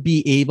should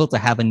be able to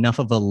have enough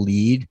of a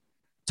lead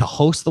to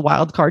host the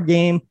wild card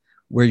game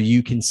where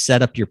you can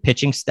set up your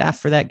pitching staff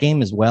for that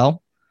game as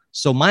well.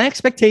 So my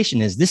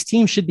expectation is this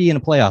team should be in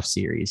a playoff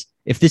series.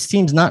 If this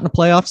team's not in a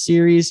playoff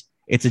series,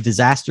 it's a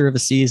disaster of a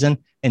season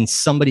and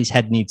somebody's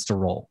head needs to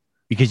roll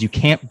because you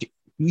can't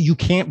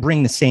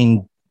bring the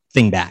same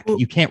thing back.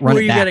 You can't run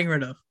it back. Who are you getting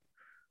rid of?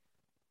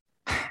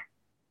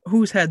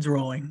 Whose head's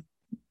rolling?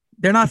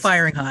 They're not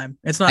firing Heim.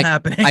 It's not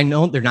happening. I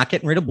know they're not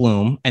getting rid of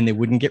Bloom and they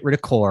wouldn't get rid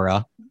of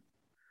Cora.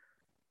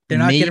 They're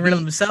not getting rid of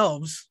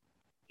themselves.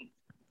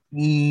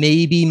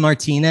 Maybe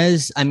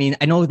Martinez. I mean,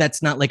 I know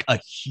that's not like a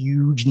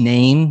huge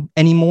name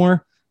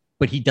anymore,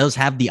 but he does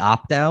have the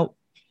opt-out.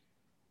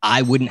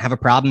 I wouldn't have a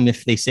problem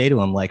if they say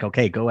to him, like,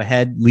 okay, go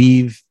ahead,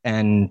 leave,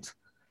 and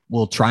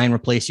we'll try and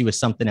replace you with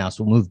something else.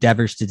 We'll move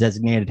Devers to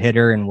designated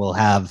hitter, and we'll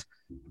have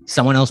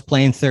someone else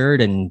playing third,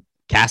 and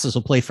Cassis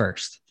will play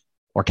first.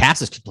 Or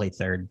Cassis could play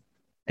third,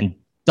 and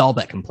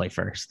Dahlbeck can play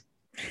first.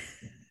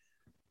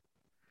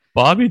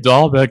 Bobby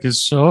Dahlbeck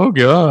is so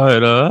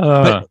good.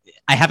 But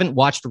I haven't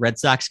watched a Red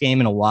Sox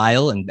game in a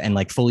while and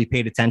like fully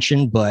paid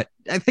attention, but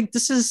I think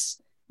this is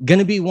going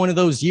to be one of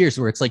those years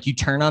where it's like you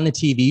turn on the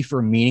TV for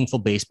a meaningful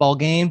baseball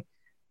game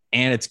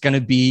and it's going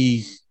to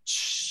be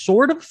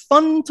sort of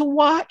fun to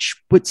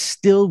watch, but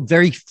still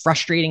very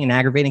frustrating and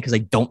aggravating because I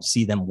don't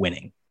see them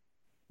winning.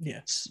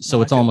 Yes.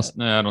 So it's almost,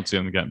 I don't see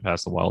them getting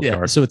past the wild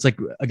card. So it's like,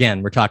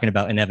 again, we're talking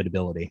about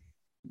inevitability.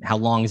 How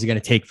long is it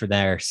going to take for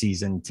their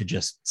season to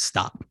just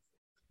stop?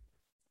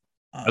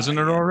 Hasn't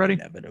it already?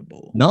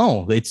 Inevitable.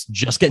 No, it's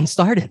just getting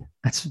started.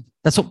 That's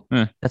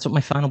what my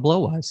final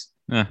blow was.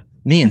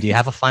 Mian, do you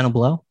have a final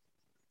blow?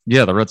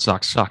 Yeah, the Red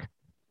Sox suck.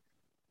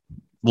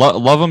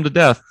 Love them to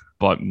death,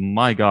 but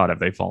my God, have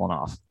they fallen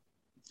off?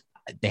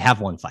 They have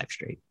won 5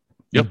 straight.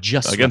 Yep,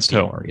 just against the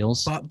who?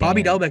 Orioles.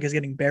 Bobby Dahlbeck is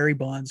getting Barry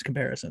Bonds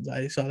comparisons.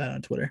 I saw that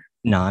on Twitter.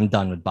 No, I'm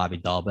done with Bobby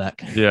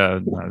Dahlbeck. Yeah,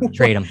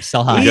 trade him.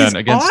 Sell high. Again,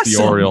 against awesome.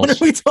 the Orioles. What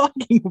are we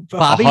talking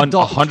about?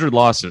 100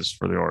 losses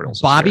for the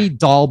Orioles. Bobby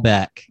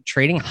Dahlbeck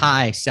trading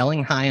high,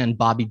 selling high on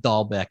Bobby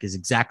Dahlbeck is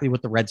exactly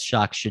what the Red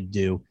Sox should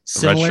do.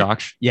 Red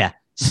Sox? Yeah.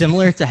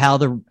 Similar to how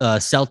the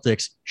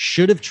Celtics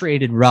should have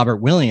traded Robert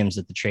Williams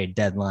at the trade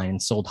deadline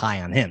and sold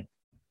high on him.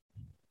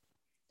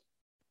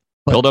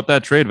 Build up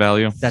that trade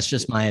value. That's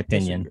just my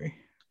opinion.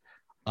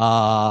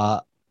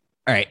 All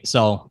right.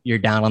 So you're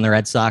down on the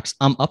Red Sox.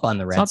 I'm up on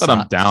the Red Sox. It's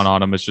not that I'm down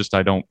on them. It's just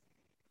I don't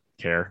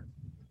care.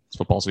 It's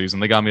football season.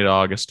 They got me to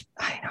August.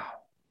 I know.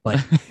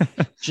 But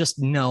just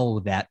know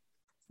that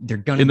they're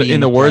going to be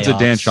in the words of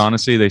Dan playoffs.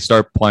 Shaughnessy, they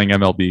start playing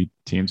MLB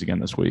teams again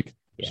this week.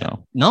 Yeah.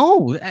 So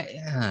No,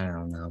 I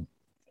don't know.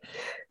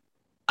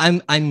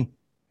 I'm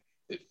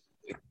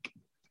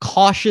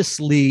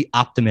cautiously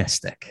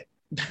optimistic.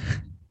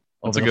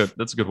 That's a good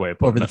way of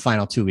putting over it. the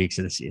final 2 weeks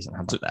of the season.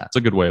 How about that? It's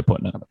a good way of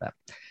putting it. How about that?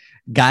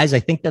 Guys, I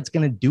think that's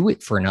going to do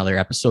it for another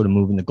episode of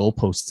Moving the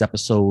Goalposts,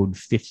 episode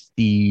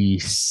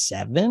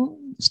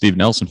 57. Steve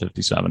Nelson,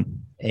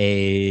 57.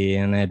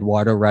 And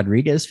Eduardo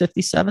Rodriguez,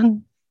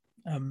 57.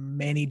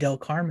 Manny Del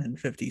Carmen,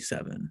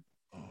 57.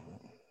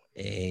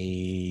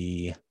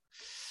 A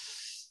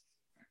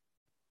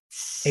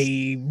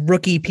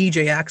rookie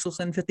PJ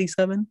Axelson,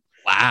 57.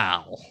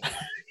 Wow.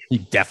 You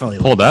definitely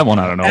pulled that one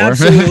out of nowhere.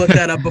 Absolutely looked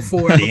that up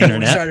before The we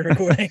internet. started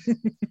recording.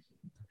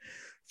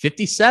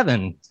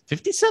 57.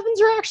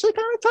 57s are actually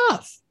kind of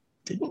tough.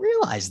 Didn't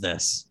realize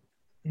this.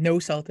 No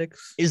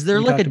Celtics. Is there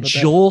We like a talked about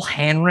that. Joel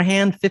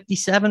Hanrahan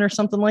 57 or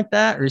something like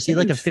that? Or is he I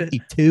like think a he was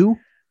 52?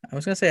 I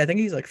was going to say, I think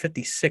he's like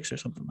 56 or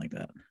something like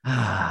that.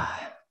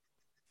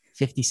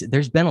 56.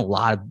 There's been a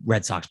lot of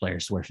Red Sox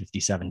players who wear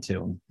 57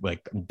 too.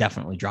 Like, I'm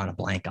definitely drawing a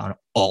blank on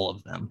all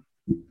of them.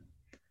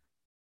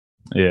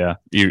 Yeah.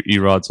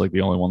 Erod's like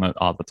the only one that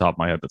off the top of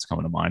my head that's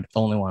coming to mind.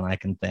 The only one I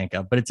can think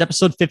of. But it's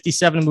episode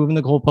 57 of Moving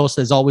the Goalpost.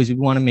 As always, we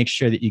want to make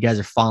sure that you guys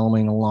are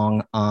following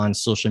along on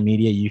social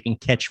media. You can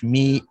catch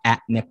me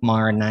at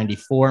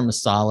NickMara94.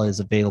 Masala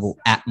is available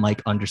at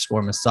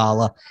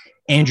Mike_Masala.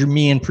 Andrew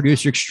Meehan,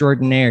 producer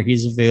extraordinaire.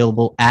 He's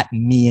available at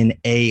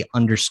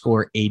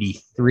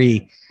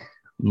Meehan_A_83.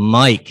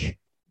 Mike,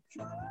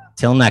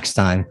 till next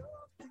time.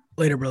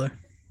 Later, brother.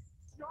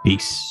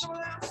 Peace.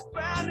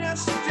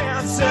 Pass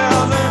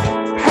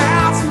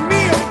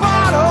me a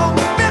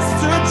bottle.